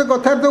मान सहित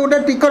कथा तो गोटे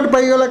टिकट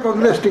पाईगला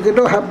कांग्रेस टिकट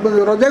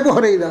रजा को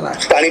हरईदेला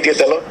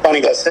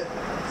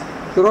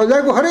रजा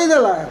को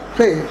हरईदेला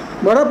से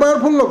बड़ा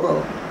पावरफुल लोक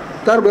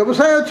तार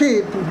व्यवसाय अच्छी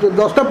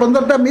 10टा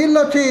 15टा मिल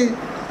अच्छी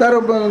तार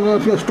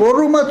स्टोर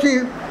रूम अच्छी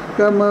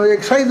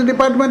एक्साइज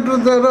डिपार्टमेंट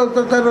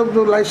तार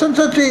जो लाइसेंस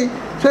अच्छी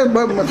से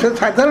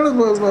साधारण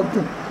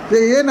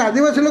ये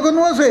आदिवासी लोक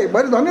नुह से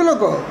भारी धनी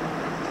लोक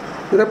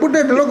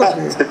रेपुटेड लोक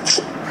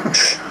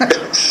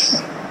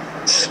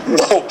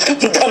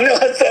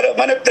धन्यवाद सर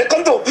माने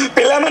देखंतु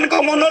पिला मन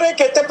को मन रे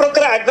केते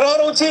प्रकार आग्रह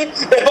रहउछि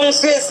एवं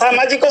से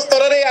सामाजिक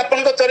स्तर रे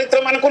आपन को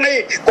चरित्र मान को नै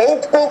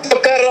को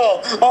प्रकार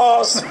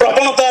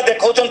प्रवणता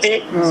देखौचंती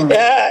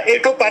या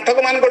एटू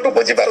पाठक मान को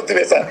बुझी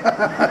पारुथिबे सर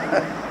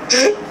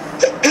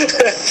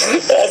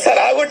सर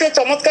आ गोटे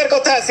चमत्कार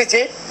कथा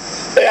आसीछि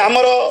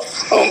आमर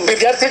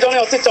विद्यार्थी जने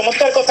अति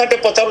चमत्कार कथाटे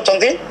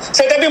पचारुछंती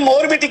सेटा भी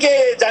मोर भी टिके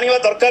जानिबा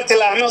दरकार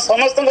थिला हम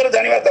समस्त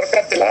जानिबा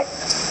दरकार थिला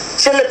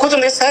से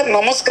लिखुछंती सर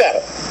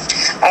नमस्कार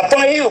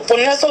आपण एई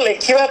उपन्यास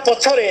लेखिबा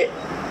पछरे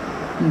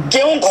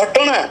केउ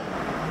घटना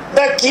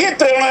बा किए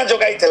प्रेरणा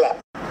जगाइथिला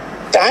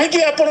काहे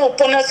कि आपण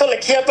उपन्यास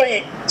लेखिया पई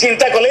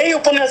चिंता कले एई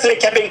उपन्यास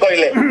लेखिया पई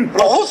कहले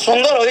बहुत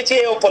सुंदर होइछि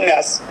ए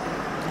उपन्यास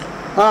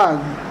हां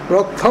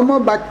प्रथम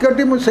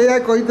वाक्यटी मु सेया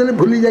कहितले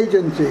भूली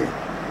जाइछन से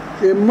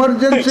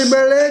इमरजेंसी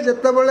बेले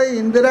जितेबाला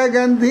इंदिरा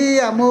गांधी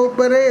आम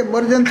उपरे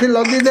इमरजेंसी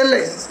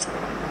लगिदेले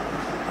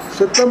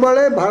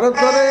सेतबले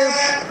भारत में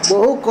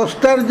बहु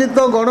कष्टार्जित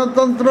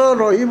गणतंत्र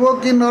रहिबो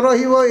कि न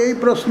रहिबो यही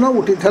प्रश्न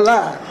उठीथला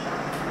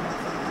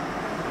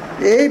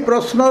यही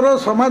प्रश्नर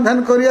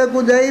समाधान करिया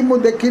को जाई मु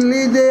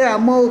देखिली जे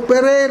आम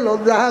उपरे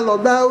जहाँ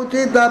लदा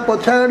होची ता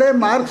पछाड़े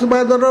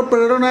मार्क्सवादर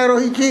प्रेरणा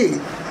रही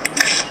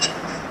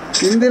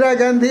इंदिरा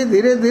गांधी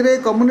धीरे धीरे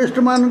कम्युनिस्ट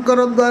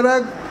मानकर द्वारा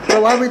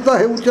प्रभावित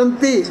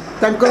होउचंती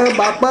तांकर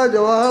बापा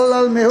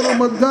जवाहरलाल नेहरू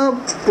मध्य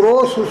प्रो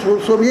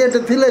सोविएट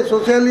थिले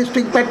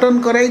सोशलिस्टिक पैटर्न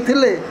कराई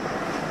थिले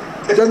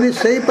जदि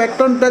से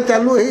पैटर्नटा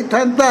चालू होता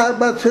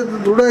से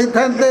दृढ़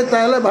होते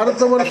ताहले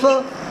भारत वर्ष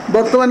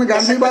बर्तमान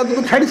गांधीवाद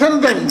को छाड़ी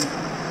सारतानी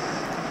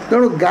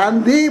तेणु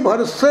गांधी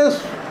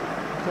वर्सेस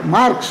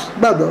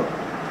मार्क्सवाद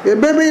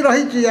एबे भी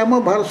रही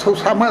आम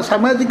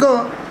सामाजिक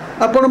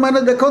आपण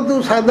मैंने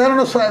देखु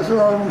साधारण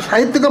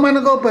साहित्यिक मान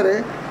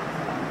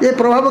ये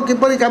प्रभाव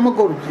किपरि काम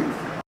करुच्ची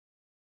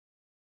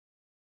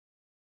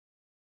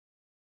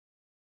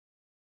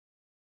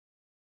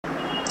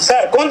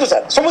सर कहतु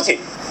सर शुभुची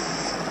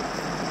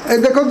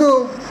देखो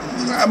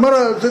आमर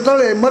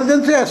जो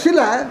इमरजेंसी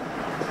आसला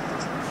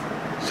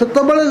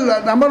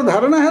आमर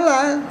धारणा है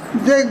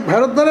जे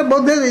भारत में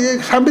बोधे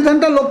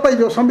संविधानटा लोप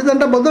पाई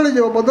संविधानटा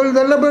बदली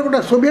देला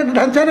गोटे सोविएट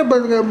ढांचार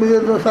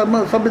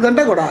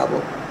संविधानटा गढ़ा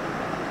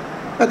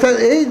हे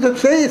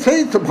अच्छा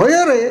यही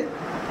भयर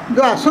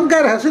जो आशंका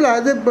हासिला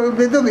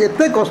जो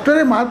एत कष्ट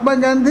महात्मा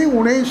गांधी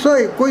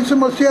 1921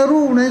 मसीह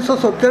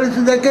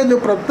 1947 जाके जो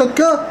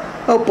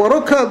प्रत्यक्ष और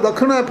परोक्ष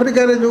दक्षिण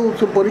आफ्रिका रे जो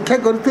परीक्षा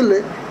करते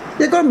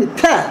ये कौन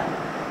मिथ्या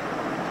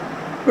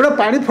गोटे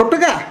पानी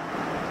फटका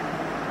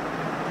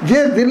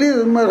जे दिल्ली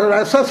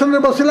शासन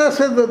में बसला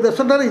से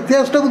देशटार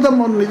इतिहास टाक तो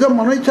निज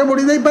मन इच्छा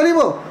बढ़ी जाई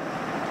पारिबो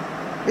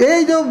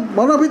यही जो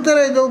मन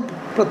भितर जो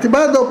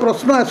प्रतिवाद और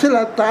प्रश्न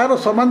आसला तार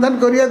समाधान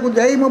करने को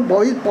जाई मु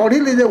बही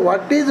पढ़िली जे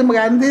what is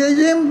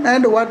गांधीइज्म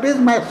and what is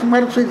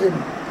Marxism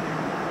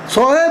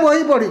 100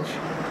 बही पढ़ी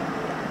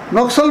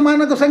नक्सल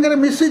मान सागर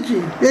मिशिची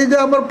ये जो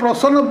आम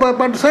प्रसन्न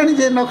पाठशाणी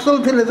जे नक्सल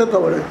थे से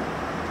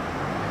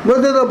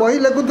जो बही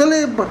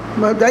लिखुली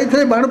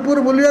जाइए बाणपुर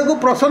बुलिया को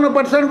प्रसन्न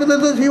पाठशाणी को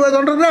देते सी वाज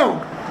अंडरग्राउंड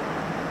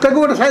ताको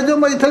गोटे साइज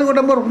मागी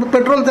गोटे मोर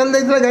पेट्रोल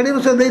चली जाता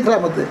गाड़ी से देता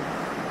मत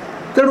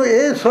तेणु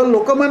ये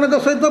लोक मान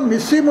सहित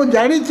मिसी मु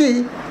जानी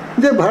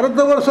जे भारत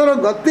वर्षर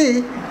गति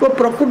और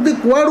प्रकृति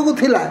कुआड़ को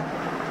थिला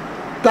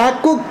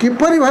ताको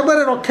किपरि भाव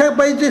में रक्षा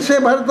पाई से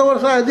भारत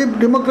वर्ष आज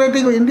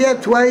डेमोक्रेटिक इंडिया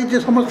थुआई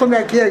समस्त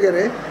आखि आगे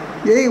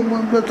यही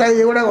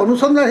गुड़ा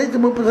अनुसंधान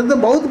हो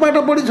बहुत पाठ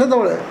पढ़ी से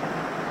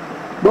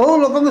बहु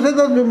लोक सहित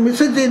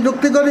मिसी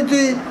जुक्ति कर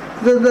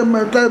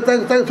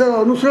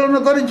अनुशीलन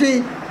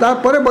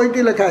कर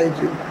बहीटी लिखाई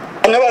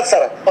धन्यवाद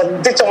सर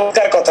अति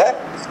चमत्कार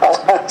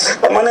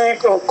कथा माने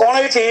कौन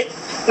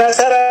है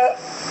सर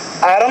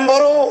आरंभ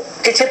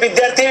किसी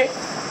विद्यार्थी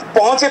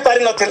पहुंची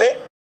पारि नथिले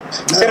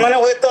से माने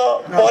हुए तो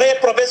परे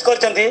प्रवेश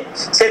करचंती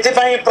सेति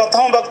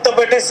प्रथम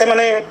वक्तव्यटी से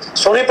माने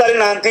सुनी पारि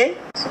नांती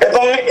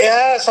एवं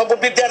यह सब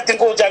विद्यार्थी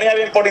को जानिया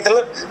भी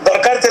पड़िथिला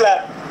दरकार थिला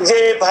जे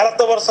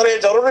भारत वर्ष रे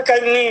जरूरी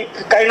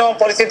कालीन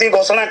परिस्थिति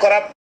घोषणा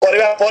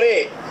करबा परे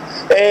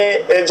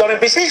जने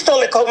विशिष्ट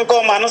लेखक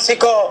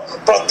मानसिक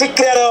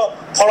प्रतिक्रियार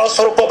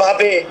फलस्वरूप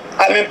भावे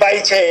आमे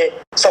पाइछे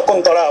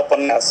शकुंतला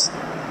उपन्यास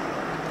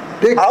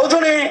आउ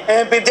जने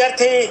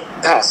विद्यार्थी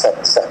हाँ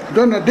सर सर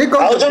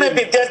आउ जने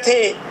विद्यार्थी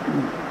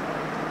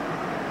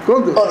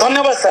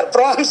धन्यवाद सर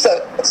प्रणाम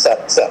सर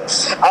सर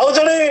सर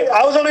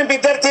आउ जने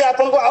विद्यार्थी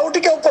आपन को आउ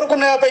टिके ऊपर को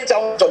नेबा पई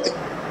चाहउछथि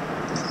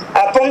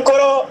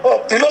आपनकर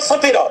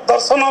फिलोसफी रो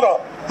दर्शन रो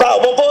बा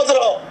अवबोध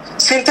रो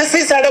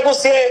सिंथेसिस आड़ को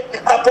से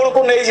आपन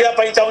को नै जिया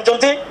पई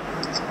चाहउछथि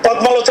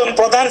पद्मलोचन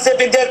प्रधान से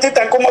विद्यार्थी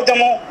ताको मध्य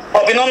मो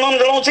अभिनंदन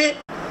जणाउछि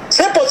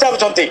से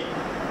पचाउछथि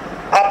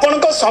आपन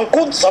को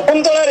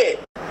शकुंतला रे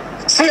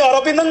श्री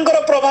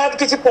अरविंदर प्रभाव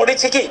किसी पड़ी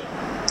कि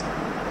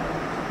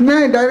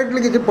नहीं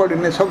डायरेक्टली किसी पड़ी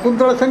नहीं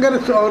शकुंतला संगे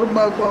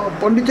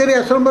पंडिचेरी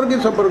आश्रम पर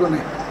किसी संपर्क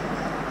नहीं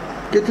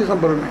किसी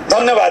संपर्क नहीं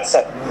धन्यवाद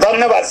सर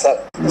धन्यवाद सर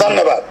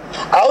धन्यवाद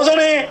आउ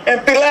जने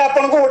पिला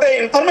आपन को गोटे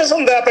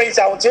इनफॉरमेशन देवा पई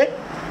चाहूचे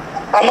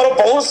हमर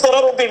बहुत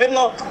स्तर विभिन्न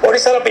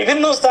ओडिसा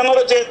विभिन्न स्थान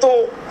जेहेतु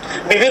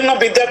विभिन्न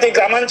विद्यार्थी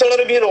ग्रामांचल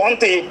रे भी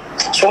रहंती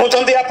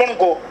सुनुचंती आपन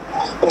को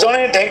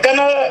जने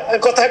ढेंकानाल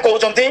कथा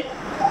कहउचंती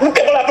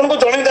केवल आपन को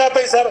जणै देवा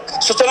पई सर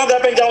सूचना देवा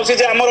पई जाउछि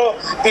जे हमर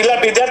पिला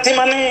विद्यार्थी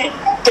माने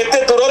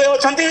केते दूर रे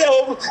अछंती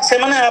और से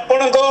माने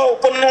आपन को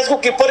उपन्यास को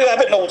किपरि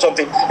भाबे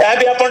नउछंती या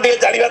भी आपन टे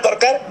जानिबा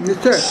दरकार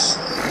निश्चय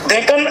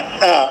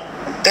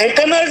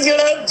ढेंकानाल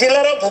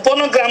जिल्ला रो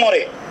भुवन ग्राम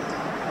रे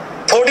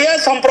थोडिया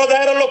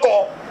संप्रदाय रो लोक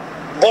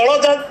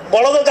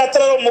बलद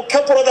यात्रा रो मुख्य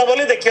पुरोधा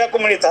बोली देखिया को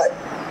मिलता है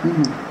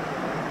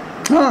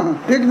हां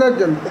ठीक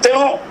दर्जन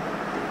तेनो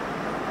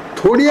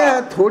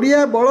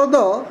थोड़िया बलद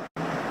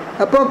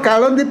आप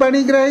कालंदी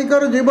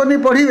पाणिग्राहीकर जीवनी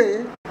पढ़िबे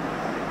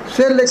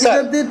से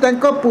लिखिं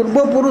पूर्व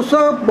पुरुष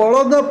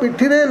बलद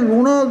पिठी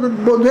लुण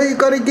बोझई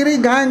करी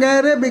गाँ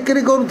गाँ रे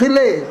बिक्री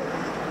करुले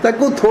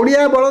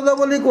थोड़िया बलद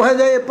बोली कह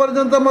जाए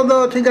एपर्यंत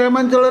अच्छी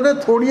ग्रामांचल में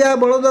थोड़िया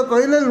बलद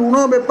कहले लुण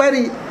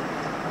बेपारी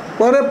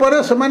परे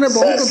परे से माने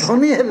बहुत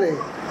धनी हेले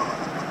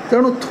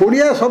तेणु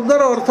थोड़िया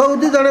शब्दर अर्थ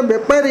हूँ जड़े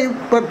बेपारी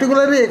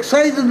पर्टिकुलरली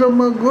एक्साइज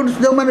गुड्स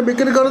जो मैंने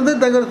बिक्री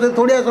करते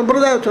थोड़िया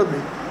संप्रदाय अच्छा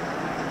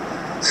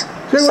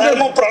सर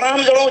मु प्रणाम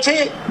जणाउछि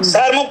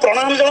सर मु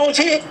प्रणाम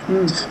जणाउछि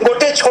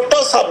गोटे छोट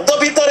शब्द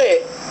भितरे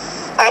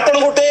आपण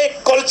गोटे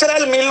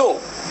कल्चरल मिलु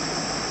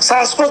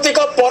सांस्कृतिक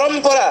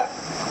परंपरा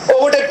और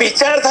गोटे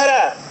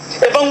विचारधारा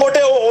एवं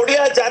गोटे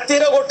ओडिया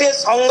जातिर गोटे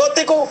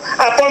संगति को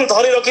आपण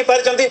धरी रखी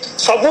पारचंती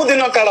सबु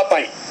दिन काल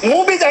पाई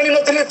मु भी जानि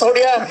नथिली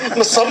थोड़िया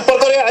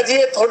संपर्क रे आज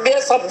ये थोड़िया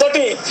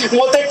शब्दटी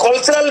मते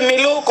कल्चरल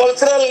मिलु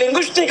कल्चरल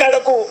लिंग्विस्टिक आड़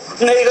को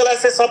नहीं गला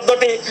से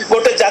शब्दटी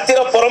गोटे जातिर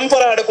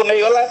परंपरा आड़ को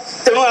नहीं गला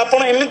तेणु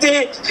आपण एमिति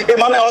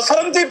माने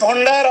असरंती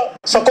भंडार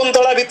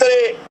शकुंतला भितरे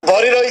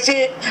भरी रहिछि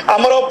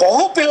हमर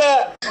बहु पिला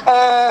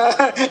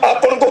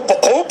आपण को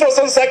बहु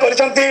प्रशंसा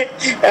करिसंती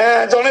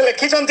जने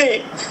लिखिसंती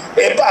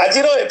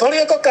आजिर एभली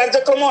एक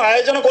कार्यक्रम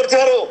आयोजन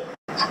करथिबारो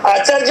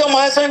आचार्य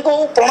महाशय को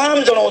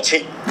प्रणाम जणाउछि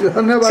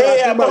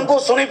से आपन को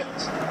सुनि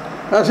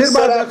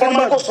आशीर्वाद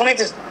आपन को सुनि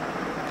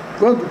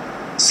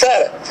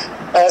सर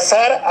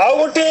सर आउ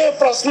गोटे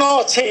प्रश्न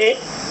अछि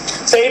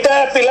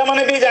सेटा पिला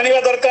माने भी जानिबा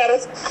दरकार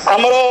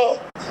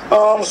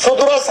हमरो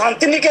सुदूर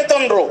शांति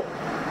निकेतन रो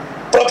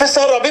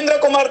प्रोफेसर रविंद्र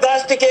कुमार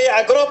दास टिके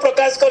आग्रह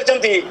प्रकाश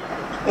करचंती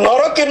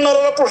नर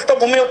किन्नर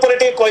पृष्ठभूमि उपर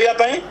टिके कहया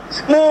पई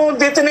मु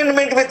 2-3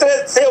 मिनिट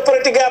भितर से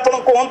उपर टिके आपण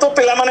कहंतु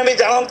पिला माने भी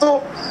जानंतु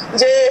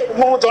जे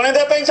मु जणे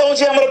दे पई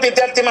चाहूची हमर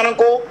विद्यार्थी मान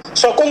को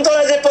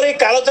शकुंतला जे परि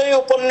कालजयी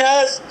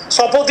उपन्यास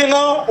सबुदिन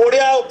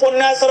ओडिया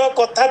उपन्यास रो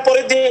कथा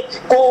परिधि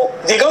को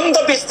दिगंत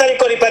विस्तार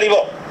करि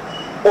परिबो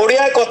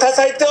ओडिया कथा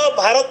साहित्य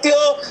भारतीय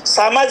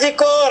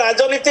सामाजिक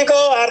राजनीतिक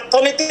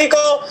अर्थनीतिक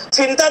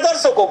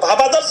चिंतादर्श को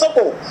भावादर्श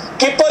को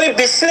किपरि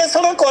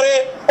विश्लेषण करे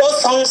और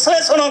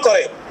संश्लेषण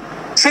करे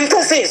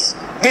सिंथेसिस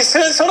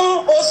विश्लेषण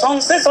और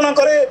संश्लेषण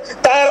करे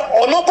तार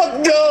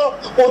अनपद्य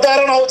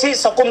उदाहरण होछि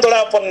शकुंतला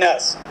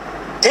उपन्यास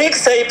ठीक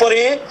सही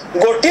परि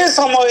गोटे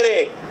समय रे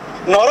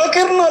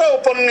नरकिर्णर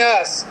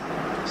उपन्यास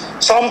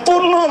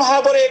संपूर्ण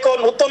भाव रे एक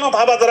नूतन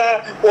भावधारा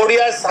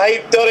ओडिया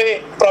साहित्य रे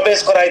प्रवेश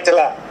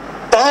कराइतिला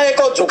ताहा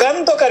एक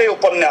जुगान्तकारी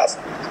उपन्यास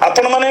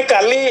आपण माने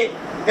काली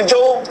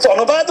जो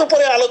अनुवाद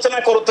उपरे आलोचना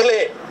करुतले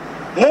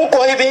मु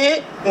कहबी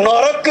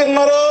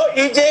नरकिर्णर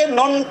इज ए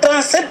नॉन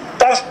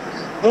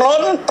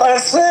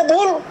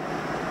ट्रांसलेबल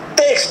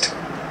टेक्स्ट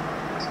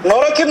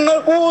नरकिर्णर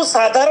को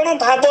साधारण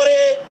भाव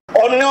रे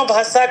अन्य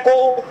भाषा को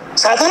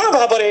साधारण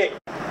भाव रे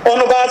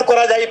अनुवाद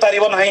करा जाई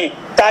परिबो नाही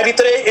ता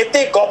भितरे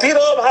एते गभीर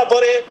भाव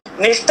रे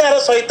निष्ठार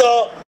सहित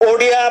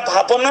ओडिया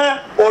भावना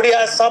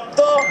ओडिया शब्द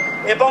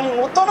एवं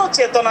नूतन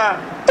चेतना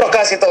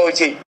प्रकाशित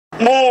होइछि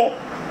मु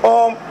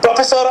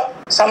प्रोफेसर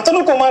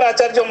शांतनु कुमार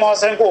आचार्य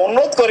महाशय को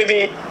अनुरोध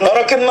करी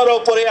नरकिन्नर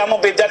उपरे आम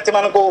विद्यार्थी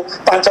मान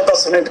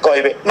 5-10 मिनिट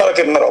कहबे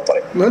नरकिन्नर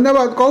उपरे।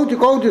 धन्यवाद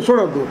कहूँ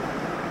शुणु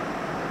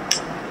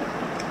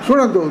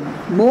शुणु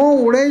मु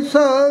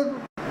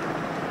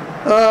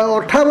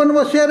 1958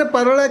 मसीह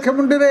पारला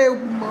खेमुंडी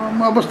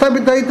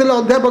अवस्थापित होते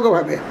अध्यापक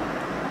भाव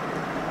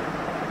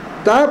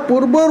ता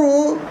पूर्वर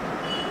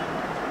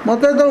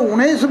मत जो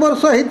 19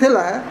 वर्ष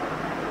होता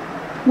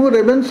मु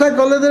रेवेन्सा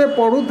कॉलेज रे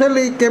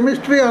पढ़ुली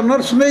केमिस्ट्री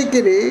ऑनर्स नहीं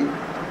करी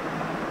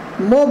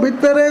मो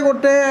भितर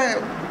गोटे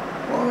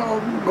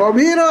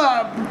गभीर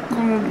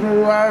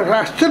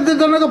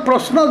आश्चर्यजनक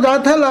प्रश्न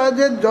जाता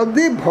जे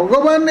जदि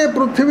भगवान ए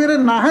पृथ्वी रे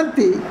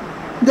नाहांती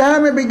जहाँ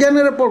आम विज्ञान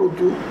रे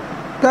पढ़ुचु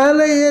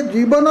ताहले ये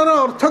जीवनर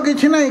अर्थ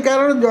किछि नहीं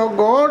कारण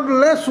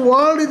godless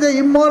world is a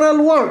immoral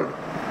world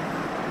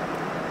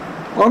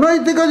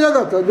अनैतिक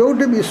जगत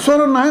जोटी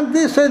ईश्वर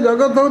नाहांती से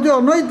जगत हूँ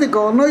अनैतिक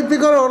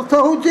अनैतिक अर्थ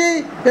हूँ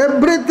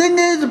everything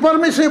is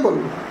permissible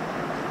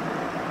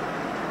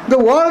the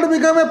world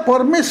become a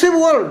permissive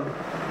world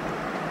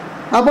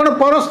आपण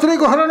परस्त्री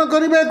को हरण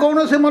करेंगे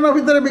कौन से मन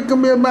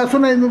भर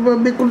आसुना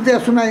विकृति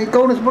आसुना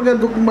कौन प्रकार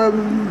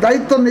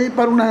दायित्व नहीं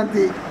पारना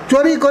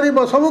चोरी कर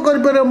सब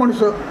कर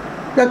मनीष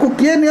या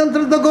किए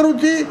नियंत्रित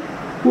करुच्ची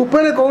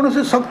उपरे कौन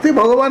से शक्ति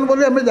भगवान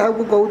बोली आम जहाँ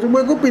को कहूँ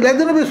मुझे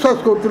पिलादिन विश्वास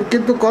करूँ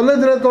किंतु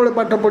कॉलेज रे तले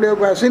पाठ पढ़ा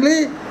को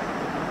आसिली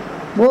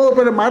मो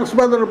उपर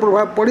मार्क्सवाद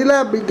प्रभाव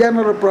पड़ा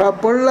विज्ञान प्रभाव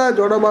पड़ा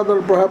जड़वाद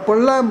प्रभाव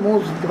पड़ा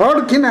मुझ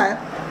किना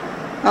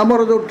आमर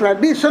जो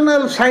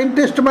ट्रेडिशनल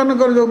साइंटिस्ट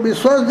मानकर जो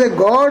विश्वास जे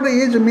गॉड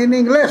इज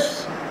मीनिंगलेस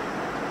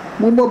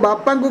मो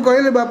बापा को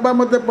कहली बापा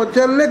मत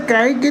पचारे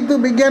कहीं तू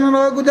विज्ञान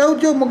नाक जाऊँ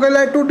मुझे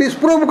कहला टू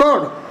डिस्प्रूव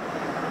गॉड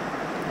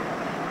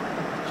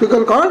से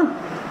कह कौन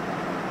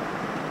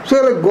से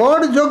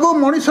गॉड जो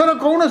मनीषर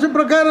कौन से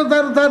प्रकार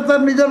तार तार तार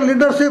निजर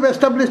लीडरशिप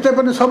एस्टाब्लिश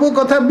सब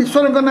कथा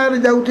विश्व ना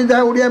जाऊँगी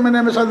जहाँ ओडिया मैंने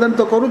आम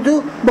साधारणतः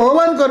करुचु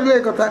भगवान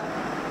करें कथा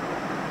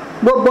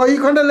बही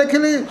खंडे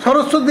लिखिली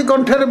सरस्वती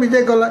कंठर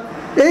विजय कला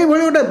यही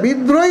गोटे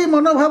विद्रोही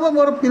मनोभाव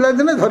मोर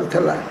पिलादिने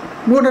धरीला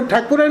मु गोटे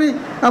ठाकुराणी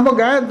आम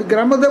गाँ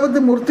ग्राम देवती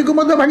मूर्ति को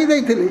भांगी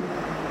जाइली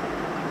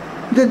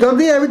जे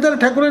जदि या भर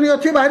ठाकुराणी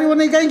अच्छी बाहर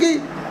नहीं कहीं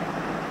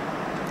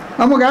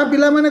आम गाँ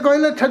पिला मैंने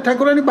कहले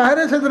ठाकुराणी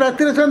बाहर से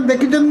राति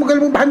देखी मुझे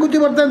भांगुची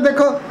बर्तमान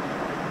देख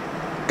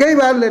कई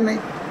बाहर नहीं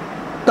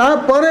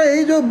तापर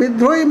यही जो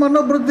विद्रोही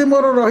मनोवृत्ति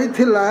मोर रही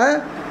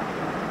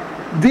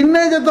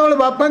दिने जो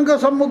बापा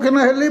सम्मुखीन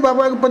हेली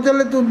बाबा को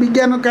पचारे तू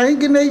विज्ञान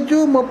कहीं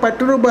नहीं मो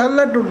पार्टी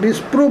बाहर टू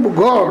डिस्प्रूव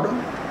गॉड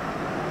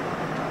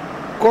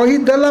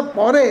कहीदेला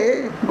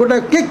गोटे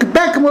किक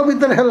बैक मो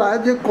भीतर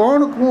है जे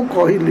कौन मु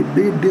कहली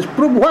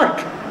disprove what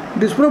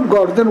disprove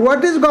God then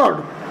what is God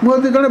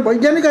मुझे जड़े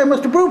वैज्ञानिक I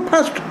must prove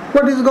fast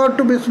what is God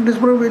to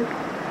disprove it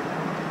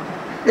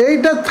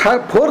यहीटा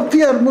 4th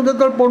year मुझे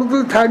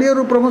पढ़ुली 3rd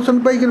ईयर प्रमोशन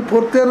पाई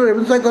 4th ईयर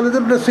रेवेन्सा कॉलेज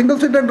गोटे सिंगल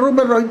सीटेड रूम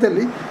में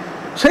रही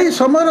से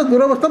समय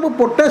दुरवस्था मो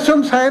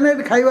पोटासियम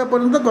साइनाइड खाइबा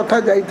पर्यंत कथा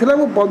जाइथिला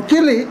मो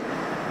बंचिली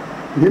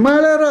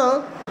हिमालयर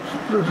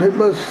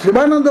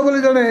शिवानंद बोली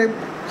जड़े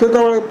से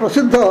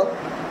प्रसिद्ध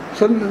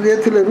ये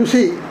थे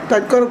ऋषि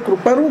ताकर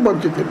कृपारू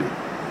बंची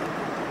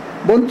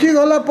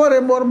बंचीगला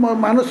मोर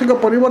मानसिक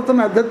परिवर्तन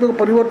आध्यात्मिक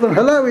परिवर्तन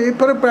है ये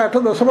प्राय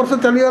 8-10 वर्ष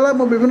चलीगला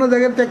मो विभिन्न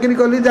जगह चाकरी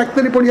कली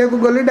डाक्तरी पढ़िया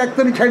गली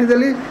डाक्तरी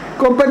छाड़देली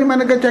कंपानी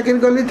मानक चाकरी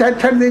कली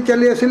छाड़ी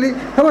चली आसली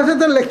हम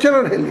से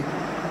लेक्चरर हेली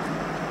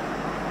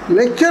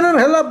लेक्चरर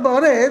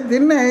है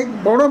दिने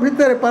बण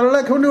भितर पारला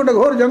खेमुंडी गोटे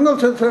घोर जंगल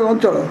से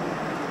अंचल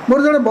मोर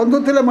जड़े बंधु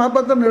थे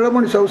महापात्र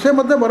नीलमणि साहू से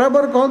मत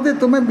बराबर कहते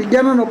तुम्हें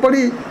विज्ञान न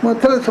पढ़ी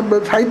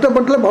मतलब साहित्य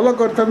पढ़ले भल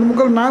कर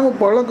मुझे ना मुझे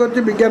भल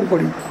कर विज्ञान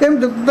पढ़ी एम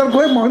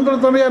कहे महेंद्र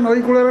तनया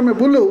नई कूल में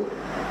बुलू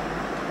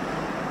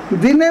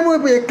दिने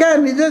मुझे एका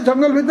निजे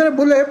जंगल भितर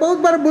बुले बहुत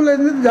बार बुले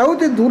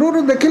जाऊँगी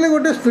दूर देखिले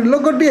गोटे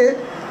स्त्रीलोकटे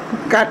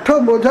काठ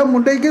बोझा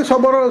मुंडे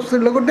शबर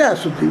स्त्रीलोकटे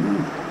आसूची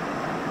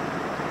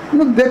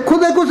देखू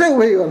देखू से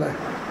होगला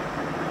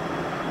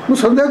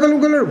मुझे सन्देह कल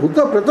कहले भूत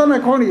प्रेत ना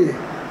कौन ये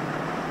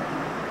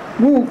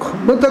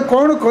मुझे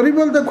कौन करी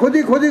बोलते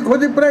खोजी खोजी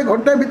खोजी प्राय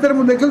घंटा भितर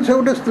मुझे देखिल से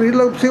गोटे स्त्री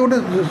लोक से गोटे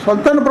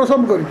संतान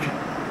प्रसव कर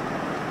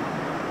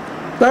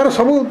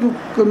सब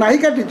नाई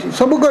काटी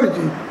सब कर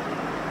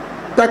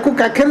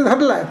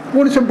धरला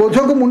पुणी से बोझ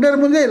को मुंडे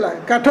मुंजेला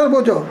काठर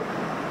बोझ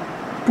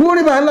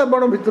पुणी बाहर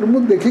बड़ भर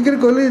मुझे देखिक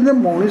कहली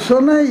मनीष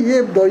ना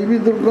ये दैवी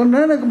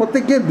दुर्घटना ना मत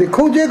किए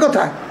देखा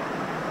कथा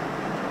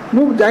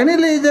मुझे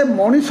जानिली जे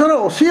मनीषर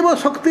असीम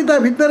शक्ति ता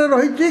भितर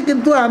रही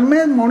किंतु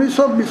आमे मनीष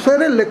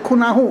विषय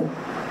लेखुना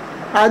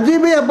आज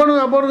भी आप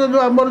जो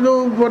आमर जो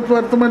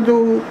वर्तमान जो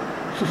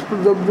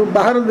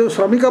बाहर जो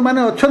श्रमिक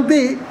मैंने अच्छा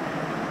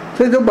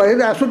से जो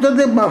बाहर आसुच्च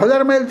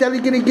 1000 माइल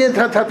चलिक किए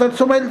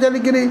 700 माइल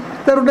चलिक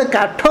तार गोटे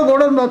काठ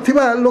गोड़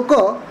ना लोक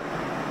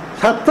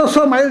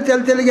 700 माइल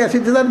चल चलिक आसी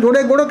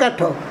जोड़े गोड़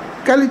काठ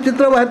काली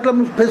चित्र बाहर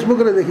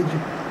फेसबुक रे देखी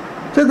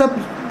से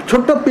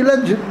छोट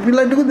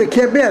पिलाटी को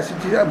देखा आसी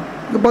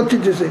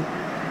बची से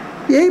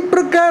यही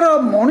प्रकार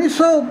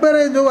मनीष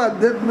उपरे जो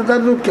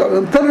तार जो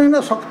अंतर्लीन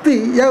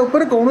शक्ति या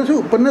उपरे कौन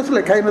उपन्यास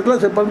लिखाई ना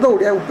से पर्यटन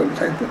ओडिया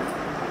साहित्य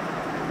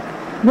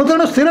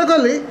मुझे स्थिर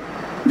कली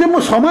जे मु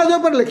समाज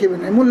पर लिखिबि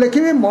नहीं मु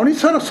लिखिबि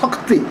मनुष्यर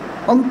शक्ति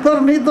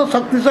अंतर्निहित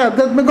शक्ति से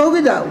आध्यात्मिक हो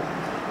कि जाओ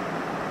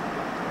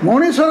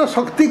मनुष्यर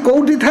शक्ति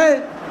कौटी थाए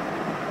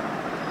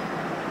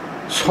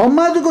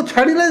समाज को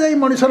छाड़िले जाई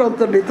मनुष्यर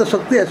अंतर्निहित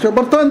शक्ति आस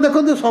बर्तमान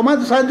देखो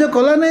समाज साहाय्य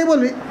कला नहीं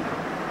बोली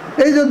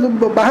ये जो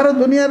बाहर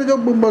दुनिया जो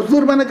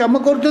मजदूर मैंने काम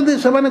कर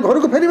घर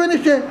को फेरबे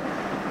निश्चय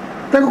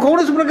कौन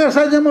प्रकार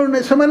साहाय्य मिलूना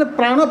से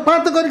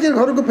प्राणपात करके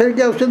घर को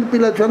फेरिक आस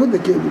पिला छुआ को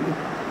देखिए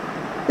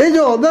ये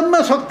जो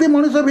अदम्य शक्ति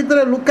मनुष्य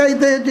भितर लुकाई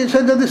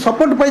से जब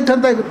सपोर्ट पाई था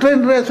ट्रेन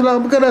रे आसला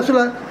अमकर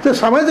आसला से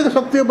सामाजिक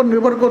शक्ति पर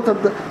निर्भर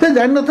करता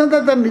जान न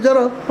था निजर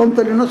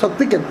अंतरीण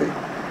शक्ति केते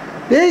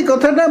यही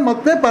कथाटा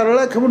मत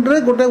पारला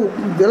खेमुंडे गोटे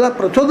देला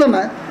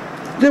प्रचोदना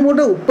जे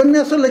गोटे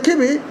उपन्यास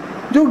लिखिबि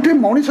जो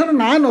मनुष्यर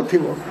ना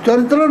नथिबो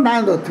चरित्र ना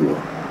नथिबो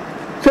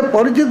से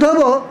परिचित हम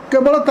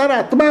केवल तार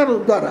आत्मा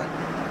द्वारा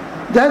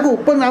जहाँ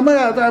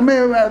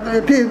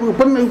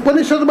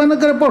उपनिषद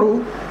मानक पढ़ू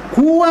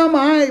हु आम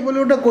आई बोले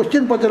गोटे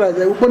क्वेश्चन पचरा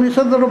जाए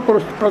उपनिषद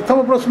प्रथम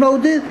प्रश्न हूँ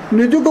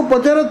निजको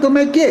पचार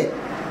तुम्हें किए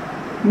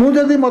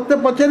मुझे मत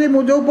पचारि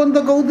मुझे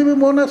पर्यटन कहूबी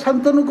मो ना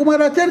शांतनु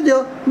कुमार आचार्य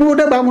मु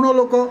गोटे ब्राह्मण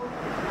लोक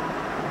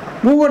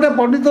मु गोटे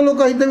पंडित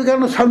लोक होती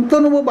कारण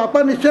शांतनु मो बापा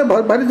निश्चय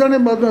भारी जड़े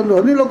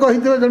धनी लोक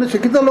होते जड़े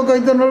शिक्षित लोक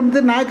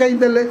होते ना कहीं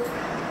देले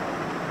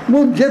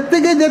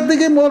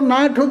मुझे मो ना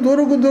ठू दूर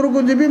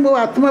को जी मो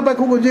आत्मा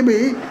पाखक जी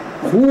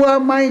हु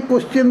आम माई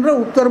क्वेश्चन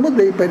उत्तर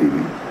मुझे पारि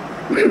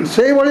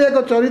से भाई एक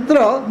चरित्र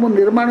मु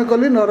निर्माण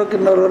कली नर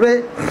किन्नर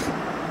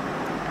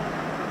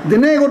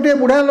दिने गोटे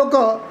बुढ़ा लोक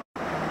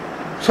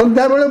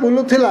संध्या बेले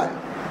बुलूला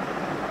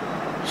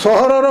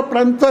सहर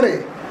प्रांत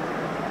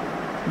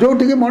जो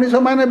मनीष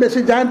मैंने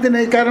बेसी जाती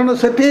नहीं कारण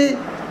से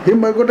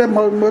गोटे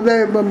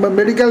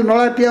मेडिकल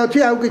नलाटी अच्छी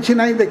आउ कि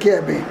ना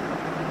देखापी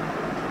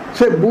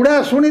से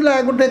बुढ़ा शुणिला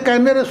गोटे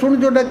कान शुणी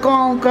जोटे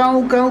कौ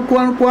काऊ काऊ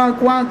कुआ कुआ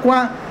कुआ कुआ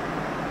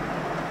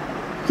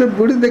से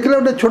बुढ़ी देखला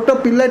गोटे छोट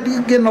पिला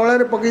किए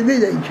नल पकई दे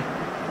जाइए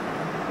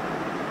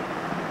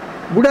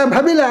बुढ़ा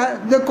भाविला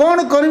जे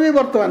कौन करी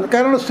बर्तमान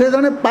कारण से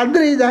जड़े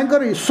पाद्री जहाँ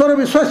ईश्वर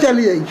विश्वास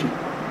चली जाइए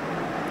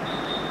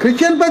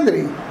ख्रिश्चियन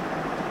पाद्री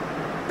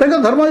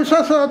धर्म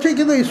विश्वास अच्छी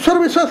कि ईश्वर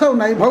विश्वास आउ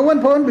ना भगवान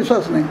भगवान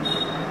विश्वास नहीं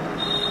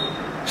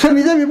से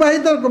निजे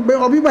विवाहित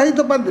अविवाहित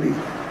पाद्री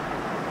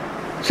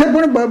से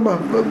पुणी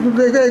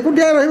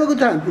एकुटिया रहा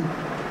चाहती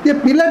ये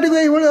पिलाटी को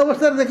ये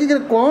अवस्था देखिक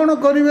कौन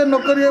करेंगे न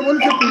करेंगे बोल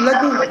से पिला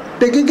को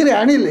टेकिक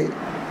आणिले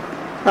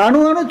आणु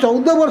आणु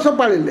 14 वर्ष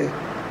पालिले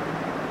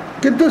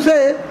किंतु से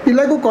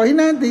पिला को कही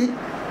ना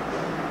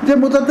जे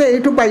मु ते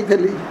यू पाई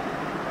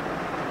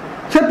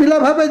से पिला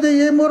भावे जे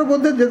ये मोर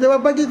बोधे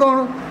जेजेबापा कि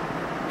कौन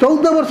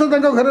 14 वर्ष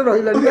घर रहा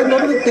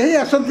कहीं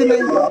आसती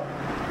नहीं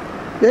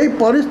यही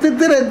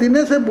परिस्थिति रे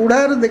दिने से बुढ़ा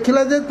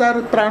देखला जे तार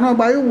प्राण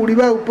वायु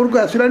उड़ीबा ऊपर को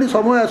आसला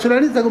समय आसला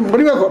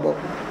मरवा हम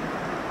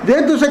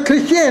जेहेतु से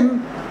ख्रिश्चियन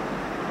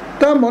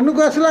तो मन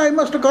को आसला आई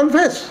मस्ट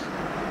कन्फेस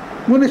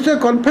मु निश्चय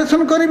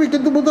कन्फेसन करी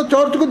किंतु मु तो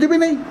चर्च को जीवी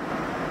नहीं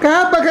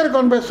क्या पाखे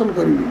कन्फेसन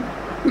करी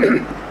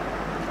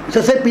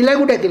से पिला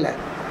को डाकिला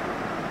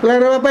रे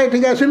बापा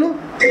ये आसलु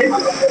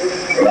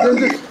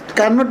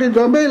कानटी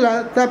जमेला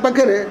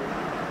पाखे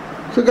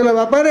से कहला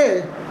बापा रे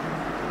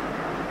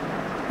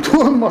तू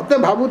मत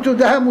भावुचु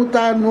जहाँ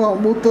मुता नुह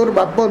मु तोर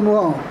बाप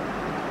नुह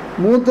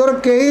मु तोर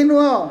कहीं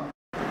नुह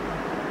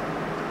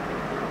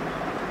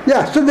ये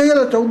आश्चर्य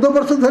होगा 14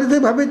 वर्ष धरी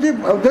भावी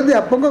जदि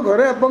आप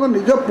घरे आप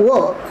निज पुओ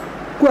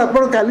को आप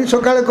काली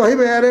सका कहे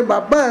अरे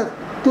बाबा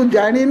तू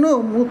जाणीनु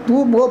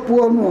तू मो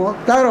पुओ नुह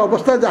तार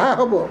अवस्था जहाँ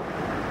हम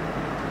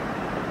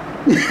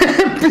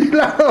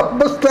पिला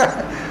अवस्था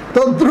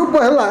तद्रुप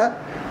है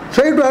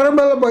से आरंभ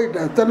है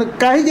बईटा तेना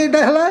कहीं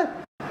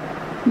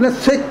ना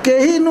से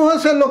कहीं नुह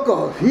से लोक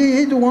he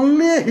is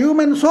only a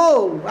human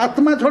soul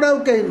आत्मा छड़ा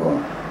कहीं नुह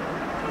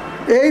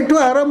यू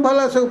आरंभ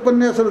है से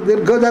उपन्यास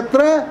दीर्घ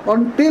यात्रा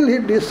अंटिल ही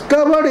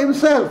डिस्कवर्ड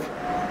हिमसेल्फ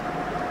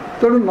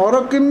तेणु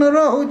नरकिन्नर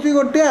हूँ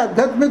गोटे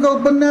आध्यात्मिक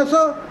उपन्यास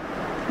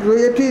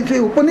ये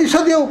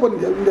उपनिषदीय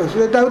उपन्यास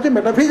यहाँ हूँ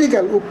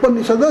मेटाफिजिकल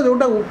उपनिषद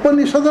जोटा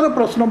उपनिषदर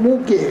प्रश्न मु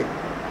किए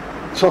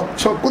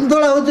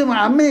शकुंतला हूँ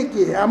आमे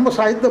किए आम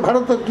साहित्य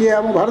भारत किए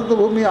आम भारत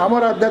भूमि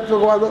आमर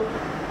आध्यात्मिकवाद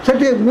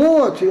से मु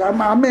अच्छी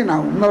आमे ना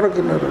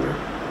नरकिन्नर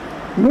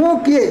मु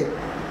किए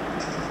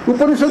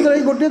उपनिषद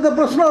गोटे तो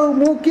प्रश्न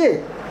मु किए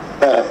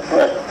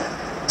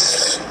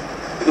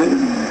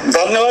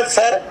धन्यवाद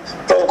सर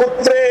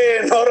प्रकृतरे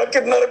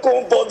नरकिन्नर को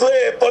बोधे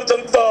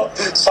पर्यंत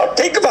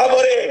सठिक भाव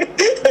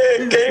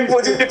कहीं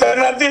बुझी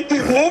पारना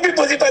मु भी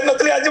बुझी पारि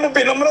नी आज मु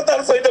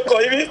विनम्रतार सहित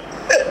कहबी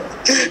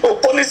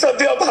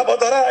उपनिषदीय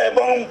भावधारा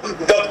एवं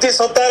व्यक्ति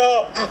सत्तार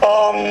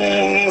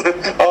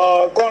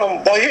कौन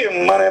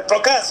बही माने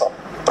प्रकाश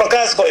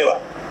कहवा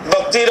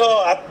व्यक्तिर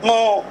आत्म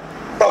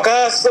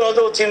प्रकाश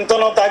जो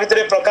चिंतन ता भितर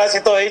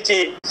प्रकाशित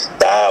होईची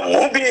ता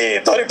मु भी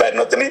धरि पाइ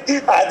नथली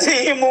आज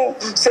ही मु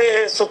से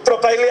सूत्र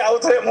पाइली आउ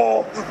थरे मु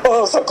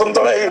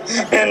शकुंतला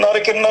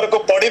नरकिन्नर को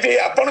पढ़ी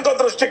आपण को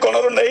दृष्टिकोण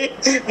रु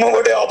नहीं मु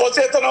गोटे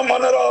अवचेतन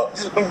मनर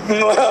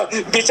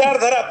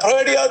विचारधारा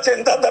फ्रॉयडिया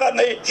चिंताधारा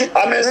नहीं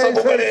आमे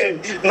सब बड़े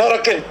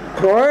नरके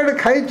फ्रॉयड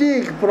खाइची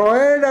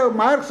फ्रॉयड और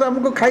मार्क्स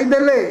हमको खाई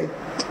देले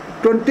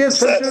 20th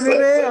सेंचुरी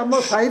रे हम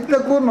साहित्य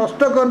को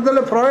नष्ट कर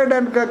देले फ्रॉयड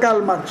एंड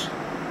कार्ल मार्क्स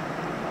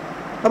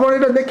अब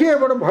ये देखिए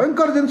बड़ा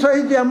भयंकर जिनस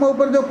आम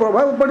ऊपर जो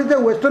प्रभाव पड़ी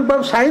वेस्टर्न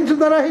पावर साइंस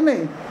द्वारा ही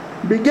नहीं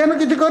विज्ञान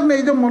किसी करने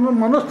जो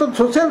मनस्थ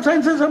सोशल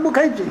साइंस सब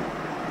खाई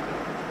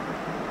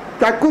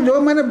ताकू जो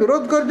मैंने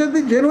विरोध कर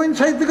जेनुइन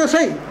साहित्यिक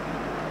सही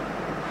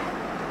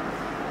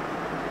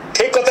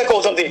ठीक कथा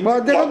कहउछंती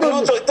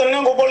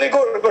चैतन्य गोपाली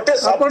को गोटे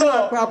शब्द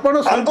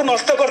हमको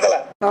नष्ट कर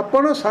देला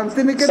आपण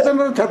शांति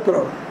निकेतन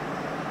छात्र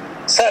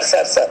सर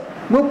सर सर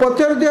मु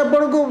पचार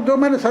आपण को जो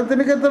मैंने शांति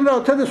निकेतन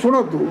अच्छा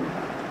शुणतु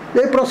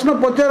ये प्रश्न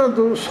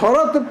पचारतु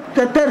शरत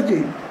चटर्जी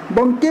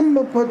बंकिम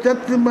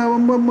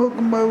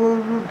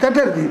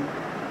चटर्जी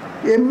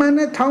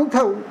एमाने थाऊ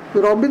थाऊ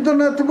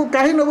रवींद्रनाथ को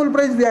कहीं नोबेल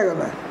प्राइज दिया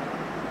गला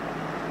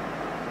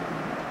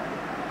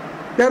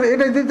यार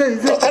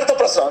यथार्थ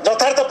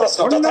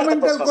प्रश्न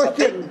फंडामेंटल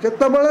क्वेश्चन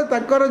जेतबेले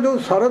ताकर जो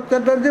शरत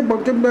चटर्जी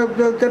बंकिम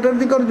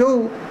चटर्जी कर जो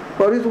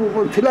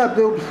थिला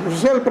जो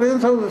सोशल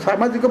प्रेजेंस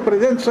सामाजिक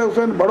प्रेजेंस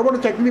बड़ बड़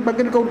चाकरी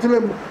बाकरी करथिले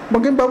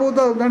बंकिम बाबू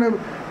तो जने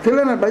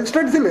थिले ना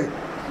मैजिस्ट्रेट थिले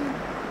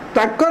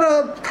ताकर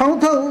थाऊ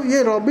थाऊ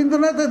ये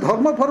रवींद्रनाथ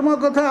धर्म फर्म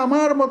कथा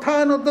आमार मथा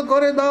नत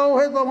करे दाओ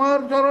है तमार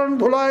चरण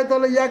धुलाए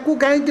तले याकू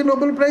कहीं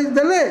नोबेल प्राइज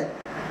देले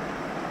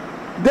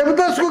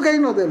देवदास को कहीं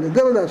न देले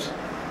देवदास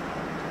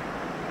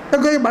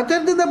तो कहीं बाचार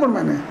दे अपन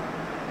मैंने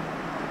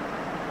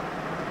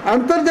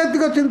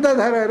आंतर्जातिक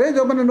चिंताधारा रे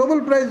जो मैंने नोबेल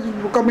प्राइज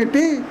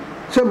कमिटी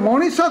से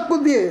मनीष को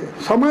दिए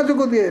समाज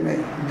को दिए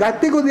नहीं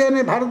जाति को दिए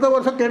नहीं भारत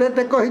वर्ष केड़े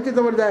टेक होती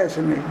तुम जाए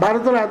से नहीं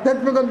भारत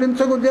आध्यात्मिक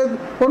जिनस को जे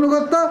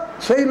अनुगत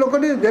से ही लोक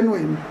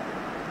जेनुइन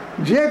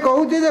जी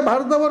कहूँ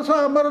भारत वर्ष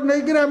आमर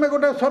नहीं आम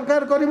गोटे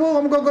सरकार करूँ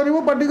अमुक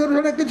करूँ पार्टी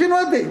करूँ किसी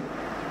नुहति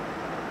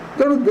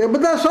तेणु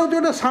देवदास हूँ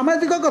गोटे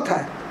सामाजिक कथा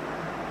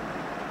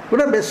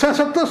गोटे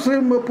बेशासक्त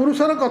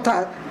पुरुषर कथा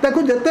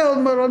ताकू जिते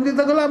रंजित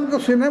कला आमको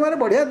सिनेमा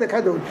बढ़िया देखा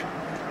जाऊँगी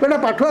गोटे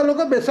पाठुआ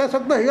लोक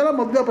बेशासक्त होगला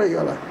मद्यप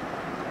होगला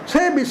से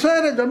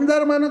विषय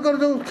जमीदार मानकर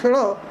जो खेल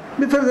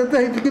विषय जिते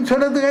कि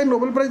कहीं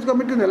नोबेल प्राइज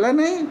कमिटी नेला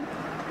नहीं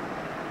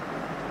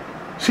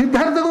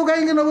सिद्धार्थ को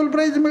कहीं नोबेल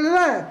प्राइज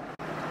मिलला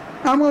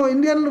आम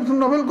इंडियन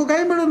नोबेल को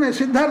कहीं मिलूनी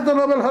सिद्धार्थ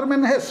नोबेल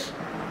हरमैन हेस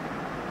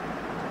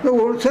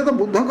से तो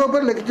बुद्ध के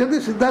ऊपर लिखिं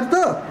सिद्धार्थ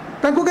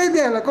ताको कहीं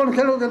दिया कौन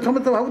खेल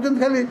समस्त भावुं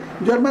खाली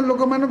जर्मान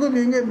लोक मान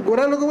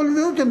गोरा लोक बोली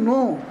दे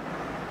नो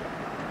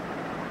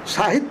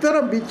साहित्यर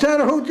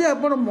विचार होची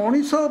आपण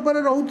मनीष उपर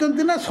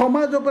रहउचंती ना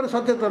समाज उपर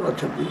सचेतन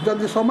अछंती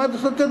जदि समाज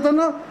सचेतन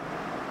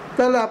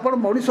ताले आपण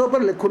मनीष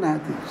उपर लिखु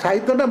नाथि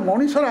साहित्यटा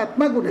मनीषर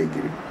आत्मा को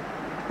लेकिन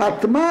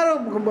आत्मार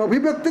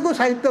अभिव्यक्ति को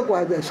साहित्य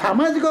कहा जाए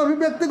सामाजिक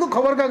अभिव्यक्ति को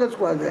खबर कागज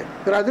कहा जाए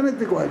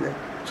राजनीति कहा जाए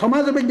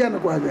समाज विज्ञान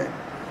कहा जाए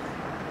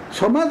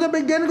समाज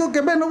विज्ञान को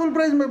केबे नोबेल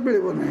प्राइज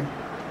मिलिबो नहीं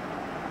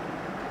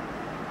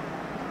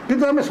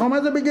किंतु आम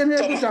समाज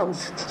विज्ञान चाहूँ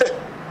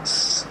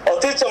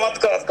अति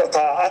चमत्कार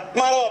कथा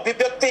आत्मार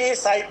अभिव्यक्ति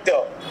साहित्य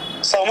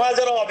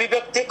समाजर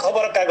अभिव्यक्ति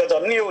खबर कागज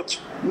न्यूज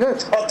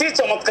अति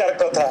चमत्कार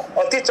कथा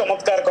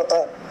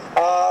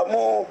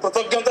मु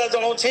कृतज्ञता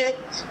जनाऊँगी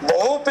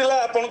बहु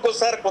पिला आपन को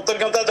सर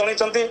कृतज्ञता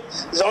जनाइछंती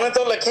जने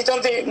तो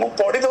लिखिछंती मु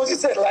पढ़ी दउछि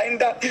से लाइन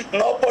टा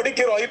न पढ़ी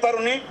के रही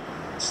पारुनी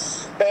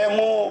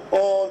मु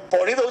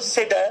पढ़ी दउछि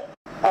सेटा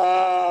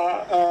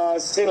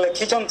से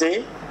लिखिछंती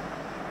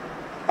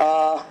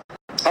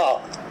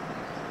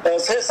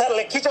से सर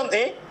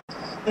लिखिछंती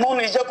मु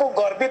निजको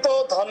गर्वित तो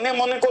धन्य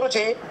मन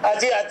करुछि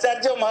आज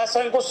आचार्य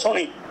महाशय को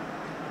सुनी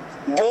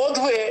बोध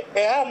हुए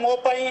यह मो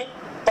पई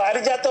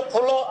पारिजात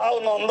फूल आउ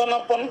नंदन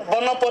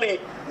वन परी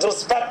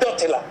दुष्प्राप्य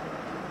थिला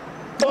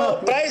तो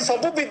प्राय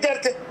सबु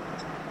विद्यार्थी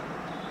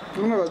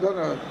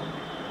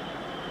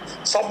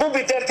सबु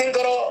विद्यार्थी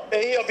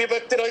यही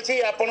अभिव्यक्ति रही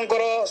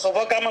आपणकर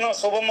शुभकामना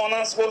शुभ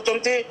मनास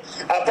करछंती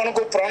आपन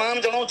को प्रणाम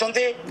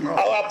जनाउछंती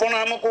आपण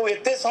हमको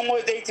एते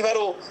समय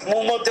देइथिबारु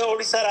मु मध्य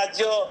ओडिशा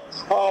राज्य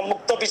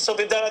मुक्त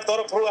विश्वविद्यालय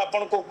तरफ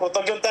आपन को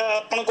कृतज्ञता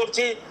अर्पण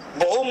करछि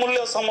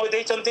बहुमूल्य समय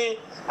देइछंती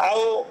आउ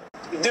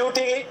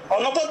दुईटी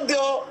अनपद्य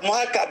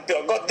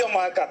महाकाव्य गद्य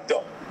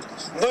महाकाव्य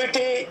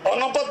दुईटी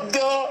अनपद्य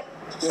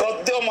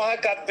गद्य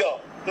महाकाव्य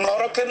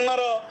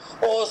नरकिन्नर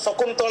और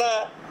शकुंतला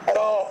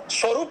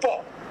स्वरूप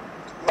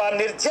बा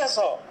निर्यास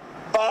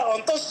बा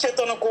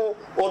अंतश्चेतन को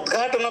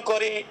उद्घाटन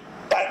करी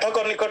पाठक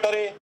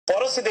निकटरे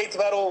परसी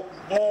देइथिबारु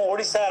मु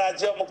ओडिशा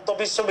राज्य मुक्त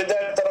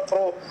विश्वविद्यालय तरफ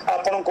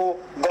आपन को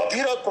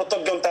गभीर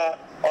कृतज्ञता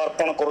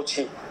अर्पण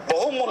करुछि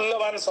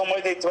बहुमूल्यवान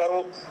समय देइथिबारु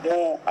मु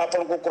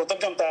आपन को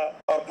कृतज्ञता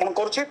अर्पण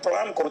करुछि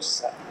प्रणाम करुछि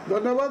सर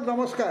धन्यवाद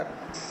नमस्कार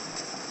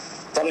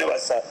धन्यवाद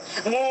सर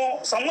मु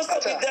समस्त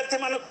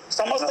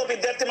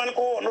विद्यार्थी मान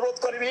को अनुरोध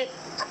करी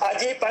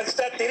आज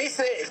 5:30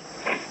 रे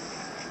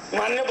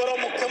माननीय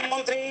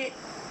मुख्यमंत्री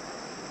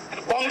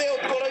ବନ୍ଦେ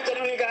ଉତ୍କଳ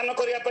ଜନନୀ ଗାନ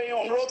କରିବା ପାଇଁ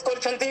ଅନୁରୋଧ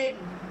କରିଛନ୍ତି।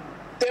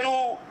 ତେଣୁ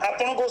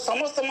ଆପଣଙ୍କୁ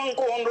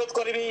ସମସ୍ତଙ୍କୁ ଅନୁରୋଧ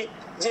କରିବି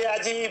ଯେ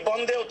ଆଜି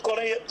ବନ୍ଦେ ଉତ୍କଳ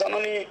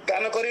ଜନନୀ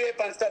ଗାନ କରିବେ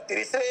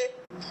 5:30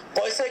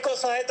 ବୈଷୟିକ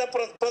ସହାୟତା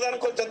ପ୍ରଦାନ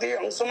କରିଛନ୍ତି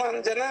ଅଂଶୁମାନ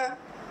ଜେନା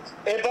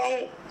ଏବଂ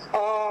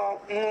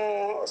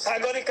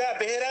ସାଗରିକା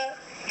ବେହେରା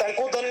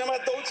ତାଙ୍କୁ ଧନ୍ୟବାଦ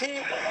ଦଉଛି।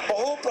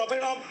 ବହୁ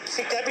ପ୍ରବୀଣ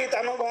ଶିକ୍ଷାବିତ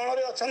ଆମ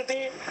ଗହଣରେ ଅଛନ୍ତି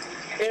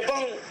ଏବଂ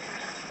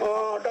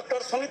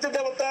ଡକ୍ଟର ସୁନୀତି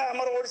ଦେବତା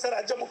ଆମର ଓଡ଼ିଶା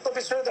ରାଜ୍ୟ ମୁକ୍ତ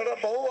ବିଶ୍ୱବିଦ୍ୟାଳୟର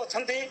ବହୁ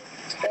ଅଛନ୍ତି।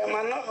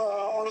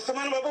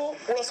 ଅଂଶୁମାନ ବାବୁ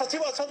କୁଳ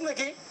ସଚିବ ଅଛନ୍ତି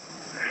କି?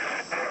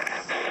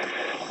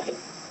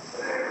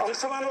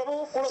 ଅଂଶୁମାନ ବାବୁ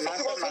କୁଳ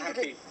ସଚିବ ଅଛନ୍ତି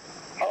କି?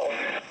 ହଉ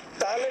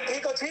ତାହେଲେ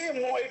ଠିକ ଅଛି,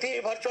 ମୁଁ ଏଇଠି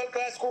ଭର୍ଚୁଆଲ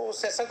କ୍ଲାସକୁ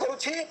ଶେଷ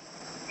କରୁଛି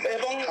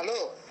ଏବଂ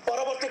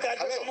ପରବର୍ତ୍ତୀ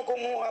କାର୍ଯ୍ୟକ୍ରମକୁ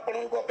ମୁଁ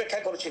ଆପଣଙ୍କୁ ଅପେକ୍ଷା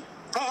କରୁଛି।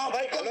 ହଁ ହଁ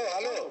ଭାଇ ହ୍ୟାଲୋ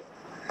ହ୍ୟାଲୋ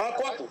ହଁ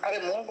କୁହନ୍ତୁ। ଆରେ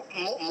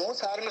ମୁଁ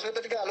ସାର୍ଙ୍କ ସହିତ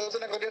ଟିକେ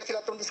ଆଲୋଚନା କରିବାର ଥିଲା।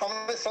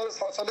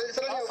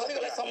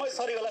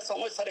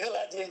 ସମୟ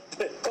ସରିଗଲା ଯେ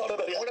କଣ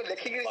କରିବା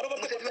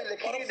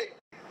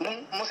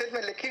ମୁଁ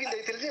ସେଥିପାଇଁ ଲେଖିକି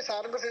ଦେଇଥିଲି ଯେ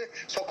ସାର୍ଙ୍କ ସେ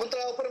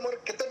ଶକୁନ୍ତଳା ଉପରେ ମୋର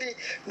କେତୋଟି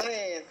ମାନେ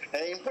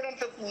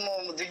ଇମ୍ପୋର୍ଟାଣ୍ଟ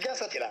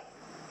ଜିଜ୍ଞାସା ଥିଲା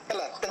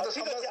ହେଲା।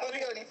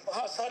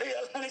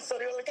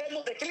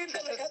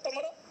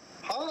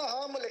 ହଁ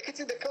ହଁ ମୁଁ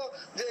ଲେଖିଛି ଦେଖ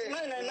ଯେ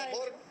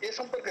ମୋର ଏ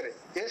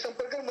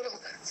ସମ୍ପର୍କରେ ମୋର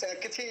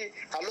କିଛି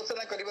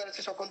ଆଲୋଚନା କରିବାର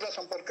ଅଛି ଶକୁନ୍ତଳା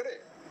ସମ୍ପର୍କରେ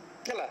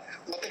ହେଲା।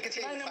 ମତେ କିଛି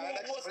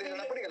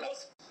ଜଣା ପଡିଗଲା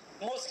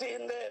ମୋ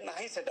ସ୍କ୍ରିନରେ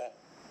ନାହିଁ ସେଟା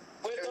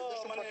ହୁଏତ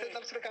ମାନେ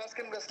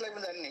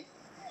ମୁଁ ଜାଣିନି।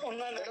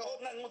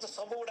 ମୁଁ ତ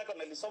ସବୁ ଗୁଡାକ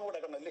ନେଲି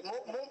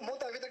ମୁଁ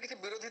ତା ଭିତରେ କିଛି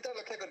ବିରୋଧିତା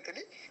ଲକ୍ଷ୍ୟ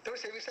କରିଥିଲି। ତେଣୁ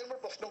ସେ ବିଷୟରେ ମୋର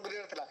ପ୍ରଶ୍ନ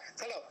କରିବାର ଥିଲା।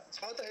 ଛାଡ଼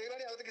ସମୟ ତ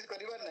ହେଇଗଲାଣି, ଆଉ ତ କିଛି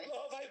କରିବାର ନାହିଁ।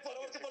 ଭାଇ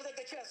ପରବର୍ତ୍ତୀ ପର୍ଯ୍ୟାୟରେ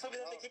ଦେଖିବା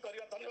ସୁବିଧା ଦେଖି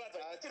କରିବା। ଧନ୍ୟବାଦ।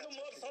 କିନ୍ତୁ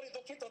ମୋର ସରି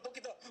ଦୁଃଖିତ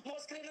ମୋ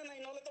ସ୍କ୍ରିନରେ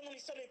ନାହିଁ, ନହେଲେ ତ ମୁଁ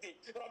ନିଶ୍ଚୟ ନେଇଥିଲି।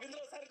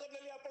 ରବୀନ୍ଦ୍ର ସାର୍ଙ୍କ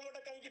ନେଲି, ଆପଣଙ୍କଟା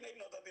କାହିଁକି ନେଇ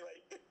ନଥାନ୍ତି ଭାଇ।